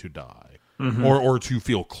like to die. or to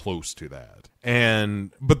feel close to that.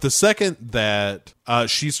 But the second that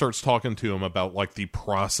she starts talking to him about like the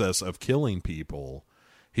process of killing people,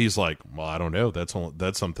 he's like, well, I don't know.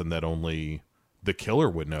 That's something that only the killer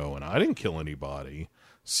would know, and I didn't kill anybody.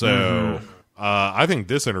 So I think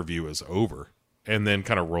this interview is over, and then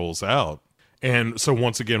kind of rolls out. And so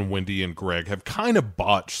once again, Wendy and Greg have kind of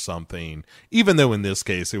botched something, even though in this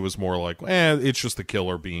case it was more like, it's just the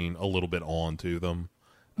killer being a little bit on to them.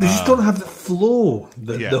 They just don't have the flow,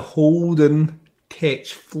 the Holden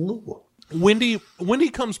catch flow. Wendy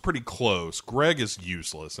comes pretty close. Greg is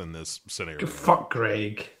useless in this scenario. Fuck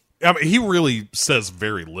Greg. I mean, he really says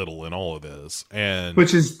very little in all of this, and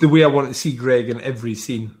which is the way I want to see Greg in every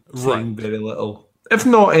scene, saying very little, if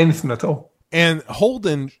not anything at all. And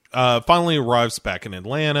Holden finally arrives back in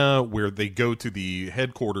Atlanta, where they go to the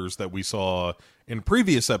headquarters that we saw in a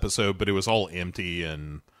previous episode, but it was all empty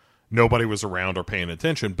and nobody was around or paying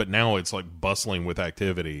attention. But now it's like bustling with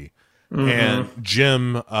activity. And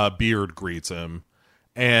Jim Beard greets him,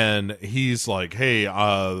 and he's like, "Hey,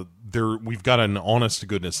 we've got an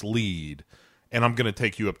honest-to-goodness lead, and I'm going to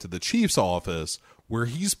take you up to the chief's office, where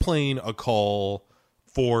he's playing a call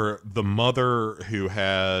for the mother who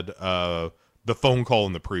had the phone call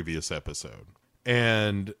in the previous episode."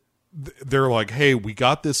 And they're like, "Hey, we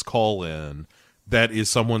got this call in that is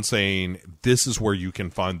someone saying this is where you can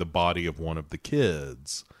find the body of one of the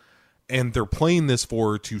kids." And they're playing this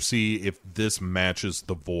for her to see if this matches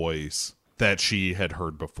the voice that she had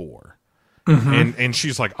heard before. And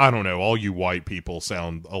she's like, "I don't know, all you white people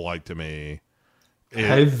sound alike to me."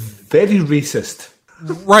 How very racist.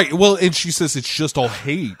 Right. Well, and she says it's just all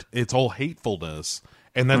hate. It's all hatefulness.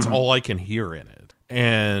 And that's all I can hear in it.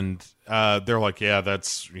 And they're like, "Yeah,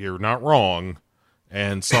 you're not wrong.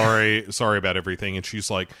 And sorry about everything." And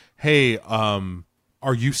she's like, "Hey,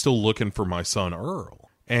 are you still looking for my son Earl?"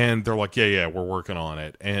 And they're like, yeah, we're working on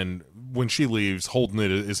it. And when she leaves, Holden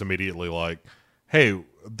is immediately like, "Hey,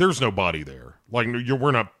 there's no body there. Like,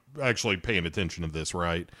 we're not actually paying attention to this,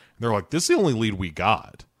 right?" And they're like, "This is the only lead we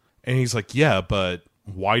got." And he's like, "Yeah, but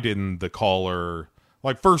why didn't the caller..."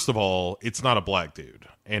 Like, first of all, it's not a black dude,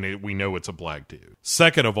 and we know it's a black dude.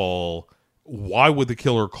 Second of all, why would the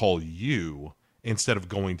killer call you instead of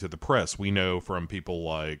going to the press? We know from people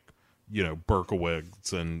like,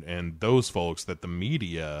 Berkowitz and those folks that the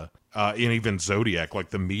media, and even Zodiac, like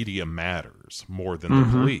the media matters more than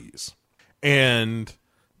the police. And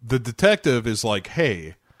the detective is like,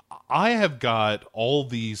 "Hey, I have got all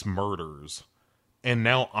these murders, and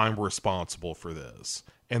now I'm responsible for this.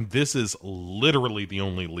 And this is literally the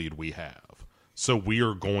only lead we have. So we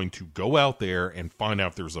are going to go out there and find out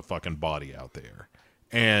if there's a fucking body out there."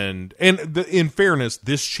 And in fairness,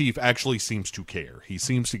 this chief actually seems to care. He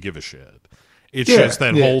seems to give a shit. It's just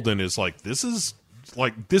that Holden is like, this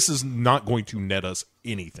is not going to net us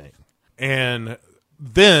anything. And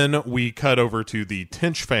then we cut over to the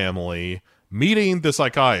Tench family meeting the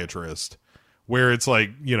psychiatrist, where it's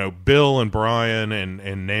like, Bill and Brian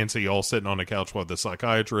and Nancy all sitting on a couch while the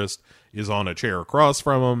psychiatrist is on a chair across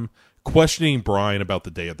from him, questioning Brian about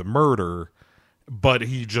the day of the murder, but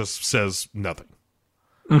he just says nothing.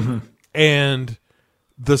 And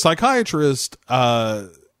the psychiatrist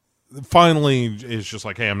finally is just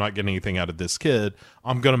like, "Hey, I'm not getting anything out of this kid.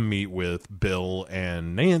 I'm going to meet with Bill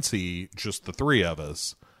and Nancy, just the three of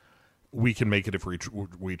us. We can make it if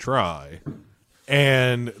we try."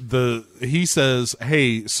 And he says,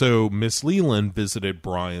 "Hey, so Miss Leland visited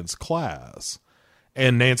Brian's class."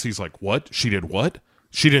 And Nancy's like, "What? She did what?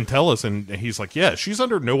 She didn't tell us." And he's like, "Yeah, she's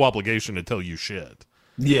under no obligation to tell you shit.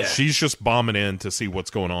 Yeah, she's just bombing in to see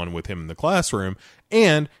what's going on with him in the classroom."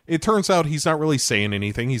 And it turns out he's not really saying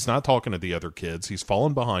anything. He's not talking to the other kids. He's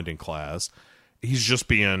fallen behind in class. He's just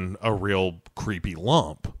being a real creepy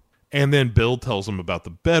lump. And then Bill tells him about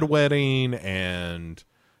the bedwetting and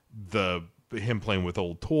him playing with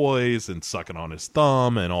old toys and sucking on his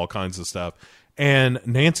thumb and all kinds of stuff. And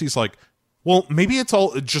Nancy's like, "Well, maybe it's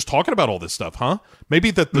all just talking about all this stuff, huh?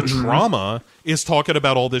 Maybe that the trauma is talking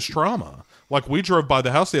about all this trauma. Like, we drove by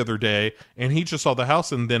the house the other day, and he just saw the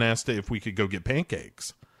house and then asked if we could go get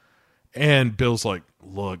pancakes." And Bill's like,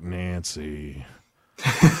 "Look, Nancy,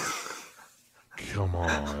 come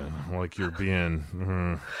on. Like, you're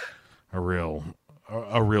being a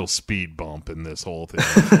real speed bump in this whole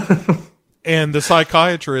thing." And the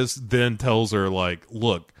psychiatrist then tells her, like,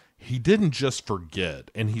 "Look, he didn't just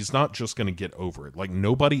forget, and he's not just going to get over it. Like,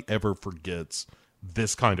 nobody ever forgets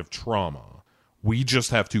this kind of trauma. We just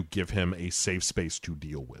have to give him a safe space to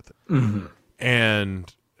deal with it."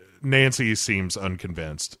 And Nancy seems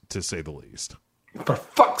unconvinced, to say the least. For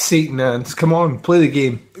fuck's sake, Nance, come on, play the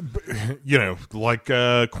game. You know, like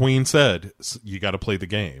Queen said, you got to play the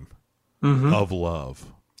game of love.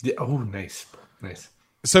 Yeah, oh, nice.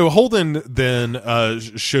 So Holden then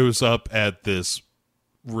shows up at this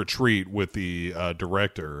retreat with the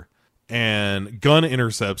director, and Gunn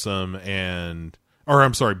intercepts him,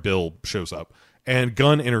 Bill shows up, and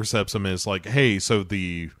Gunn intercepts him and is like, hey, so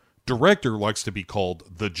the director likes to be called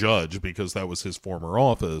the judge because that was his former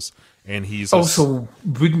office, and he's so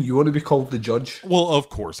wouldn't you want to be called the judge? Well, of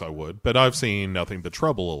course I would, but I've seen Nothing But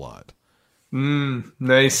Trouble a lot.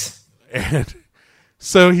 Nice. And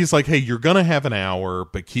so he's like, hey, you're going to have an hour,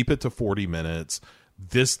 but keep it to 40 minutes.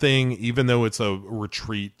 This thing, even though it's a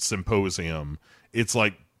retreat symposium, it's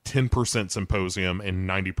like 10% symposium and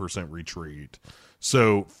 90% retreat.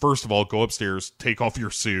 So first of all, go upstairs, take off your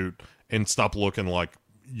suit, and stop looking like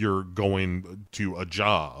you're going to a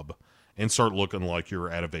job and start looking like you're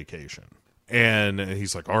at a vacation. And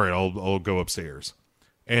he's like, all right, I'll go upstairs.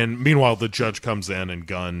 And meanwhile, the judge comes in and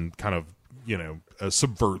Gunn kind of,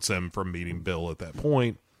 subverts him from meeting Bill at that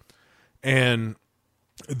point. And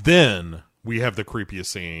then we have the creepiest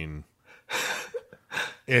scene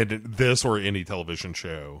in this or any television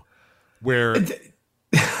show where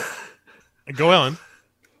go on.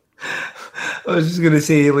 I was just gonna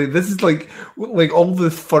say, like, this is like all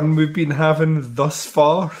the fun we've been having thus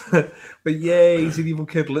far. But yeah, he's an evil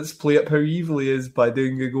kid. Let's play up how evil he is by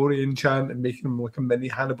doing Gregorian chant and making him like a mini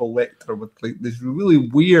Hannibal Lecter with like this really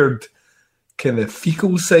weird kind of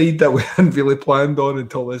fecal side that we hadn't really planned on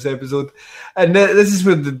until this episode. And this is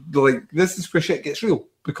where this is where shit gets real,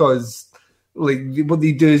 because like what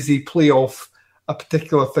they do is they play off a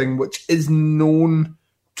particular thing which is known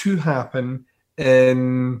to happen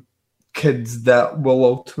in kids that will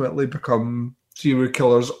ultimately become serial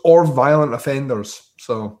killers or violent offenders.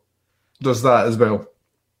 So there's that as well.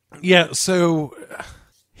 Yeah, so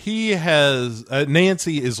he has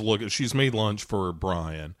Nancy is looking. She's made lunch for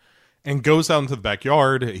Brian and goes out into the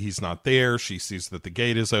backyard. He's not there. She sees that the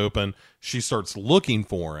gate is open. She starts looking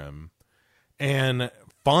for him and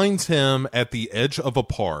finds him at the edge of a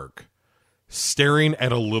park staring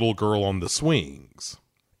at a little girl on the swings.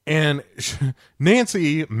 And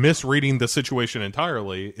Nancy, misreading the situation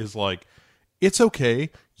entirely, is like, it's okay.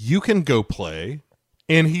 You can go play.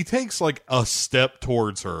 And he takes like a step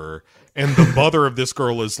towards her. And the mother of this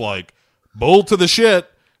girl is like, bold to the shit,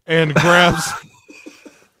 and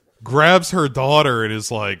grabs her daughter and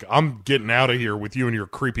is like, I'm getting out of here with you and your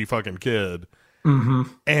creepy fucking kid. Mm-hmm.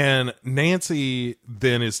 And Nancy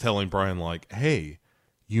then is telling Brian like, hey,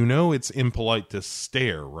 it's impolite to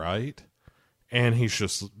stare, right? And he's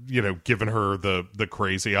just, giving her the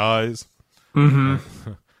crazy eyes.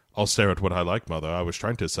 Mm-hmm. I'll stare at what I like, Mother. I was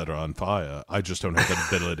trying to set her on fire. I just don't have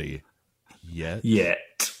the ability yet.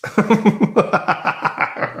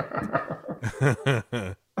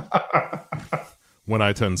 When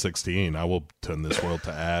I turn 16, I will turn this world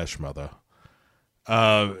to ash, Mother.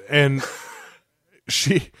 And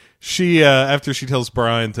she after she tells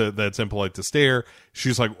Brian that's impolite to stare,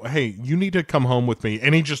 she's like, hey, you need to come home with me.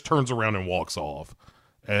 And he just turns around and walks off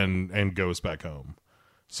and goes back home.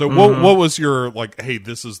 So what was your, like, hey,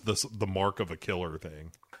 this is the mark of a killer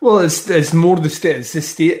thing? Well, it's more it's the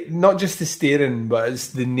state, not just the staring, but it's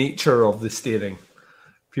the nature of the staring.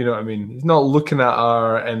 If you know what I mean. He's not looking at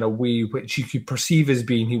her in a way which you could perceive as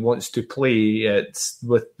being he wants to play. It's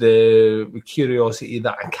with the curiosity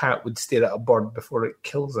that a cat would stare at a bird before it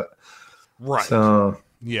kills it. Right. So,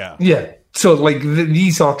 yeah. So, like,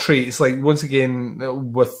 these are traits, like, once again,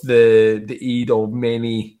 with the aid of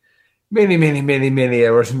many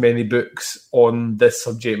hours, many books on this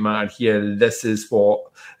subject matter here. This is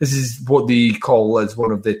what they call as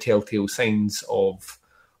one of the telltale signs of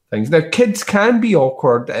things. Now, kids can be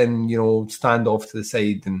awkward and, stand off to the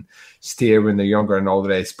side and stare when they're younger and all the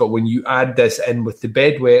rest. But when you add this in with the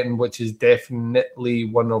bedwetting, which is definitely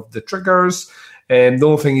one of the triggers, the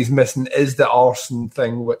only thing he's missing is the arson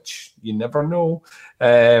thing, which you never know.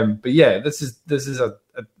 But yeah, this is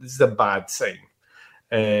a bad sign.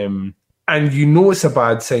 And it's a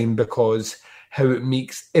bad sign because how it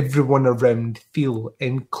makes everyone around feel,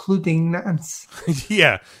 including Nance.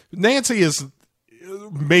 Yeah. Nancy is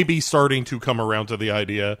maybe starting to come around to the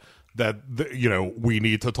idea that, we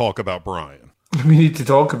need to talk about Brian. We need to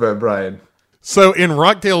talk about Brian. So in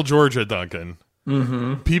Rockdale, Georgia, Duncan,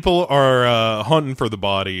 mm-hmm. people are hunting for the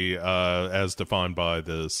body as defined by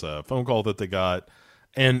this phone call that they got.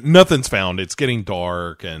 And nothing's found. It's getting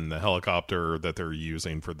dark, and the helicopter that they're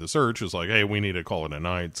using for the search is like, hey, we need to call it a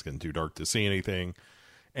night. It's getting too dark to see anything.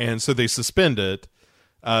 And so they suspend the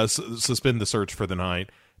search for the night.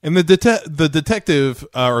 And the detective,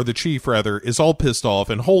 or the chief rather, is all pissed off,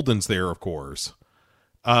 and Holden's there, of course.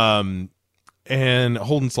 And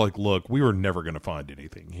Holden's like, look, we were never going to find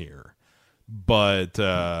anything here. But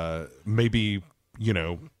maybe,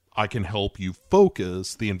 I can help you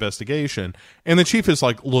focus the investigation. And the chief is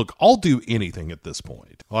like, look, I'll do anything at this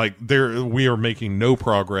point. Like, we are making no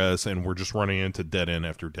progress, and we're just running into dead end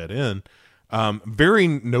after dead end. Very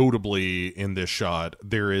notably in this shot,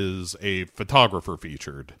 there is a photographer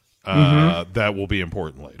featured that will be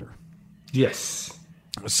important later. Yes.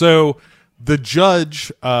 So the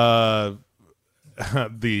judge, the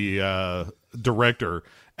director,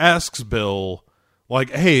 asks Bill, like,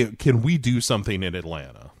 hey, can we do something in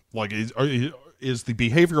Atlanta? Like, is the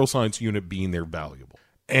behavioral science unit being there valuable?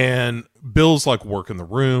 And Bill's like working the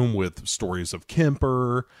room with stories of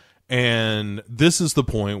Kemper. And this is the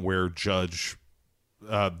point where the judge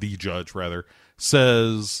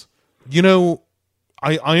says,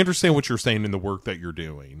 I understand what you're saying in the work that you're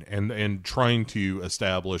doing and trying to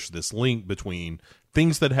establish this link between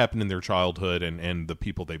things that happened in their childhood and the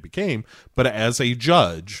people they became. But as a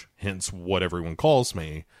judge, hence what everyone calls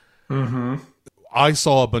me, I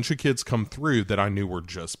saw a bunch of kids come through that I knew were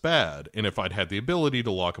just bad. And if I'd had the ability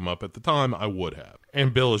to lock them up at the time, I would have.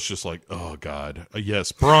 And Bill is just like, oh, God.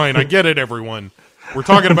 Yes, Brian. I get it, everyone. We're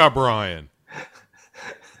talking about Brian.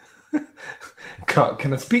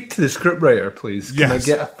 Can I speak to the scriptwriter, please? Yes.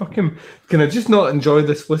 Can I just not enjoy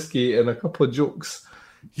this whiskey and a couple of jokes?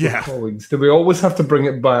 Yeah. Colleagues? Do we always have to bring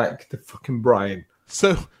it back to fucking Brian?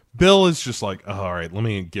 So Bill is just like, oh, all right, let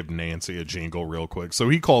me give Nancy a jingle real quick. So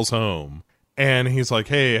he calls home. And he's like,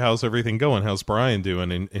 hey, how's everything going? How's Brian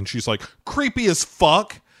doing? And she's like, creepy as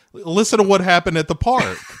fuck. Listen to what happened at the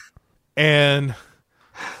park. and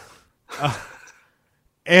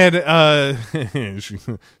did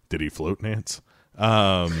he float, Nance?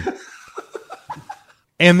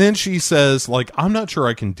 And then she says, like, I'm not sure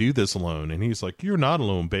I can do this alone. And he's like, you're not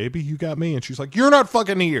alone, baby. You got me. And she's like, you're not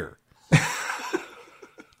fucking here.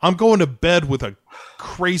 I'm going to bed with a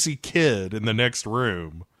crazy kid in the next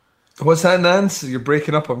room. What's that, Nance? You're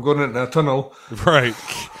breaking up. I'm going into a tunnel. Right.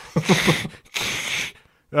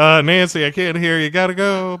 Nancy, I can't hear you. Gotta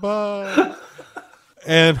go. Bye.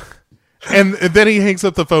 And then he hangs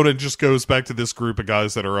up the phone and just goes back to this group of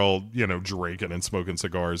guys that are all, drinking and smoking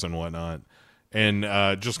cigars and whatnot. And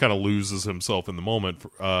just kind of loses himself in the moment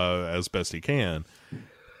as best he can.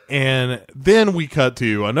 And then we cut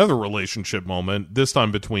to another relationship moment, this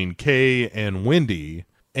time between Kay and Wendy.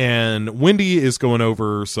 And Wendy is going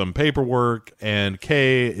over some paperwork, and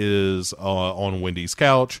Kay is on Wendy's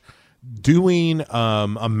couch doing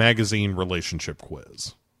a magazine relationship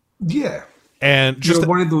quiz. Yeah, and just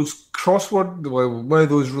one of those crossword,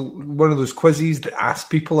 one of those quizzes that ask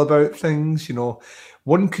people about things.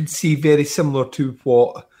 One could see very similar to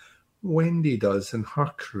what Wendy does in her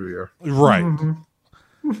career, right?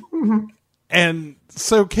 And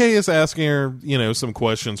so Kay is asking her, some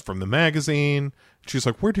questions from the magazine. She's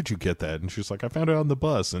like, where did you get that? And she's like, I found it on the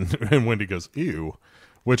bus. And Wendy goes, ew,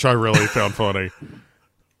 which I really found funny.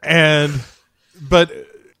 But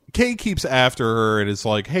Kay keeps after her and is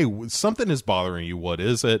like, hey, something is bothering you. What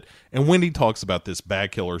is it? And Wendy talks about this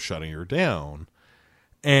bad killer shutting her down.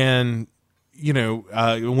 And,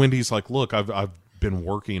 Wendy's like, look, I've been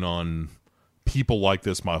working on people like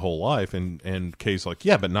this my whole life. And Kay's like,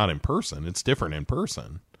 yeah, but not in person. It's different in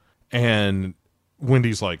person. And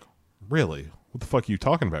Wendy's like, really? What the fuck are you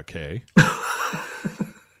talking about, Kay?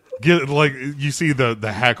 You see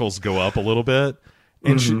the hackles go up a little bit.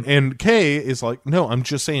 And and Kay is like, no, I'm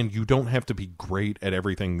just saying you don't have to be great at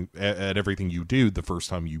everything you do the first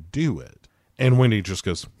time you do it. And Wendy just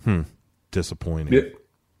goes, disappointing. Yeah.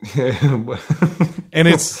 And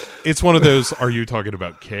it's one of those, are you talking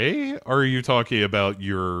about Kay? Or are you talking about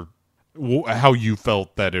how you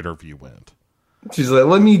felt that interview went? She's like,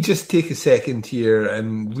 let me just take a second here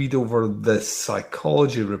and read over this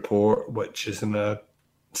psychology report, which is in a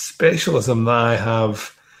specialism that I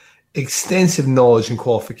have extensive knowledge and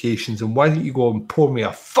qualifications. And why don't you go and pour me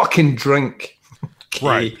a fucking drink?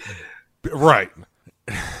 Okay. Right.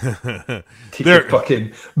 Take your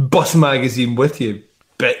fucking bus magazine with you,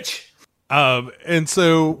 bitch. And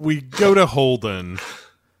so we go to Holden,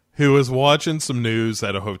 who is watching some news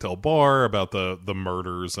at a hotel bar about the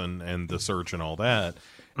murders and the search and all that.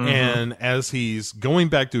 And as he's going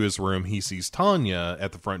back to his room, he sees Tanya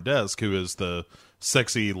at the front desk, who is the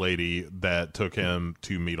sexy lady that took him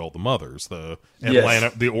to meet all the mothers, the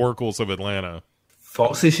oracles of Atlanta.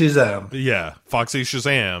 Foxy Shazam. Yeah, Foxy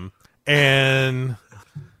Shazam. And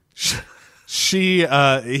he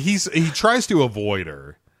tries to avoid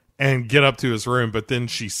her and get up to his room, but then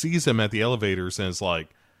she sees him at the elevators and is like,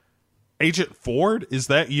 Agent Ford, is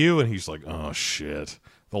that you? And he's like, oh shit.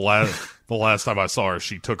 The last time I saw her,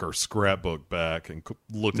 she took her scrapbook back and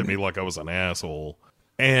looked at me like I was an asshole.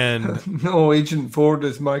 And no, Agent Ford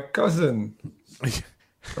is my cousin.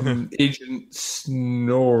 Agent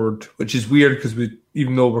Snord, which is weird because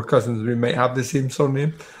even though we're cousins, we might have the same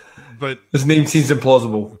surname. But his name seems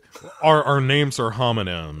implausible. Our names are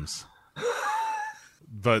homonyms.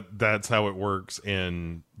 But that's how it works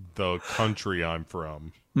in the country I'm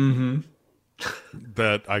from. Mm-hmm.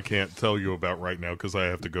 That I can't tell you about right now because I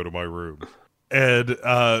have to go to my room. And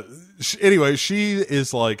anyway, she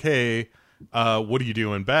is like, hey, what are you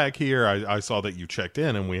doing back here? I saw that you checked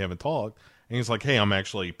in and we haven't talked. And he's like, hey, I'm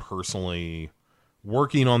actually personally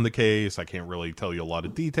working on the case. I can't really tell you a lot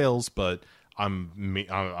of details, but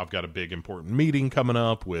I've got a big important meeting coming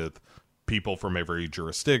up with people from every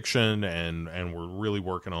jurisdiction, and we're really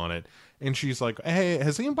working on it. And she's like, hey,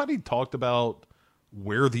 has anybody talked about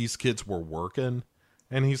where these kids were working?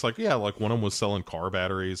 And he's like, yeah, like one of them was selling car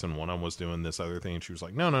batteries and one of them was doing this other thing. And she was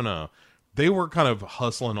like, no. They were kind of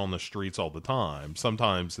hustling on the streets all the time.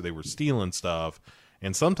 Sometimes they were stealing stuff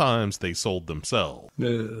and sometimes they sold themselves.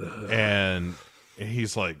 And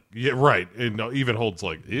he's like, yeah, right. And even Holden's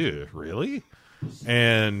like, ew, really?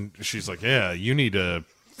 And she's like, yeah, you need to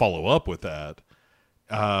follow up with that.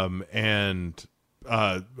 And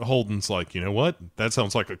Holden's like, you know what? That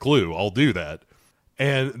sounds like a clue. I'll do that.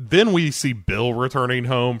 And then we see Bill returning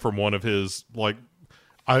home from one of his, like,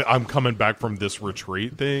 I'm coming back from this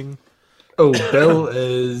retreat thing. Oh, Bill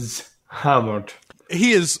is hammered.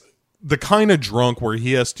 He is the kind of drunk where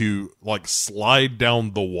he has to, like, slide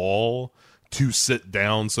down the wall to sit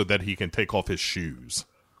down so that he can take off his shoes.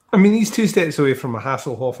 I mean, he's 2 steps away from a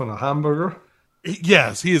Hasselhoff and a hamburger.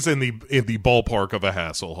 Yes, he is in the ballpark of a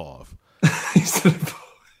Hasselhoff.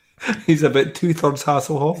 He's about 2/3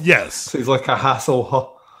 Hasselhoff. Yes. So he's like a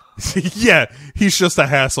Hasselhoff. Yeah, he's just a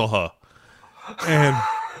Hasselhoff. And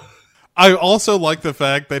I also like the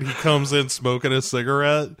fact that he comes in smoking a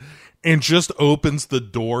cigarette and just opens the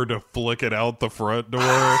door to flick it out the front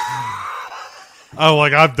door.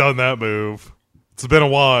 I've done that move. It's been a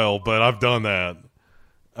while, but I've done that.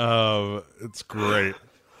 It's great.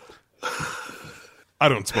 I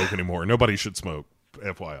don't smoke anymore. Nobody should smoke,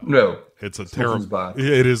 FYI. No. It's a terrible.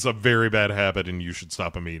 It is a very bad habit, and you should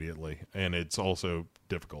stop immediately. And it's also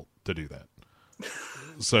difficult to do that.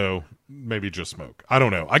 So maybe just smoke. I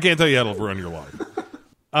don't know. I can't tell you how to run your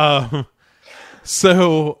life.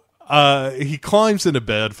 So he climbs into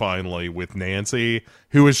bed finally with Nancy,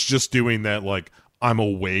 who is just doing that, like, I'm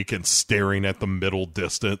awake and staring at the middle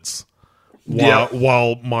distance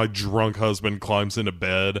while my drunk husband climbs into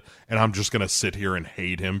bed, and I'm just going to sit here and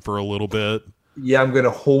hate him for a little bit. Yeah, I'm going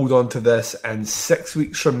to hold on to this, and 6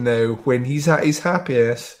 weeks from now, when he's at his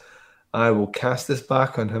happiest, I will cast this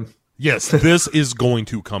back on him. Yes, this is going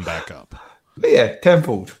to come back up. But yeah,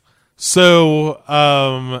 tenfold. So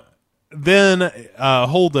then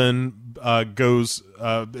Holden goes,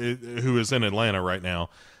 who is in Atlanta right now,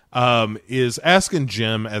 is asking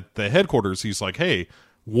Jim at the headquarters. He's like, hey,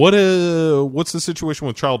 what's the situation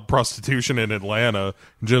with child prostitution in Atlanta?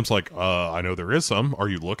 And Jim's like, I know there is some. Are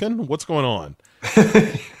you looking? What's going on?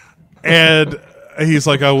 And he's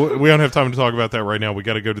like, oh, we don't have time to talk about that right now. We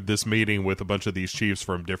got to go to this meeting with a bunch of these chiefs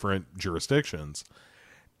from different jurisdictions.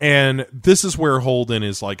 And this is where Holden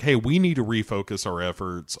is like, hey, we need to refocus our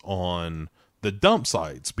efforts on the dump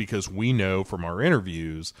sites because we know from our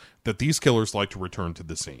interviews that these killers like to return to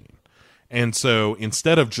the scene. And so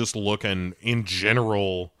instead of just looking in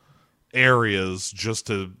general areas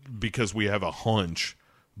because we have a hunch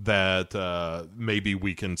that maybe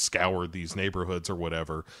we can scour these neighborhoods or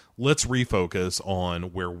whatever, let's refocus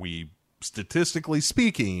on where we, statistically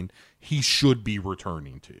speaking, he should be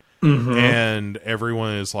returning to. Mm-hmm. And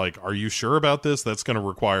everyone is like, are you sure about this? That's going to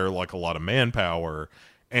require like a lot of manpower.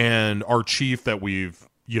 And our chief that we've,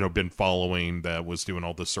 been following that was doing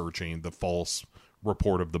all the searching, the false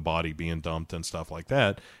report of the body being dumped and stuff like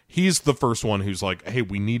that, he's the first one who's like, hey,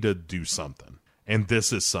 we need to do something. And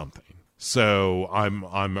this is something. So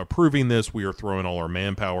I'm approving this. We are throwing all our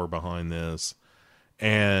manpower behind this.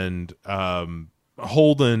 And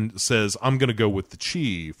Holden says, I'm going to go with the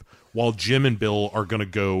chief, while Jim and Bill are going to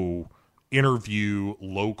go interview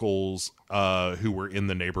locals who were in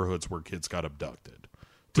the neighborhoods where kids got abducted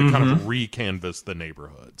to kind of re-canvas the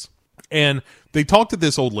neighborhoods. And they talk to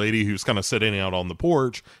this old lady who's kind of sitting out on the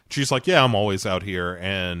porch. She's like, yeah, I'm always out here.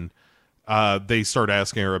 And they start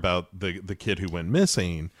asking her about the kid who went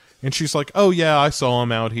missing. And she's like, oh, yeah, I saw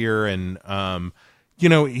him out here. And, a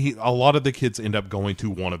lot of the kids end up going to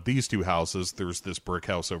one of these two houses. There's this brick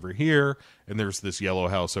house over here, and there's this yellow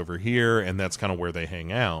house over here. And that's kind of where they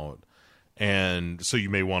hang out. And so you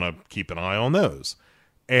may want to keep an eye on those.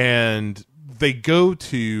 And they go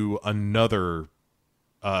to another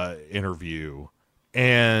interview,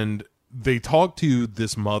 and they talk to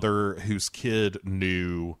this mother whose kid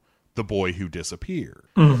knew the boy who disappeared.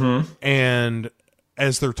 Mm-hmm. And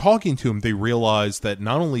as they're talking to him, they realize that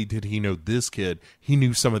not only did he know this kid, he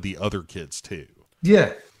knew some of the other kids too.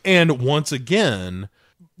 Yeah. And once again,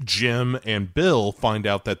 Jim and Bill find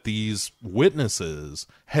out that these witnesses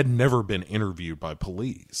had never been interviewed by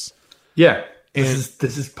police. Yeah. This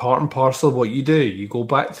is part and parcel of what you do. You go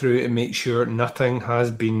back through it and make sure nothing has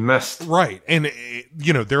been missed. Right. And,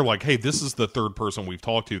 they're like, hey, this is the third person we've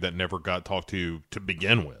talked to that never got talked to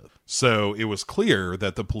begin with. So it was clear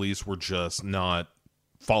that the police were just not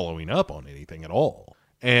following up on anything at all.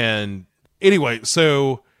 And anyway,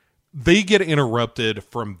 so they get interrupted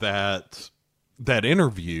from that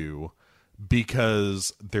interview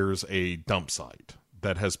because there's a dump site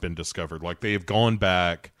that has been discovered. Like, they have gone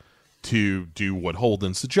back to do what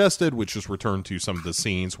Holden suggested, which is return to some of the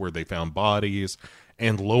scenes where they found bodies,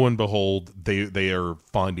 and lo and behold, they are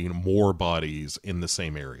finding more bodies in the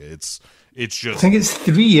same area. It's just, I think it's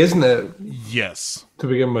 3, isn't it? Yes, to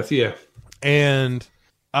begin with, yeah. And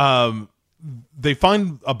they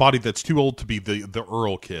find a body that's too old to be the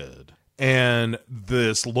Earl kid, and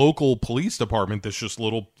this local police department, this just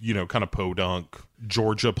little kind of podunk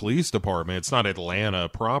Georgia police department. It's not Atlanta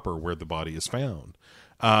proper where the body is found.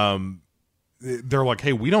 They're like,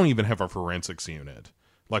 hey, we don't even have a forensics unit.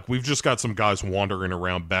 Like, we've just got some guys wandering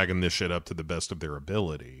around bagging this shit up to the best of their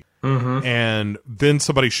ability. Mm-hmm. And then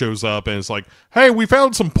somebody shows up and is like, hey, we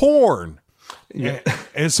found some porn. Yeah.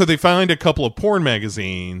 And so they find a couple of porn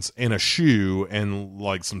magazines and a shoe and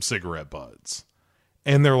like some cigarette butts.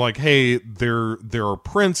 And they're like, hey, there are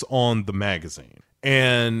prints on the magazine.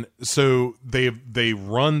 And so they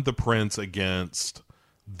run the prints against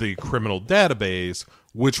the criminal database,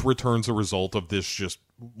 which returns a result of this just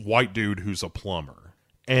white dude who's a plumber.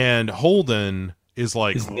 And Holden is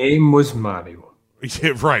like, his name was Mario.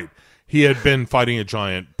 Yeah, right. He had been fighting a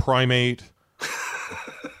giant primate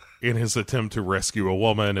in his attempt to rescue a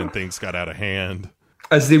woman, and things got out of hand.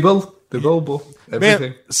 As they will. They will, both.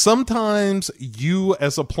 Everything. Man, sometimes you,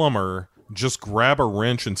 as a plumber, just grab a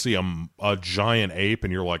wrench and see a giant ape,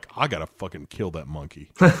 and you're like, I gotta fucking kill that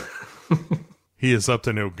monkey. He is up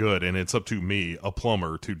to no good, and it's up to me, a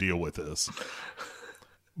plumber, to deal with this.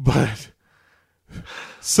 But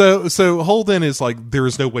so Holden is like, there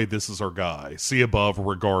is no way this is our guy. See above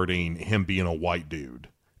regarding him being a white dude.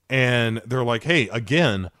 And they're like, hey,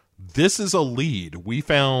 again, this is a lead. We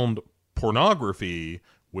found pornography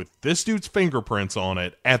with this dude's fingerprints on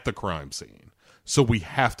it at the crime scene. So we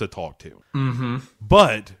have to talk to him. Mm-hmm.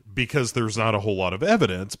 But because there's not a whole lot of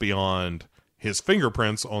evidence beyond his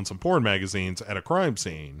fingerprints on some porn magazines at a crime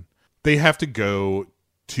scene, they have to go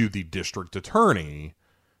to the district attorney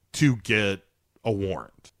to get a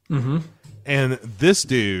warrant. Mm-hmm. And this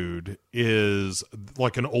dude is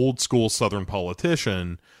like an old school Southern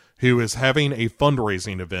politician who is having a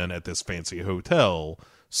fundraising event at this fancy hotel.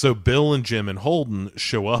 So Bill and Jim and Holden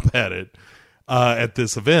show up at it, at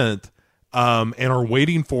this event, and are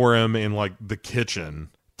waiting for him in like the kitchen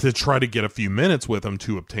to try to get a few minutes with him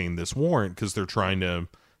to obtain this warrant, because they're trying to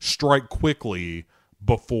strike quickly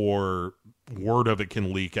before word of it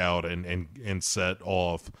can leak out and set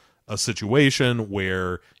off a situation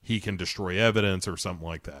where he can destroy evidence or something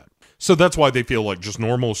like that. So that's why they feel like just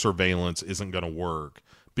normal surveillance isn't going to work,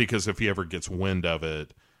 because if he ever gets wind of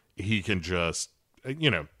it, he can just,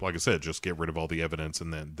 like I said, just get rid of all the evidence,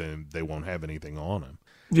 and then they won't have anything on him.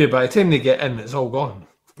 Yeah, by the time they get in, it's all gone.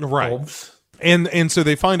 Right. Obs. And so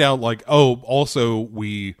they find out, like, oh, also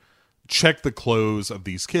we checked the clothes of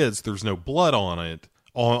these kids. There's no blood on it,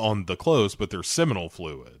 on the clothes, but there's seminal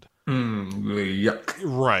fluid. Yuck.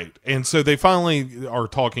 Right. And so they finally are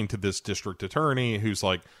talking to this district attorney who's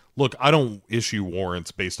like, look, I don't issue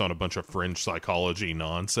warrants based on a bunch of fringe psychology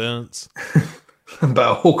nonsense.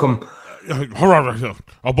 But how come?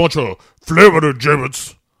 A bunch of flavored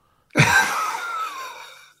gibbets.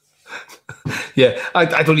 Yeah,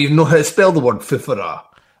 I don't even know how to spell the word fifera.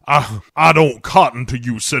 I don't cotton to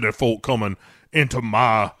you city folk coming into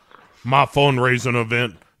my fundraising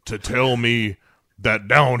event to tell me that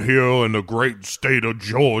down here in the great state of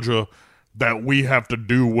Georgia that we have to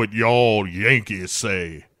do what y'all Yankees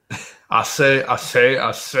say. I say.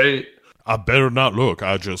 I better not look.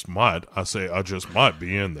 I just might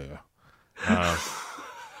be in there.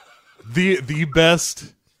 The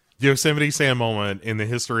best Yosemite Sam moment in the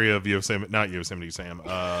history of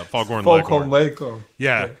Foghorn Leghorn. Leghorn.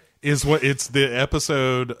 Yeah, is what it's the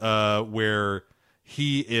episode where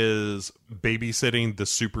he is babysitting the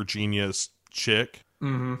super genius chick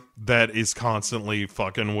that is constantly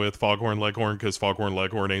fucking with Foghorn Leghorn because Foghorn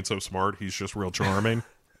Leghorn ain't so smart. He's just real charming.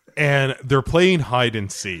 And they're playing hide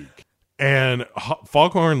and seek. And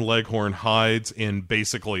Foghorn Leghorn hides in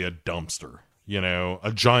basically a dumpster, you know,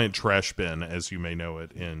 a giant trash bin, as you may know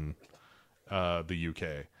it in the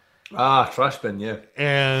UK. Ah, trash bin, yeah.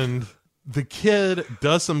 And the kid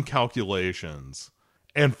does some calculations.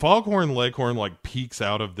 And Foghorn Leghorn like peeks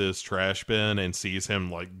out of this trash bin and sees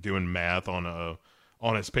him like doing math on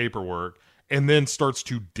his paperwork, and then starts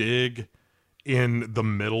to dig in the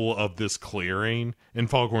middle of this clearing. And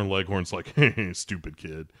Foghorn Leghorn's like, "Hey, stupid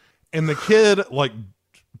kid." And the kid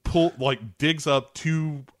digs up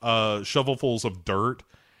 2 shovelfuls of dirt,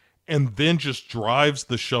 and then just drives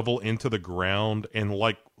the shovel into the ground, and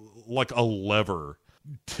like a lever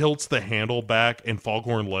tilts the handle back, and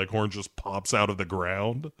Foghorn Leghorn just pops out of the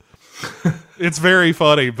ground. It's very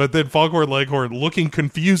funny, but then Foghorn Leghorn, looking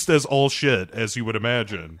confused as all shit, as you would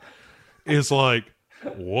imagine, is like,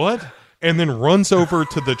 what? And then runs over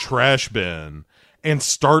to the trash bin and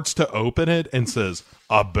starts to open it and says,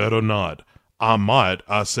 "I better not.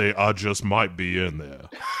 I just might be in there."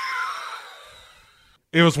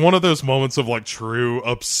 It was one of those moments of like true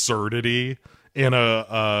absurdity in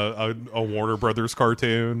a Warner Brothers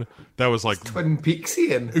cartoon that was like Twin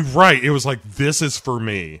Peaksian. Right. It was like, this is for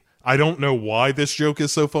me. I don't know why this joke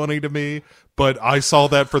is so funny to me, but I saw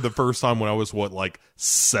that for the first time when I was,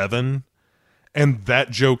 7? And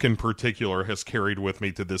that joke in particular has carried with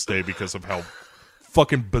me to this day because of how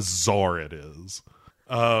fucking bizarre it is.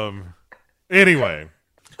 Anyway,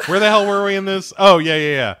 where the hell were we in this? Oh,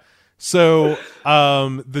 yeah. So,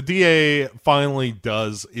 the DA finally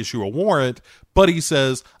does issue a warrant, but he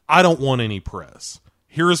says, "I don't want any press.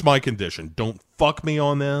 Here is my condition. Don't fuck me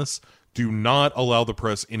on this. Do not allow the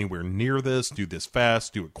press anywhere near this. Do this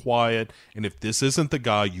fast. Do it quiet. And if this isn't the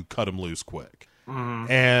guy, you cut him loose quick."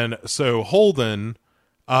 And so Holden,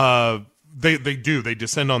 they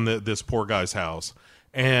descend on this poor guy's house,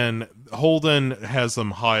 and Holden has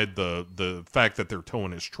them hide the fact that they're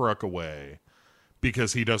towing his truck away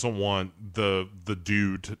because he doesn't want the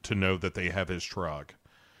dude to know that they have his truck.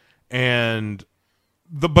 And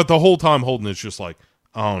but the whole time Holden is just like,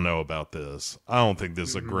 "I don't know about this. I don't think this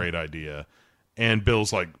is a great idea." And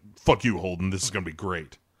Bill's like, "Fuck you, Holden. This is going to be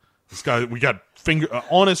great. This guy, we got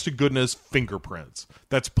honest to goodness fingerprints.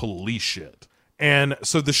 That's police shit." And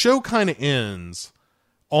so the show kind of ends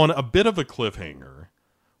on a bit of a cliffhanger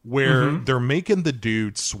where they're making the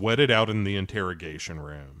dude sweat it out in the interrogation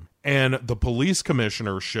room. And the police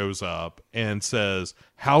commissioner shows up and says,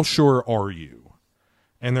 "How sure are you?"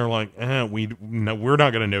 And they're like, we're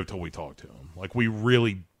not going to know till we talk to him. Like, we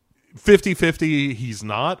really 50-50, he's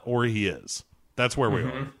not or he is. That's where we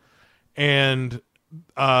are. And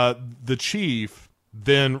the chief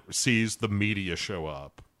then sees the media show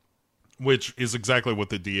up, which is exactly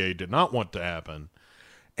what the DA did not want to happen.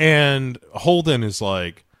 And Holden is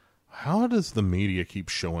like, "How does the media keep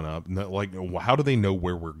showing up? Like, how do they know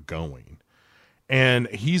where we're going?" And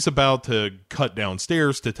he's about to cut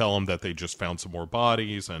downstairs to tell him that they just found some more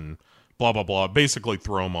bodies and blah, blah, blah. Basically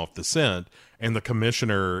throw him off the scent. And the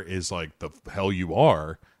commissioner is like, "The hell you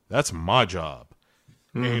are? That's my job."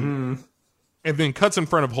 And then cuts in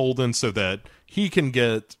front of Holden so that he can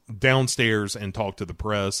get downstairs and talk to the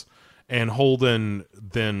press. And Holden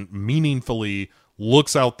then meaningfully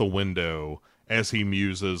looks out the window as he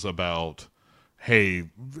muses about, "Hey,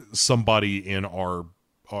 somebody in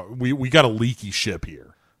we got a leaky ship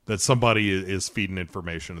here, that somebody is feeding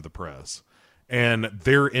information to the press." And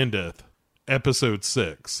there endeth episode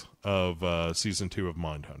 6 of season 2 of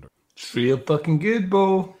Mindhunter. It's real fucking good,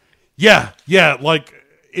 Bo. Yeah, like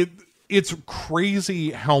it's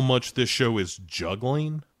crazy how much this show is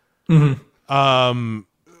juggling.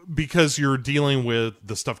 Because you're dealing with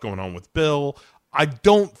the stuff going on with Bill. I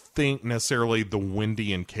don't think necessarily the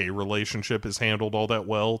Wendy and Kay relationship is handled all that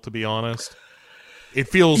well, to be honest. It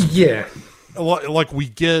feels like we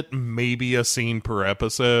get maybe a scene per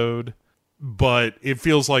episode, but it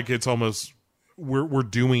feels like it's almost we're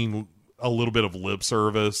doing a little bit of lip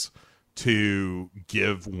service to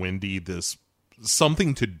give Wendy this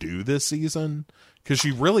something to do this season, because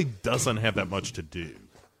she really doesn't have that much to do.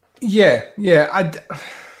 Yeah.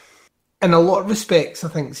 In a lot of respects, I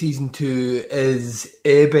think season 2 is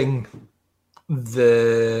ebbing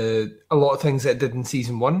a lot of things that it did in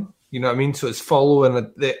season 1. You know what I mean? So it's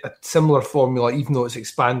following a similar formula, even though it's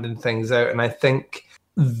expanding things out. And I think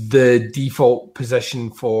the default position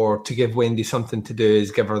to give Wendy something to do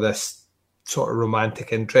is give her this sort of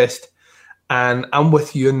romantic interest. And I'm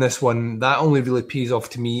with you on this one. That only really pays off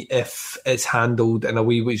to me if it's handled in a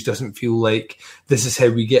way which doesn't feel like this is how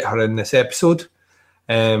we get her in this episode,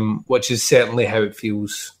 which is certainly how it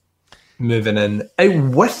feels moving in.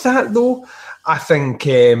 With that, though, I think,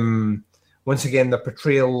 once again, the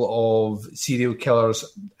portrayal of serial killers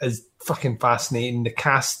is fucking fascinating. The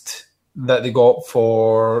cast that they got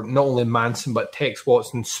for not only Manson, but Tex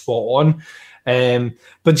Watson, spot on.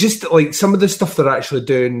 But just like some of the stuff they're actually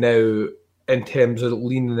doing now, in terms of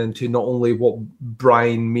leaning into not only what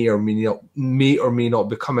Brian may or may not be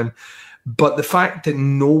becoming, but the fact that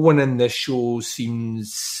no one in this show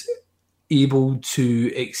seems able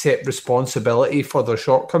to accept responsibility for their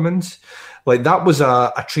shortcomings. Like, that was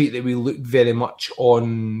a trait that we looked very much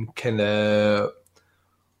on kind of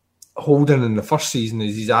Holden in the first season,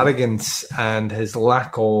 is his arrogance and his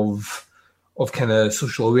lack of kind of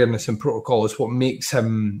social awareness and protocol is what makes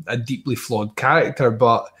him a deeply flawed character.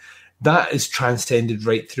 But that is transcended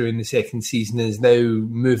right through in the second season, is now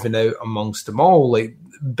moving out amongst them all. Like,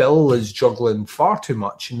 Bill is juggling far too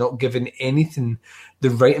much and not giving anything the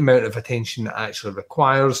right amount of attention it actually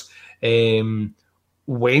requires.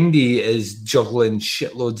 Wendy is juggling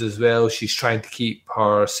shitloads as well. She's trying to keep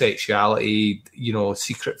her sexuality,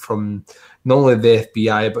 secret from not only the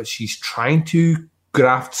FBI, but she's trying to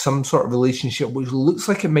graft some sort of relationship which looks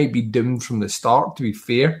like it might be doomed from the start, to be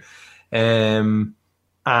fair.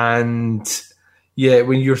 And yeah,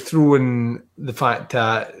 when you're throwing the fact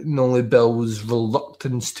that not only Bill's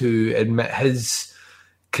reluctance to admit his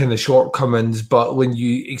kind of shortcomings, but when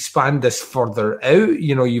you expand this further out,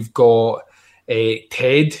 you've got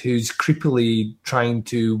Ted, who's creepily trying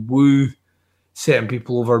to woo certain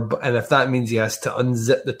people over, and if that means he has to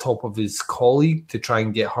unzip the top of his colleague to try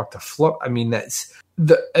and get her to flirt, I mean,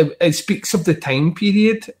 it speaks of the time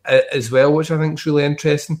period as well, which I think is really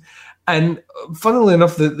interesting. And funnily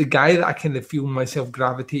enough, the guy that I kind of feel myself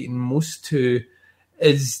gravitating most to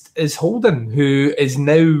is Holden, who is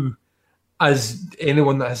now, as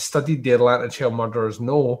anyone that has studied the Atlanta child murderers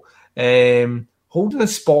know, Holden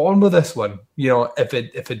is spot on with this one. If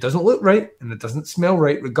it doesn't look right and it doesn't smell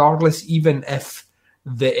right, regardless, even if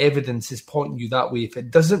the evidence is pointing you that way, if it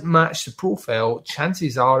doesn't match the profile,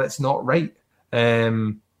 chances are it's not right.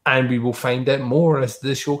 And we will find out more as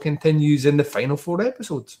the show continues in the final 4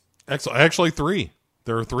 episodes. Excellent. Actually, 3.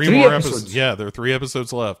 There are 3 more episodes. Yeah, there are 3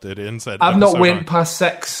 episodes left. It ends at I've not went past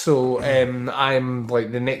 6, so I'm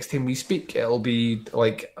like, the next time we speak, it'll be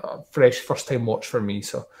like a fresh first time watch for me.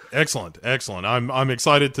 So excellent. I'm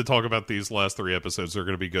excited to talk about these last 3 episodes. They're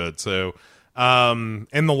going to be good. So, and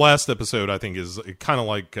the last episode I think is kind of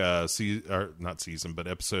like not season, but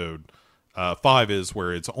episode 5 is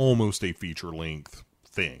where it's almost a feature length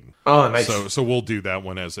thing. Oh, nice. So we'll do that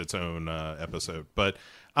one as its own episode, but.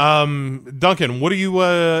 Duncan, what are you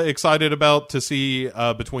excited about to see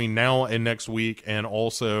between now and next week, and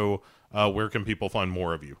also where can people find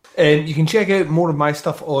more of you? You can check out more of my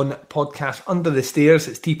stuff on Podcast Under the Stairs.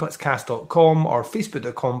 It's tputscast.com or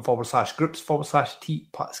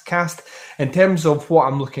facebook.com/groups/tputscast. In terms of what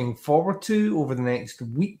I'm looking forward to over the next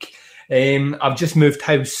week, I've just moved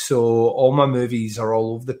house, so all my movies are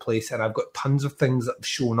all over the place, and I've got tons of things that have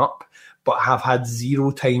shown up, but have had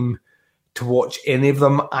zero time to watch any of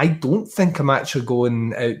them. I don't think I'm actually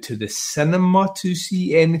going out to the cinema to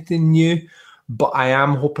see anything new, but I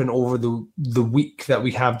am hoping over the week that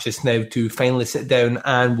we have just now to finally sit down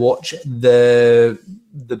and watch the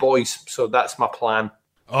Boys. So that's my plan.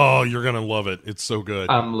 Oh, you're going to love it. It's so good.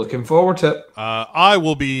 I'm looking forward to it. I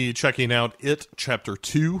will be checking out It Chapter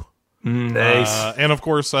 2. Nice. And of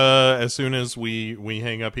course, as soon as we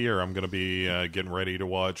hang up here, I'm going to be getting ready to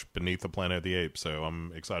watch Beneath the Planet of the Apes. So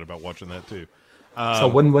I'm excited about watching that too. It's a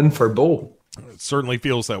win-win for Bo. It certainly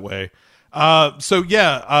feels that way. So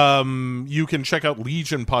yeah, you can check out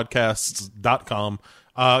legionpodcasts.com.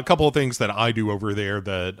 A couple of things that I do over there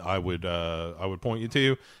that I would point you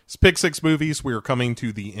to. It's Pick 6 movies. We are coming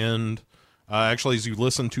to the end. Actually, as you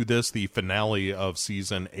listen to this, the finale of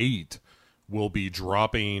season 8 will be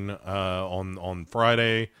dropping on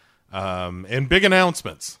Friday, and big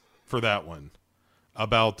announcements for that one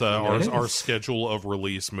about our schedule of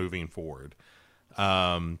release moving forward.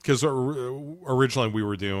 Because originally we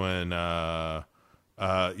were doing, like,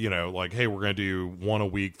 hey, we're going to do one a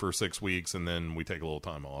week for 6 weeks, and then we take a little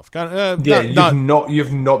time off.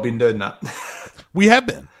 You've not been doing that. We have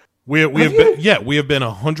been. We have been. Yeah, we have been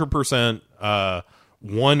 100%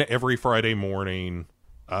 one every Friday morning.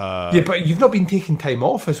 Yeah, but you've not been taking time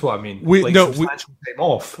off, is what I mean. Substantial time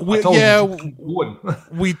off. We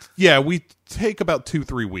take about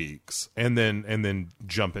 2-3 weeks and then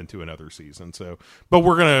jump into another season. So, but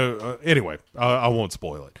we're gonna anyway. I won't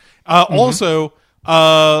spoil it. Also,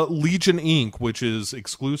 Legion Inc., which is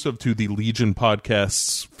exclusive to the Legion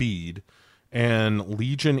Podcasts feed, and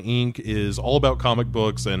Legion Inc. is all about comic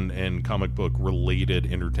books and comic book related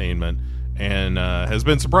entertainment, and has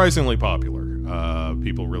been surprisingly popular.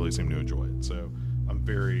 People really seem to enjoy it, so I'm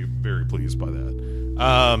very, very pleased by that.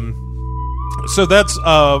 So that's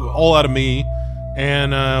all out of me.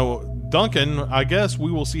 And Duncan, I guess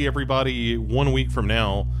we will see everybody 1 week from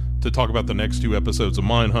now to talk about the next 2 episodes of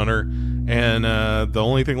Mindhunter. And the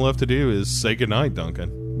only thing left to do is say goodnight,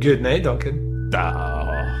 Duncan. Good night, Duncan.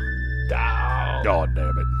 God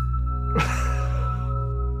damn it.